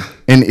acting,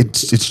 and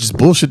it's just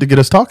bullshit to get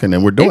us talking,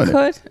 and we're doing It it.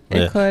 could. Yeah.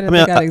 It could. I I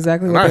mean, got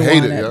exactly what I they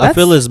hate it, wanted. yo. I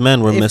feel as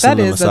men we're If missing that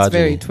the is, that's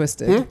very misogyny.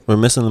 twisted. We're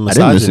missing the I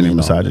misogyny. didn't miss any in all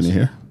misogyny this.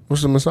 here,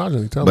 What's the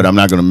misogyny? Tell but me. I'm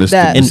not going to miss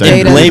That the And Jada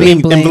same. is blaming being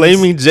and blamed.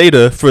 blaming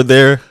Jada for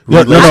their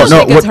No, I don't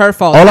think what- it's her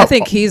fault. all I I-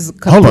 think he's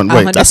hold on,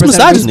 wait. 100% That's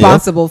misogyny, yo.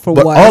 responsible for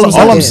But what all he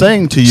I'm did.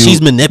 saying to you,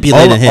 She's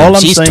manipulating him. all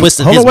I'm She's saying-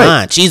 twisting hold his on, wait.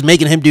 mind. She's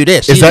making him do this.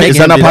 Is She's that making is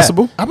that him not do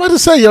possible? I'm about to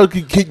say, yo, do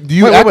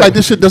you Wait, act wait. like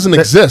this shit doesn't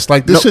exist?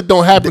 Like this No, shit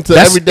don't happen to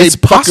That's- everyday it's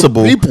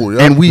possible, fucking people, yo.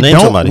 and we Name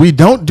somebody.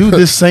 don't do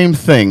the same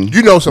thing.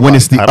 You know somebody. when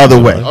it's the I don't other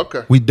know way. somebody.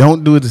 Okay. We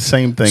don't do the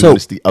same thing when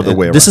it's the other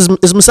way around. This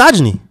is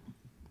misogyny.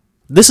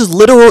 This is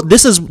literal.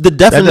 This is the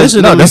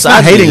definition of that's not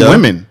misogyny. hating yo.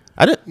 women.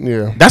 I didn't.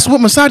 Yeah. That's what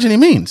misogyny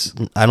means.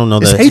 I don't know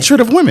It's that.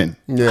 hatred of women.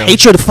 Yeah.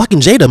 Hatred of fucking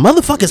Jada.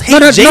 Motherfuckers hate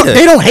No, Jada.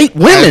 they don't hate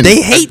women.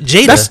 They hate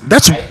Jada.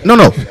 That's no.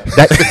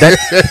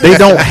 That they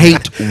don't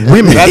hate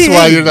women. That's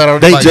why you're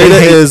not. They- like, they Jada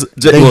hate- is.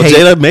 they Well, hate-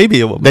 Jada may be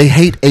a woman. They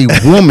hate a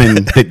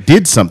woman that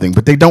did something,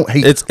 but they don't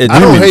hate. I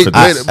don't women hate for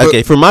Jada, this. but-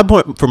 Okay,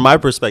 from my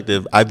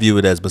perspective, I view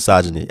it as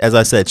misogyny. As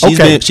I said,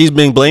 Okay. she's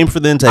being blamed for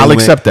the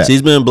entanglement. accept that.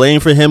 She's been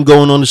blamed for him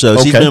going on the show.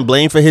 She's Okay. been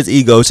blamed for his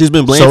ego. She's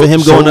been blamed for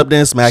him going up there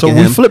and smacking so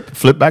him. we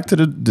flip back to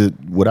the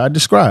what I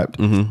described.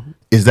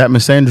 Is that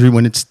misandry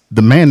when it's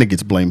the man that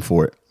gets blamed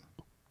for it?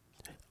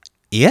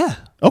 Yeah,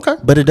 Okay,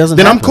 but it doesn't.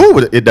 Then I'm happen. cool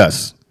with it. It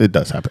does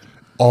happen.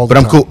 All the But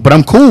I'm time. cool. But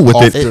I'm cool with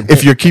Often. it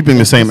if you're keeping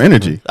the same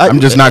energy. I'm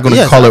just not going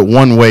to Yes, call it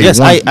one way. Yes,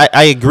 one.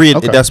 I agree.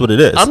 Okay. That's what it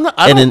is. I'm not-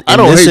 I and don't- in, I in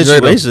don't this hate Jada.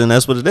 situation,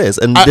 that's what it is.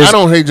 And I there's-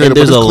 don't hate Jada, and but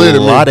there's it's a clear to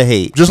me. lot of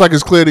hate. Just like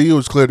it's clear to you,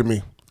 it's clear to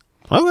me.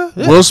 Okay,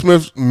 yeah. Will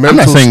Smith's mental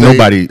not saying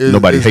state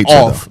nobody is hates her,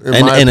 off, in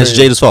and my it's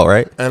opinion. Jada's fault,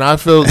 right? And I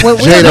feel Well,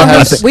 we Jada don't know,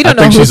 has. we don't I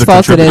know think whose she's a fault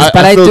it is, contributor.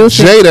 but I feel do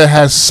think Jada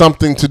has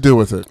something to do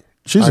with it.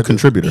 She's a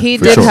contributor. he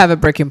for did sure. have a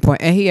breaking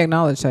point, and he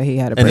acknowledged that he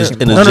had a And breaking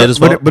it's- and point. it's Jada's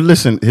fault? but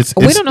listen, it's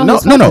We don't know no,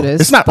 whose no, fault no. it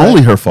is, It's not but-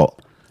 only her fault.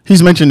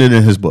 He's mentioned it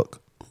in his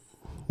book.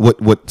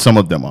 What some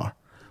of them are.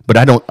 But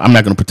I'm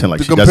not going to pretend like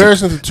The she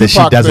comparison doesn't, to that she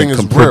Tupac doesn't thing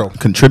is real.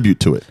 contribute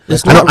to it.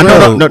 It's I not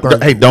don't, real. no,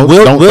 hey, don't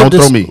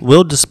throw me.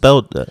 Will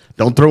dispelled that.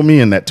 Don't throw me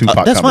in that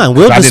Tupac. That's comment, fine.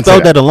 Will because I didn't say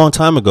dispelled that a long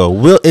time ago.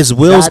 Will's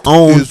That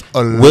own is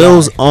a lie.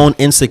 Will's own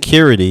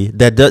insecurity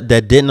that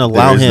didn't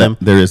allow There is him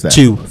that. There is that.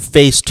 to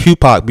face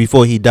Tupac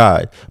before he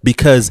died,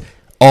 because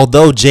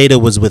although Jada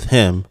was with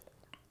him,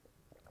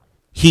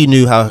 he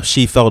knew how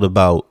she felt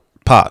about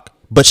Pac,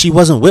 but she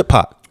wasn't with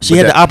Pac. She But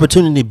had that- the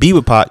opportunity to be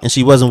with Pac, and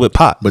she wasn't with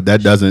Pac. But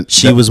that doesn't.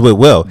 She that- was with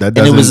Will, that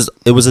and it was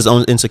doesn't- his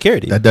own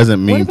insecurity. That doesn't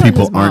What mean about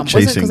people his mom? aren't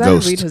Wasn't- chasing 'cause I didn't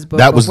ghosts. read his book,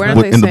 That but was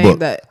weren't they in the saying book.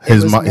 that it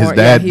His was his more-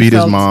 dad he beat his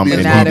felt mom,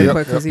 and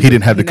inadequate 'cause he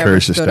didn't have the never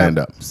courage to stood stand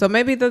up. So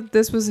maybe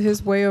this was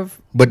his way of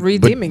But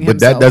redeeming but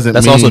himself. that doesn't.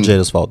 That's mean, also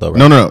Jada's fault, though,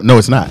 right? No,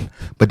 it's not.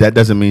 But that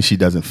doesn't mean she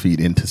doesn't feed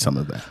into some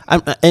of that.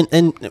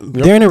 And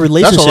they're in a all I'm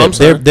relationship.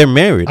 saying. They're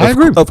married. I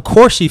agree. Of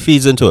course, she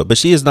feeds into it, but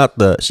she is not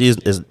the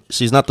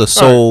she's not the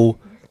sole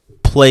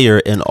player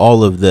in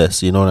all of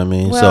this. You know what I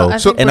mean? Well, I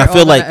think and we're I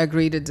feel all like gonna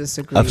agree to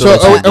disagree. I feel So like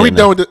she's are we getting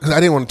done with it? 'Cause I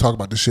didn't want to talk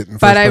about this shit in the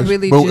but first I place.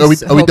 really But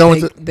just are we hope done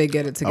with it? they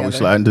get it Are together. we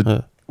sliding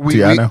to We Ti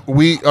now?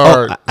 we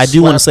are. I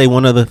do want to slap- say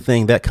one other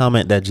thing. That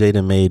comment that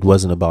Jada made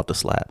wasn't about the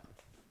slap.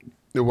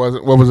 It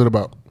wasn't. What was it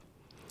about?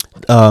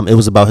 It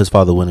was about his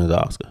father winning the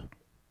Oscar.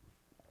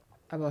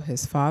 About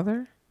his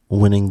father?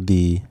 Winning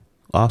the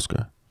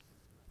Oscar.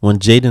 When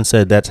Jaden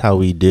said that's how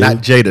we do. Not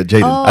Jada.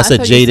 Jaden. Oh, I said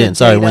thought you Jaden.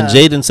 Sorry, when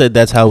Jada. Jaden said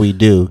that's how we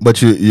do.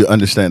 But you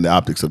understand the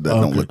optics of that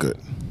don't look good.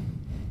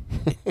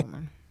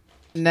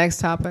 Next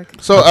topic.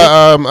 So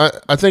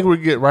I think we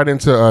get right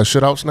into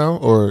shitouts now,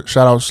 or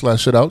shoutouts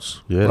 / shitouts.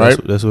 Yeah, right.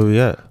 that's where we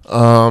at.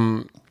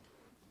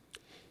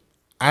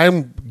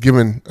 I'm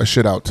giving a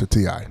shit out to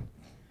T.I.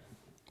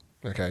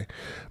 Okay,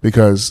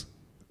 because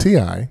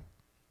T.I.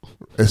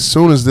 as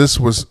soon as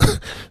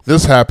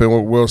this happened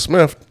with Will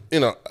Smith,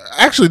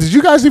 actually, did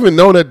you guys even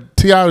know that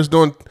T.I. was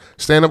doing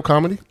stand up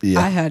comedy? Yeah.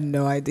 I had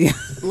no idea.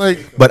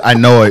 Like, But I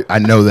know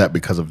that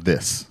because of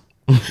this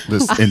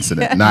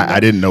incident. I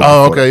didn't know.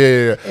 oh, before.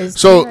 okay, yeah. Is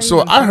So T.I. so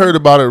even I heard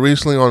about it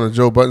recently on the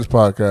Joe Budden's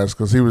podcast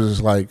because he was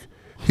just like,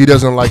 he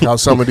doesn't like how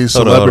some of these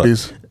Hold on.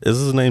 celebrities. Is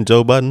his name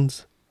Joe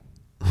Buttons?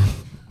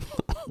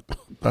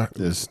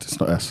 There's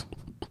no S.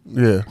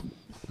 Yeah,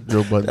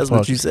 Joe Buttons. That's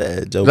what you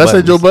said. Joe Did I say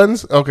Buttons. Joe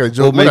Buttons? Okay,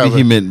 Joe. Well, maybe whatever.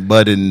 he meant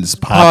Buttons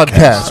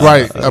podcast,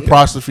 right?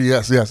 Apostrophe.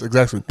 Yes,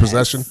 exactly.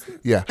 Possession.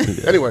 Yeah.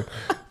 Anyway,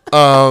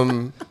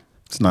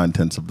 It's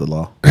 9/10 of the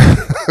law.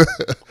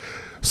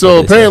 so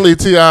apparently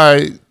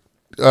T.I.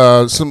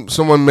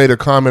 Someone made a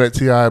comment at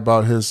T.I.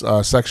 about his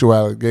sexual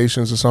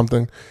allegations or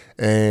something,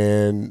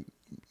 and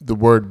the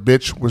word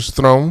bitch was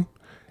thrown,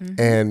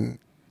 and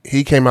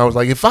he came out and was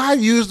like, if I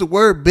use the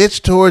word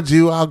bitch towards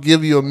you, I'll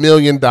give you $1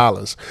 million.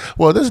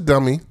 Well, this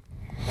dummy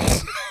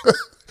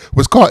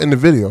was caught in the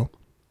video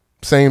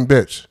saying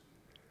bitch.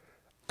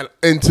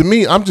 And to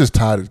me, I'm just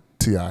tired of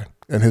T.I.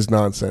 and his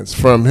nonsense.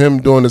 From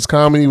him doing his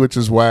comedy, which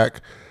is whack,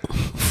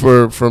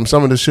 from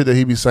some of the shit that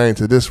he be saying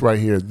to this right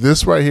here.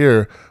 This right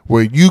here,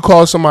 where you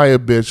call somebody a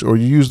bitch or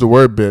you use the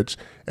word bitch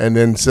and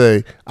then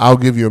say, I'll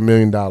give you $1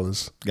 million.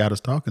 Got us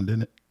talking,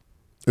 didn't it?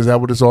 Is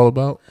that what it's all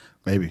about?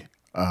 Maybe.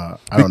 I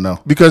don't know.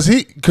 Because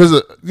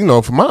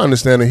from my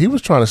understanding, he was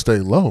trying to stay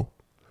low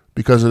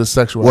because of the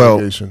sexual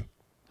allegation.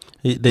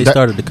 They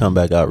started to come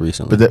back out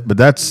recently. But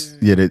that's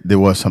there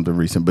was something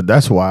recent. But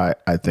that's why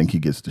I think he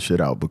gets the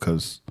shit out,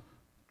 because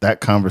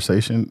that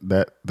conversation,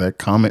 that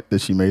comment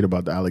that she made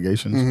about the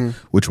allegations,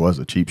 which was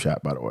a cheap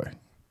shot, by the way,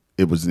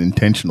 it was an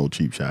intentional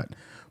cheap shot,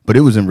 but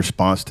it was in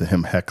response to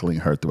him heckling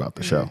her throughout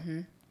the show.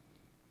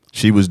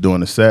 She was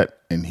doing a set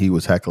and he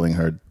was heckling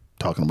her,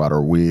 talking about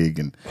her wig,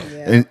 and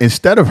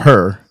instead of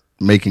her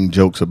making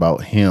jokes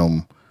about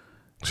him,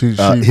 She his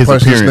punched this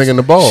appearance, nigga in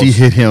the balls. she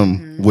hit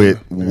him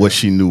with what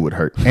she knew would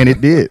hurt, and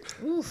it did.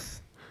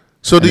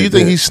 So do you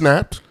think he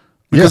snapped?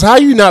 Because how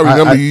you not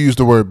remember you used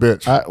the word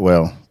bitch?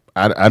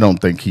 I don't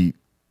think he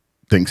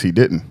thinks he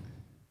didn't,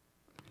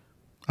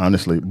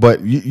 honestly.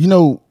 But you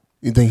know,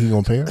 You think he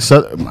gonna pay her?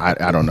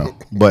 I don't know.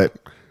 But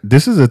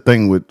this is a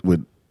thing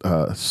with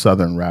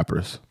Southern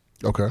rappers.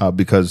 Okay.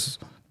 Because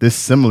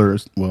this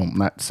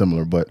not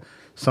similar, but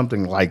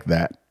something like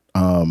that.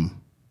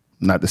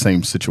 Not the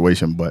same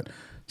situation, but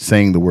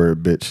saying the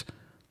word bitch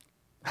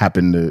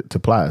happened to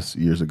Plies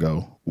years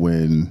ago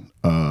when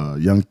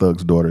Young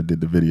Thug's daughter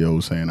did the video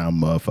saying, I'm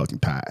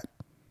motherfucking tired.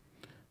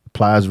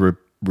 Plies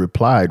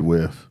replied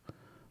with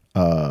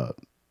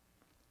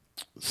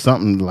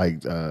something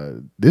like,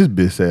 this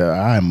bitch said,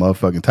 I am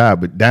motherfucking tired.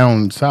 But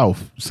down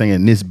south,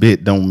 saying this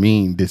bit don't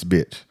mean this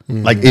bitch.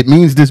 Like, it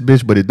means this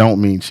bitch, but it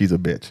don't mean she's a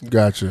bitch.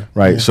 Gotcha.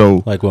 Right? Yeah.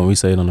 So, like when we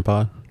say it on the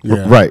pod.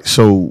 Yeah. right.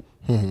 So,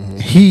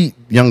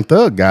 Young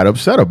Thug got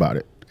upset about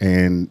it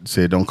and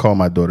said, don't call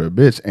my daughter a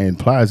bitch. And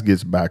Plies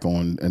gets back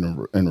on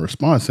in a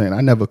response saying,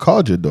 I never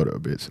called your daughter a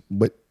bitch.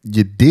 But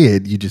you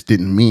did. You just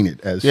didn't mean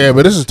it as. Yeah,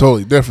 but this is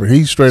totally different.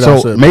 He's straight so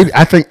out said, maybe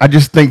I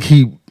just think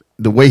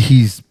the way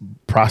he's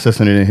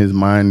processing it in his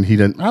mind, he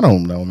doesn't. I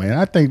don't know, man.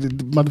 I think the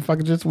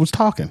motherfucker just was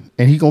talking,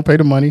 and he gonna pay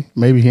the money.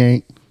 Maybe he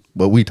ain't,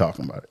 but we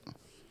talking about it.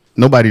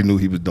 Nobody knew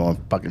he was doing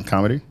fucking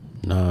comedy.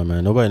 Nah,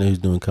 man. Nobody knew he was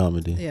doing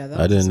comedy. Yeah, that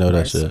I didn't know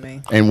that surprise shit. to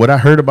me. And what I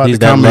heard about He's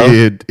the that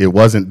comedy, it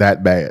wasn't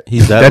that bad.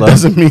 He's that that low?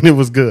 doesn't mean it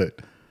was good.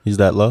 He's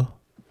that low?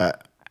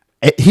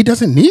 He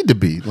doesn't need to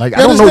be. Like, yeah,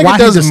 I don't know why he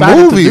does decided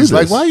to do movies. this.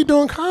 Like, why are you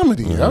doing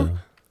comedy? Yo?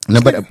 No,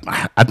 but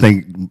I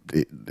think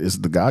it's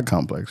the God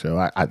complex, yo.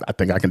 I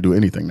think I can do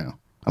anything now.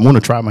 I'm going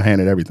to try my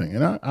hand at everything,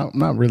 and I'm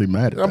not really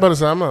mad at that. I'm about to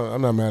say I'm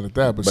not mad at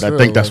that, but But still, I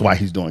think that's why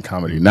he's doing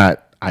comedy,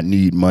 not I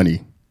need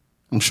money.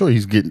 I'm sure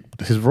he's getting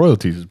his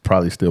royalties is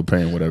probably still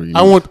paying whatever you need.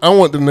 I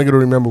want the nigga to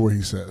remember what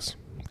he says.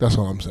 That's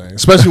all I'm saying.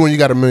 Especially when you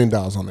got $1 million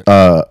on it.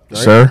 Right?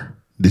 Sir,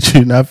 did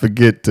you not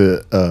forget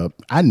to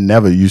I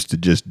never used to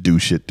just do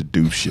shit to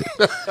do shit.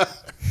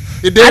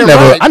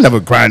 I never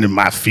grinded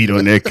my feet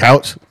on their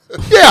couch.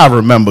 Yeah, I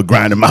remember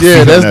grinding my feet Yeah,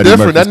 on that's Eddie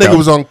different. That Murphy's nigga couch.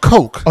 was on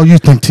coke. Oh, you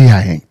think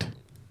T.I. ain't?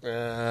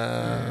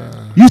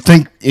 You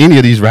think any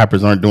of these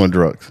rappers aren't doing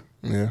drugs?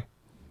 Yeah.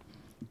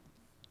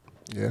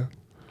 Yeah.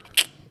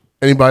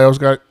 Anybody else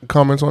got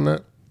comments on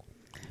that?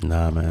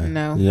 Nah, man.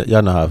 No.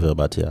 Y'all know how I feel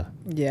about T.I.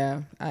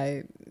 Yeah,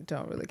 I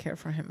don't really care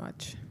for him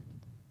much.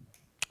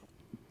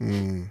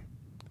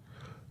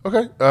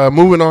 Okay.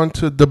 Moving on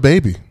to the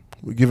baby.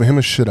 We're giving him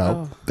a shit out.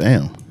 Oh,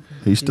 Damn,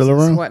 he's still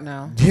Jesus, around. what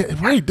now? Yeah,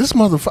 right. This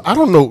motherfucker. I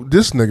don't know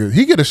this nigga.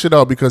 He get a shit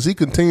out because he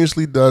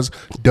continuously does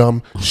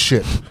dumb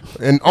shit.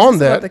 And on About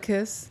that, the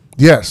kiss?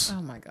 yes,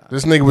 Oh my god.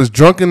 this nigga was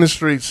drunk in the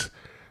streets,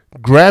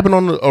 grabbing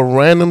on a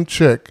random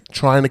chick,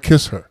 trying to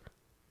kiss her.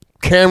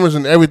 Cameras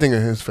and everything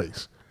in his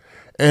face.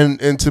 And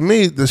to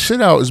me, the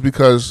shit out is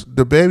because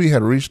the baby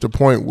had reached a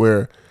point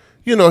where,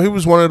 he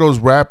was one of those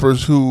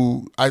rappers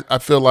who I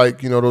feel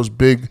like, those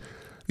big,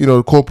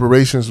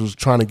 corporations was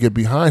trying to get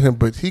behind him,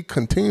 but he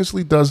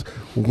continuously does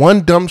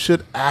one dumb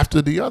shit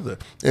after the other.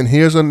 And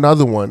here's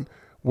another one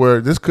where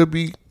this could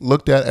be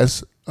looked at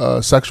as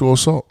sexual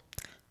assault.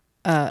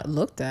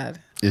 Looked at.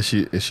 Is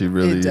she It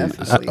really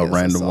definitely a is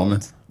random assault.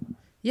 woman?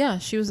 Yeah,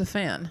 she was a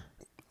fan.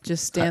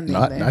 Just standing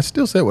No, there. I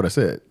still said what I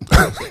said.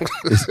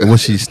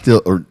 Was she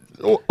still, or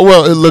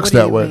Well, it looks What do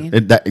that you way.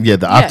 mean?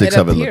 The optics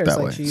of it look appears that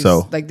like way. she's-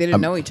 So like they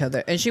didn't know each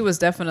other, and she was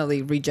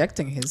definitely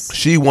rejecting his.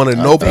 She wanted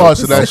no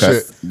parts of that okay.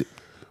 shit.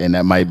 And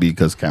that might be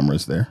because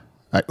cameras there.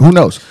 Who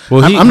knows?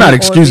 Well, I'm not Or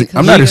excusing. because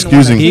I'm not he didn't wanna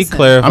excusing. He kiss him.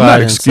 clarified. I'm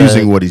not and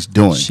excusing said what he's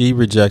doing. She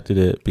rejected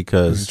it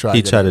because tried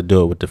he to tried to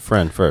do it with the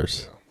friend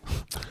first.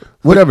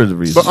 Whatever the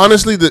reason. But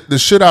honestly, the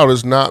shit out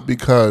is not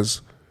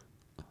because.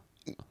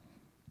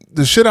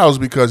 The shit out is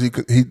because he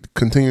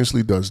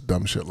continuously does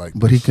dumb shit like.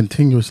 But he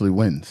continuously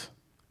wins.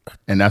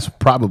 And that's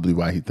probably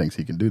why he thinks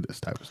he can do this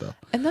type of stuff.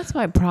 And that's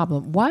my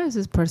problem. Why is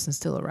this person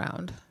still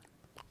around?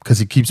 Because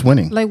he keeps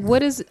winning. Like,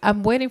 what is?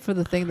 I'm waiting for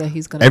the thing that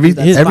he's gonna Every- do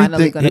that's finally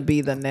everything- gonna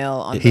be the nail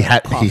on he the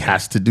coffin. he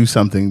has to do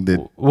something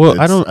that. Well,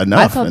 I that's don't- enough.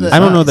 I thought and that, it's I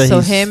don't not. know that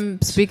so he's-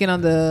 him speaking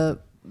on the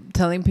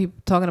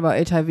talking about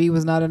HIV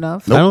was not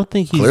enough. I don't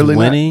think he's Clearly not.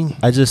 winning.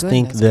 I just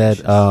think Goodness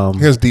that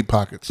He has deep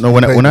pockets. No,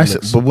 when I say,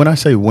 say, but when I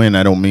say win,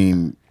 I don't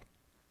mean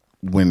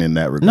win in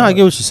that regard. no, I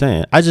get what you're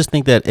saying. I just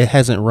think that it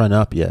hasn't run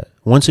up yet.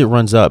 Once it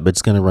runs up,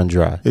 it's gonna run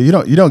dry. Yeah,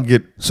 you don't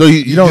get. so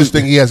you don't- just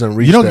think he hasn't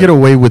reached. You don't that. get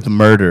away with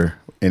murder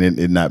and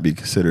it not be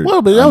considered.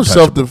 Well, but that was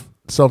untouchable.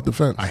 self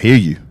defense. I hear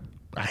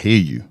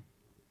you,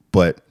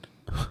 but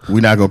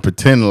we're not gonna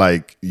pretend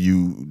like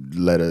you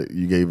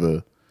gave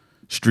a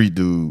street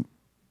dude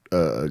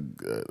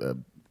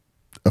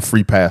a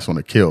free pass on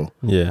a kill.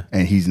 Yeah.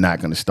 And he's not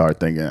gonna start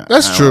thinking.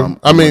 That's true.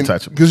 I mean,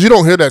 because you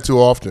don't hear that too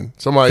often.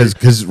 Somebody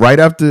because right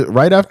after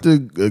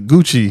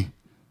Gucci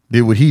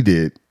did what he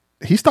did,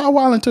 he started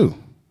wilding too.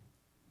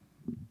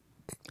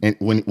 And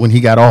when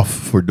he got off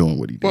for doing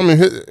what he did, Well, I mean,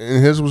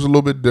 his was a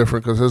little bit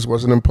different because his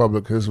wasn't in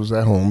public. His was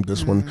at home.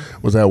 This one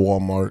was at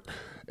Walmart,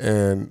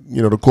 and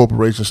the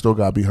corporation still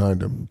got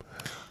behind him.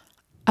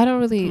 I don't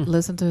really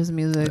listen to his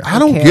music. I or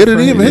don't care get it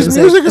for either. His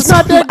music is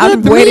not that good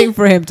I'm to me. waiting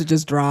for him to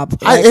just drop.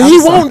 Like, And I'm he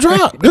sorry. won't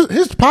drop.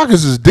 His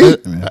pockets is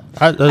deep.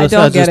 I don't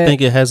just get it.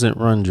 think it hasn't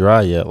run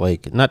dry yet.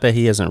 Like, not that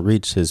he hasn't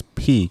reached his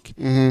peak.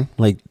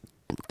 Like,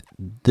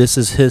 this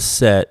is his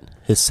set.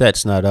 His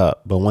set's not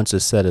up, but once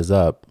his set is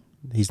up,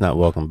 he's not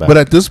welcome back. But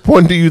at this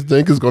point, do you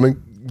think it's going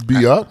to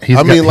be up? he's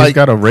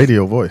got a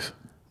radio voice.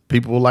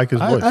 People will like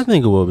his voice. I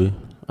think it will be.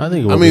 I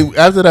think it will I mean,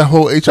 after that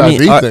whole HIV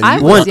mean, thing,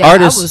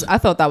 I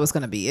thought that was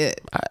gonna be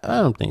it.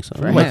 I don't think so.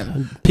 For Like,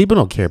 him. people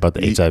don't care about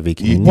the HIV You,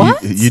 community.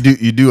 What?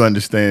 you do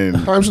understand?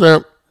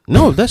 timestamp.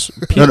 No, that's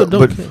people No, don't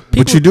but care.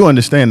 but you do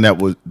understand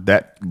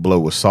that blow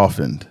was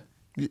softened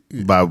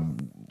by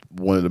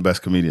one of the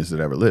best comedians that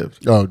ever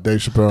lived. Oh,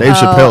 Dave Chappelle. Dave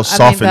Chappelle I mean,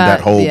 softened that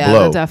whole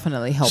blow. That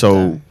definitely helped So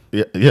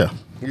him. yeah,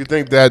 You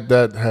think that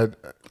had?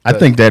 I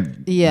think that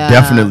Yeah.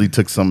 definitely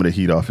took some of the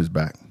heat off his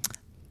back.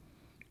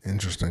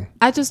 Interesting.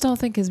 I just don't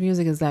think his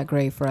music is that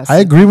great for us. I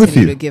to agree with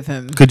continue you. To give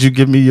him, Could you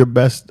give me your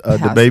best the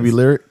Passes. baby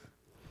lyric?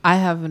 I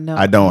have no.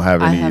 I don't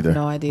have any I have either.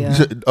 no idea.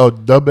 Oh,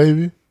 the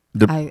baby.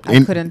 I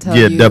couldn't tell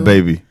Yeah, you. the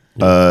baby.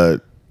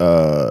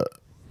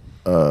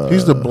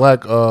 He's the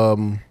black. He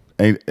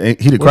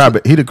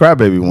the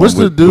crybaby one. What's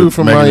the with- dude with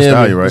from Megan Thee Miami?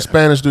 Stallion, The right?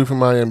 Spanish dude from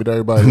Miami that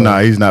everybody. Nah,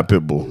 loves. he's not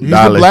Pitbull. He's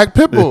the black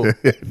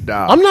Pitbull.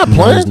 Nah. I'm not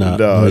playing. he's not.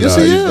 No, Yes,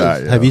 no, he he's is.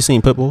 not, Have you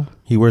seen Pitbull?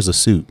 He wears a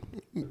suit.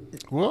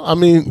 Well, I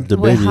mean, The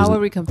Wait, baby how is- are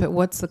we comparing?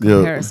 What's the Yeah,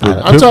 comparison?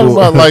 but- I'm talking Pitbull-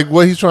 about like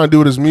what he's trying to do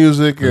with his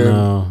music and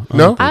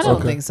No, I don't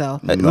Okay. think so.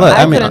 Look,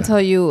 I I mean, couldn't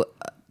tell you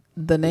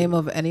the name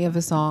of any of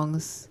his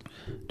songs.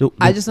 do-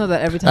 I just know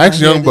that every time Ask I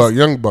hear Young Buck. this-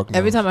 Young Buck.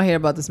 every knows. time I hear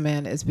about this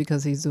man, it's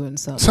because he's doing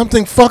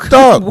Something fucked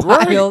up.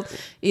 Right. wild.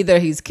 Either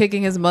he's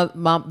kicking his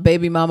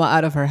baby mama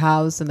out of her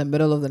house in the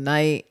middle of the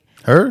night.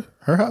 Her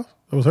house?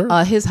 It was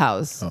her. His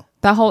house. Oh.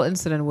 That whole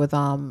incident with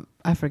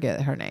I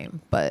forget her name,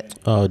 but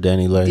oh,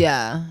 Danny Lay.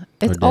 yeah,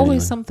 it's Danny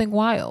always Lay. something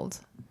wild.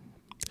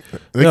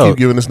 They Yo. keep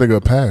giving this nigga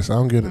a pass. I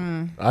don't get it.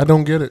 I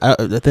don't get it.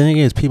 The thing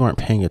is, people aren't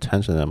paying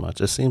attention that much.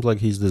 It seems like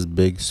he's this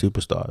big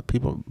superstar.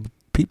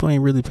 People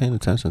ain't really paying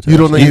attention to. You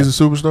that don't think shit. he's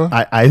a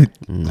superstar?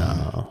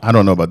 No, I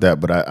don't know about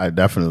that, but I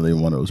definitely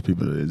am one of those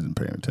people that isn't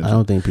paying attention. I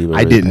don't think people. I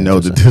really didn't paying know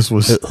that attention. this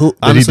was that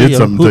honestly, he did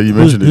something until you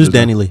mentioned it. Who's just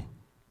now. Danny Lee?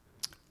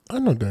 I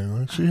know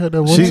Daniel. She had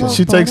that one. She song.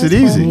 she takes it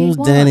easy. Who's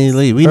Danny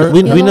Lee? We Her-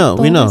 know.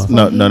 We know.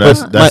 No,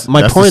 that's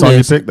My that's point the song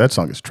is- you picked. That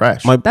song is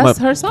trash. That's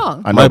her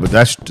song. I know, my- but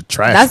that's the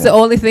trash. That's the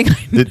one. only thing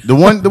I the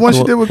one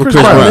she did with Chris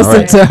Chris Brown. Brown, listen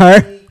Right? to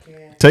her.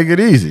 Take it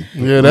easy.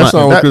 Yeah, that My-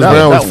 song with that- Chris that-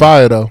 Brown that was one.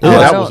 fire though. Yeah, I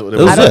that don't, was what it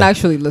was. I don't it.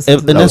 actually listen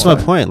to And that's my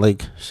fine. point.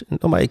 Like,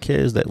 nobody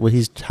cares that what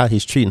how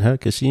he's treating her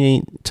because she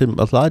ain't. To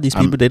a lot of these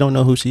people, they don't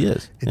know who she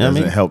is. It You know what I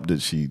doesn't mean? help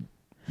that she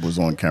was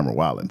on camera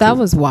wilding. That too.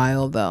 was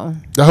wild though.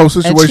 The whole And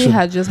she situation.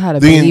 had just had a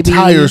The baby.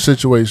 entire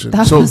situation.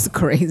 That So was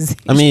crazy.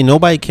 I mean,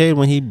 nobody cared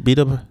when he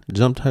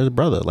jumped her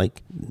brother.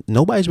 Like,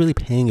 nobody's really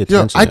paying yo,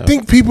 attention. I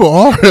think people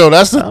are though.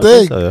 That's the I don't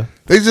think thing. so, yeah.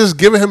 They just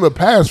giving him a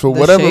pass for The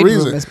whatever shade room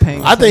reason. is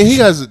paying I think he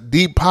attention. has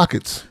deep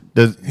pockets.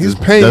 He's does-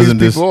 paying doesn't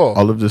these this, people off.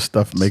 all of this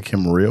stuff make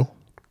him real?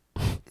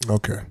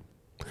 Okay.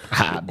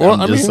 I'm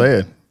I just mean-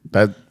 saying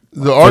that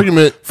The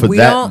argument. for we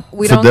that don't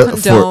for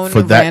condone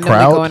for that randomly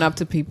crowd. going up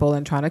to people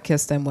and trying to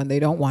kiss them when they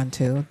don't want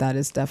to. That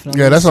is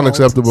definitely Yeah, that's assault,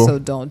 unacceptable. So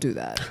don't do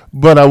that.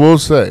 But I will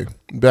say,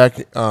 back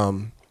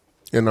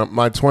in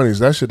my 20s,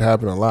 that shit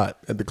happened a lot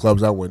at the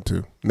clubs I went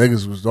to.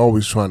 Niggas was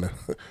always trying to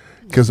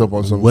kiss up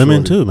on some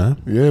Women shorty. too,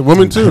 man. Yeah,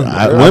 women too.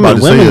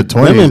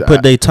 Women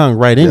put their tongue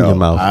right in your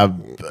mouth.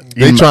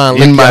 They try and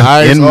lick your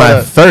eyes, in all my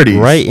that.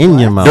 30s. Right in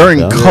your mouth. During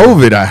yo.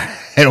 COVID, I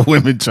had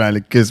women trying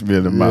to kiss me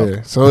in the mouth.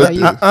 Yeah. So Are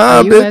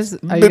you guys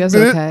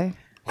okay?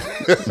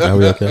 Are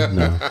we okay?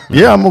 No.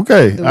 Yeah, I'm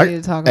okay. Do we need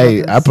to talk about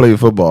Hey, this? I played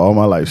football all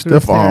my life.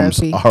 Group Stiff arms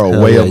therapy. are a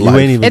Hell way yeah, of you life.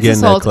 ain't even It's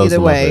getting that assault close either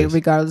to my way, face.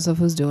 regardless of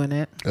who's doing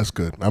it. that's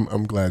good.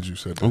 I'm glad you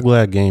said that. I'm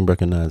glad game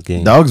recognized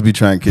game. Dogs be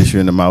trying to kiss you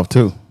in the mouth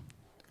too.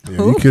 Yeah,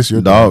 you kiss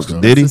your Dogs.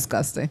 dogs. Did he?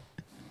 Disgusting.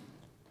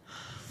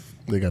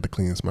 They got the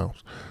cleanest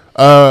mouths.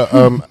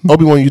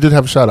 Obi-Wan, you did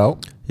have a shout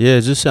out. Yeah,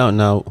 just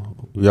shouting out.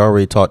 We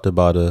already talked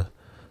about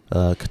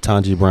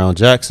Ketanji Brown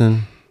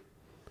Jackson,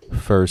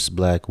 first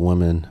black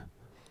woman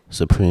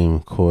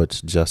Supreme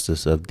Court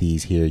Justice of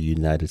these here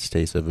United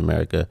States of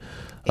America.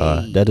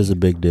 That is a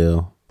big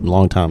deal.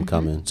 Long time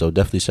coming. So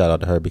definitely shout out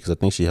to her because I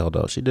think she held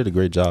out. She did a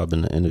great job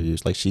in the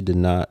interviews. Like she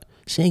didn't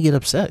get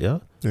upset,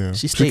 yo. Yeah, She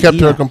she stayed kept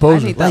her even.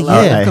 composure. I need that Like,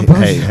 level yeah. of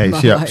composure in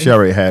my She life.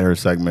 already had her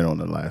segment on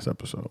the last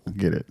episode.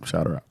 Get it?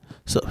 Shout her out.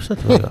 So shut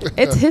the fuck up.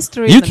 It's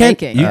history You in the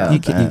can't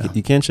making.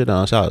 you can't shit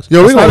on shout outs.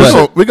 Yo, we're That's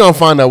not gonna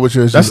find out what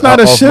your issues. That's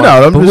not a off shit mic.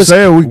 out. I'm But just what's-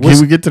 saying. what's-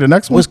 Can we get to the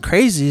next one? What's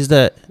crazy is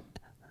that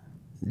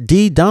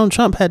Donald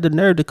Trump had the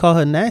nerve to call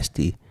her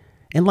nasty.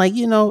 And like,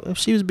 if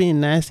she was being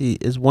nasty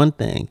is one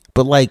thing.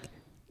 But like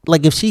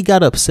if she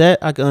got upset,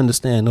 I can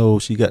understand. Oh,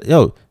 she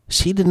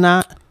did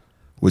not.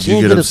 Would she you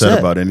didn't get get upset upset.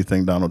 about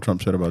anything Donald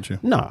Trump said about you?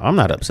 No, I'm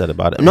not upset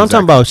about it. No, I'm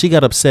talking about she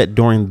got upset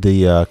during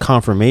the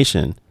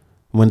confirmation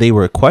when they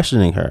were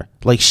questioning her.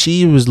 Like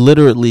she was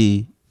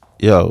literally,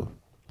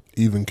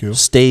 Even kill.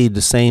 stayed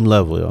the same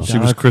level, yo. She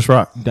was Chris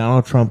Rock.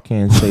 Donald Trump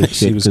can't say She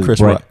shit was because Chris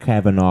Brett Rock.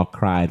 Kavanaugh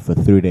cried for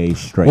 3 days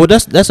straight. Well,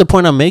 that's the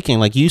point I'm making.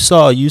 Like you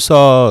saw,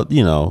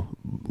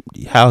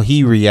 how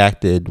he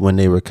reacted when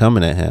they were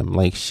coming at him.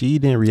 Like she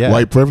didn't react.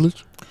 White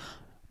privilege.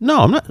 No,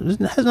 I'm not. It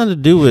has nothing to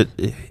do with.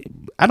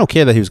 I don't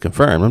care that he was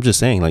confirmed. I'm just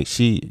saying, like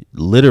she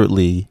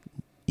literally,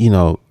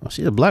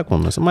 she's a black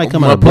woman. Somebody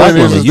come My at a black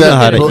point is woman, you know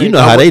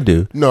that- how they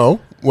do. No,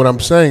 what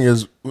I'm saying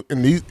is,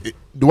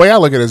 the way I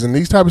look at it is, in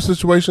these type of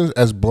situations,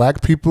 as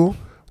black people,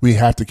 we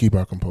have to keep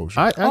our composure,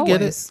 I get it.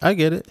 Always. I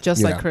get it.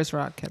 Just like Yeah. Chris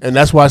Rock kept. and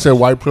that's why I said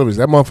white privilege.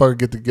 That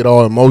motherfucker get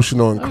all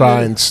emotional and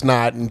cry and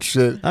snot and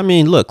shit. I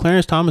mean, look,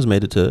 Clarence Thomas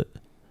made it to it.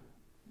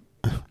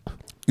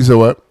 You said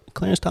what?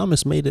 Clarence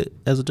Thomas made it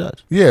as a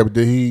judge. Yeah, but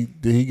did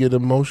he get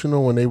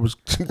emotional when they was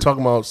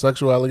talking about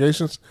sexual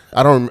allegations?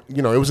 I don't.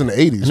 It was in the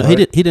 80s. No, right?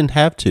 he didn't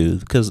have to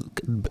because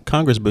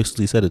Congress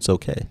basically said it's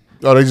okay.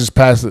 Oh, they just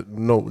passed it.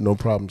 No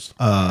problems.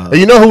 And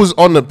you know who was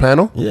on the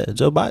panel? Yeah,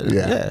 Joe Biden.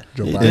 Yeah, Yeah,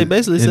 Joe They- Biden. They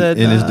basically said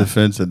in his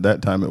defense, at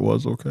that time, it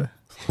was okay.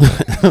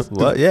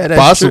 well, yeah, that's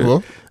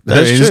Possible. True.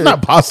 That's It's true.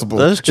 not possible.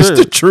 That's It's true.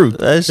 the truth.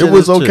 That shit It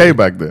was is true. okay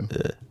back then.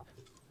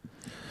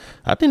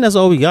 I think that's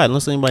all we got.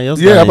 Unless anybody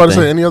else. Yeah, got I'm about to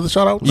anything. say any other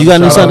shout outs? You got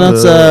any shout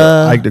outs?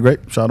 Ike the Great.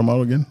 Shout him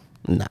out again.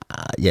 Nah,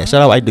 yeah.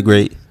 Shout out Ike the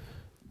Great.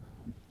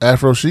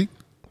 Afro Chic.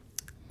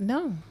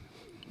 No.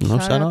 No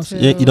Shout shout out outs. to-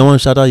 You don't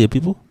want to shout out your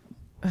people?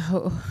 You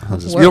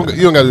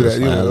don't got to do that.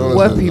 You don't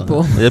What gotta do that.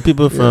 people? Yeah,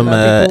 people from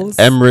What peoples?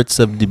 Emirates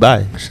of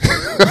Dubai.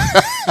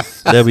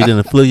 That we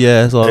didn't flew your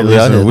ass all Hey, the way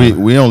out listen, here.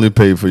 we only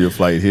paid for your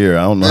flight here.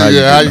 I don't know how you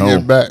Yeah, how get you home.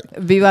 get back?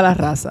 Viva la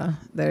raza.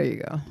 There you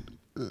go.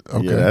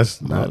 Okay. Yeah,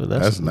 that's No, not.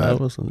 that's- That's that not.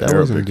 wasn't- that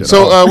Arabic wasn't at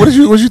So, all. what did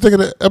you think of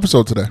the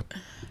episode today?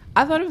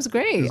 I thought it was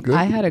great. good?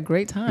 I had a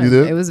great time. You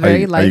did? It was Are you-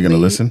 very are lively. you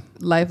gonna listen?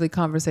 Lively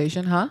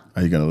conversation, huh?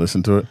 Are you gonna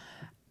listen to it?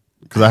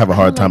 Because I have a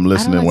hard time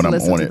listening when I'm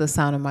listen on to it. the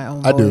sound of my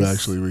own I do voice.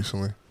 actually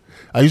recently.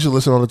 I used to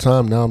listen all the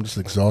time. Now I'm just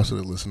exhausted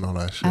to listen to all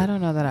that shit. I don't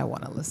know that I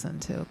want to listen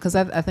to because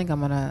I think I'm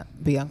gonna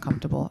be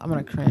uncomfortable. I'm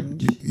gonna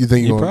cringe You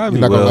think You you're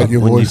probably not gonna will like your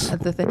when you- voice? at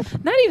the thing.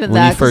 Not even When you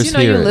that because first you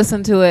hear you it.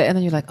 listen to it and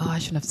then you're like, oh, I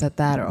shouldn't have said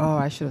that, or oh,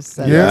 I should have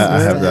said Yeah, this I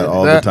have instead. that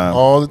all the time.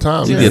 All the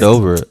time. You Just- get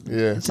over it.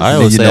 Yeah. I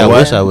always You say know I what?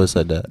 wish I would have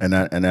said that. And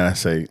then I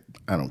say,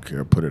 I don't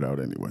care. Put it out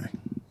anyway.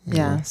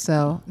 Yeah.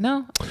 So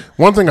no,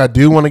 One thing I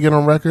do want to get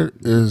on record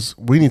is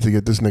we need to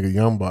get this nigga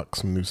Young Buck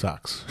some new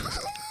socks.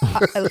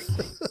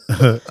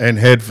 And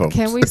headphones.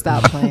 can we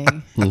stop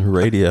playing?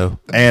 Radio.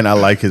 And I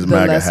like his The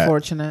MAGA less hat.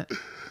 fortunate.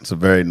 It's a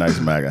very nice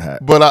MAGA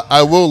hat. But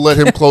I will let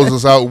him close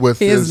us out with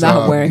He his, is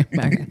not wearing a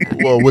MAGA hat.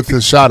 well, with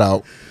his shout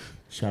out.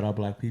 Shout out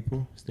black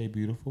people. Stay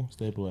beautiful.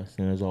 Stay blessed.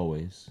 And as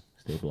always,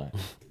 stay black.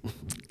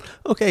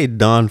 Okay,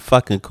 Don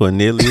fucking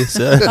Cornelius.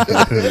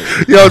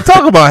 Yo,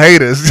 talk about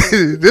haters.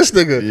 This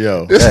nigga.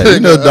 Yo, this you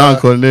know nigga, Don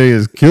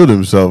Cornelius killed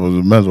himself with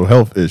mental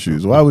health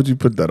issues. Why would you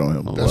put that on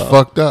him? That's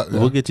fucked up.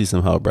 We'll get you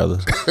some help, brother.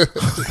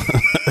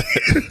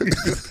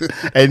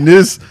 And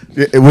this,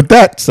 with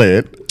that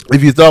said,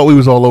 If you thought we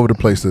was all over the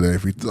place today,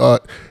 if you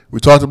thought we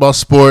talked about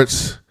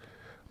sports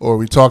or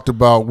we talked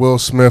about Will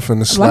Smith and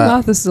the My slap.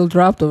 mouth is still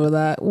dropped over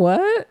that.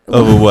 What?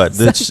 Over what? What's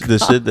The, that the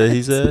shit that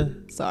he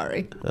said?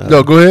 Sorry.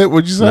 No, go ahead.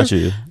 What'd you say? Not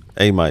you.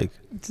 Hey, Mike.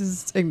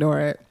 Just ignore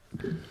it.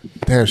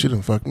 Damn, she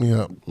done fucked me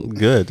up.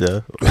 Good,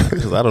 yeah.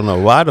 'Cause I don't know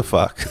why the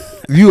fuck.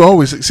 You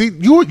always see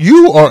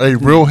you are a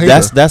real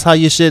hater. That's how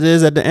your shit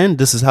is at the end.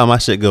 This is how my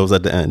shit goes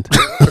at the end.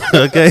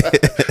 Okay.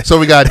 So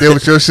we gotta deal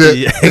with your shit.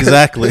 Yeah,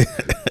 exactly.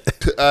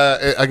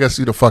 I guess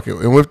you to fuck it.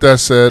 And with that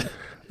said,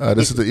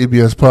 this is the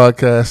EBS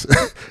podcast,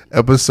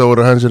 episode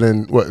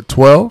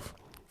 112.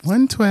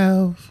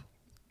 112.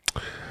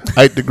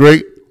 Ike the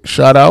Great,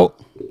 shout out.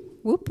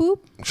 Whoop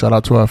whoop. Shout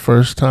out to our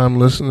first time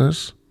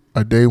listeners,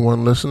 our day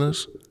one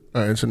listeners,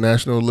 our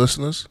international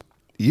listeners,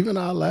 Even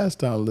our last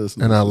time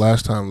listeners. and our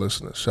last time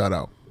listeners. Shout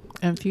out.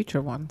 And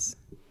future ones.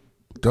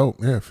 Dope.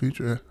 Yeah,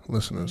 future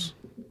listeners.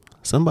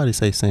 Somebody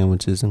say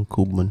sandwiches in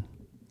Cuban.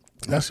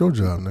 That's your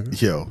job, nigga.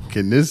 Yo,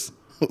 can this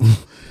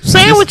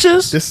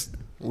Sandwiches. this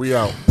We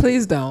out.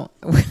 Please don't.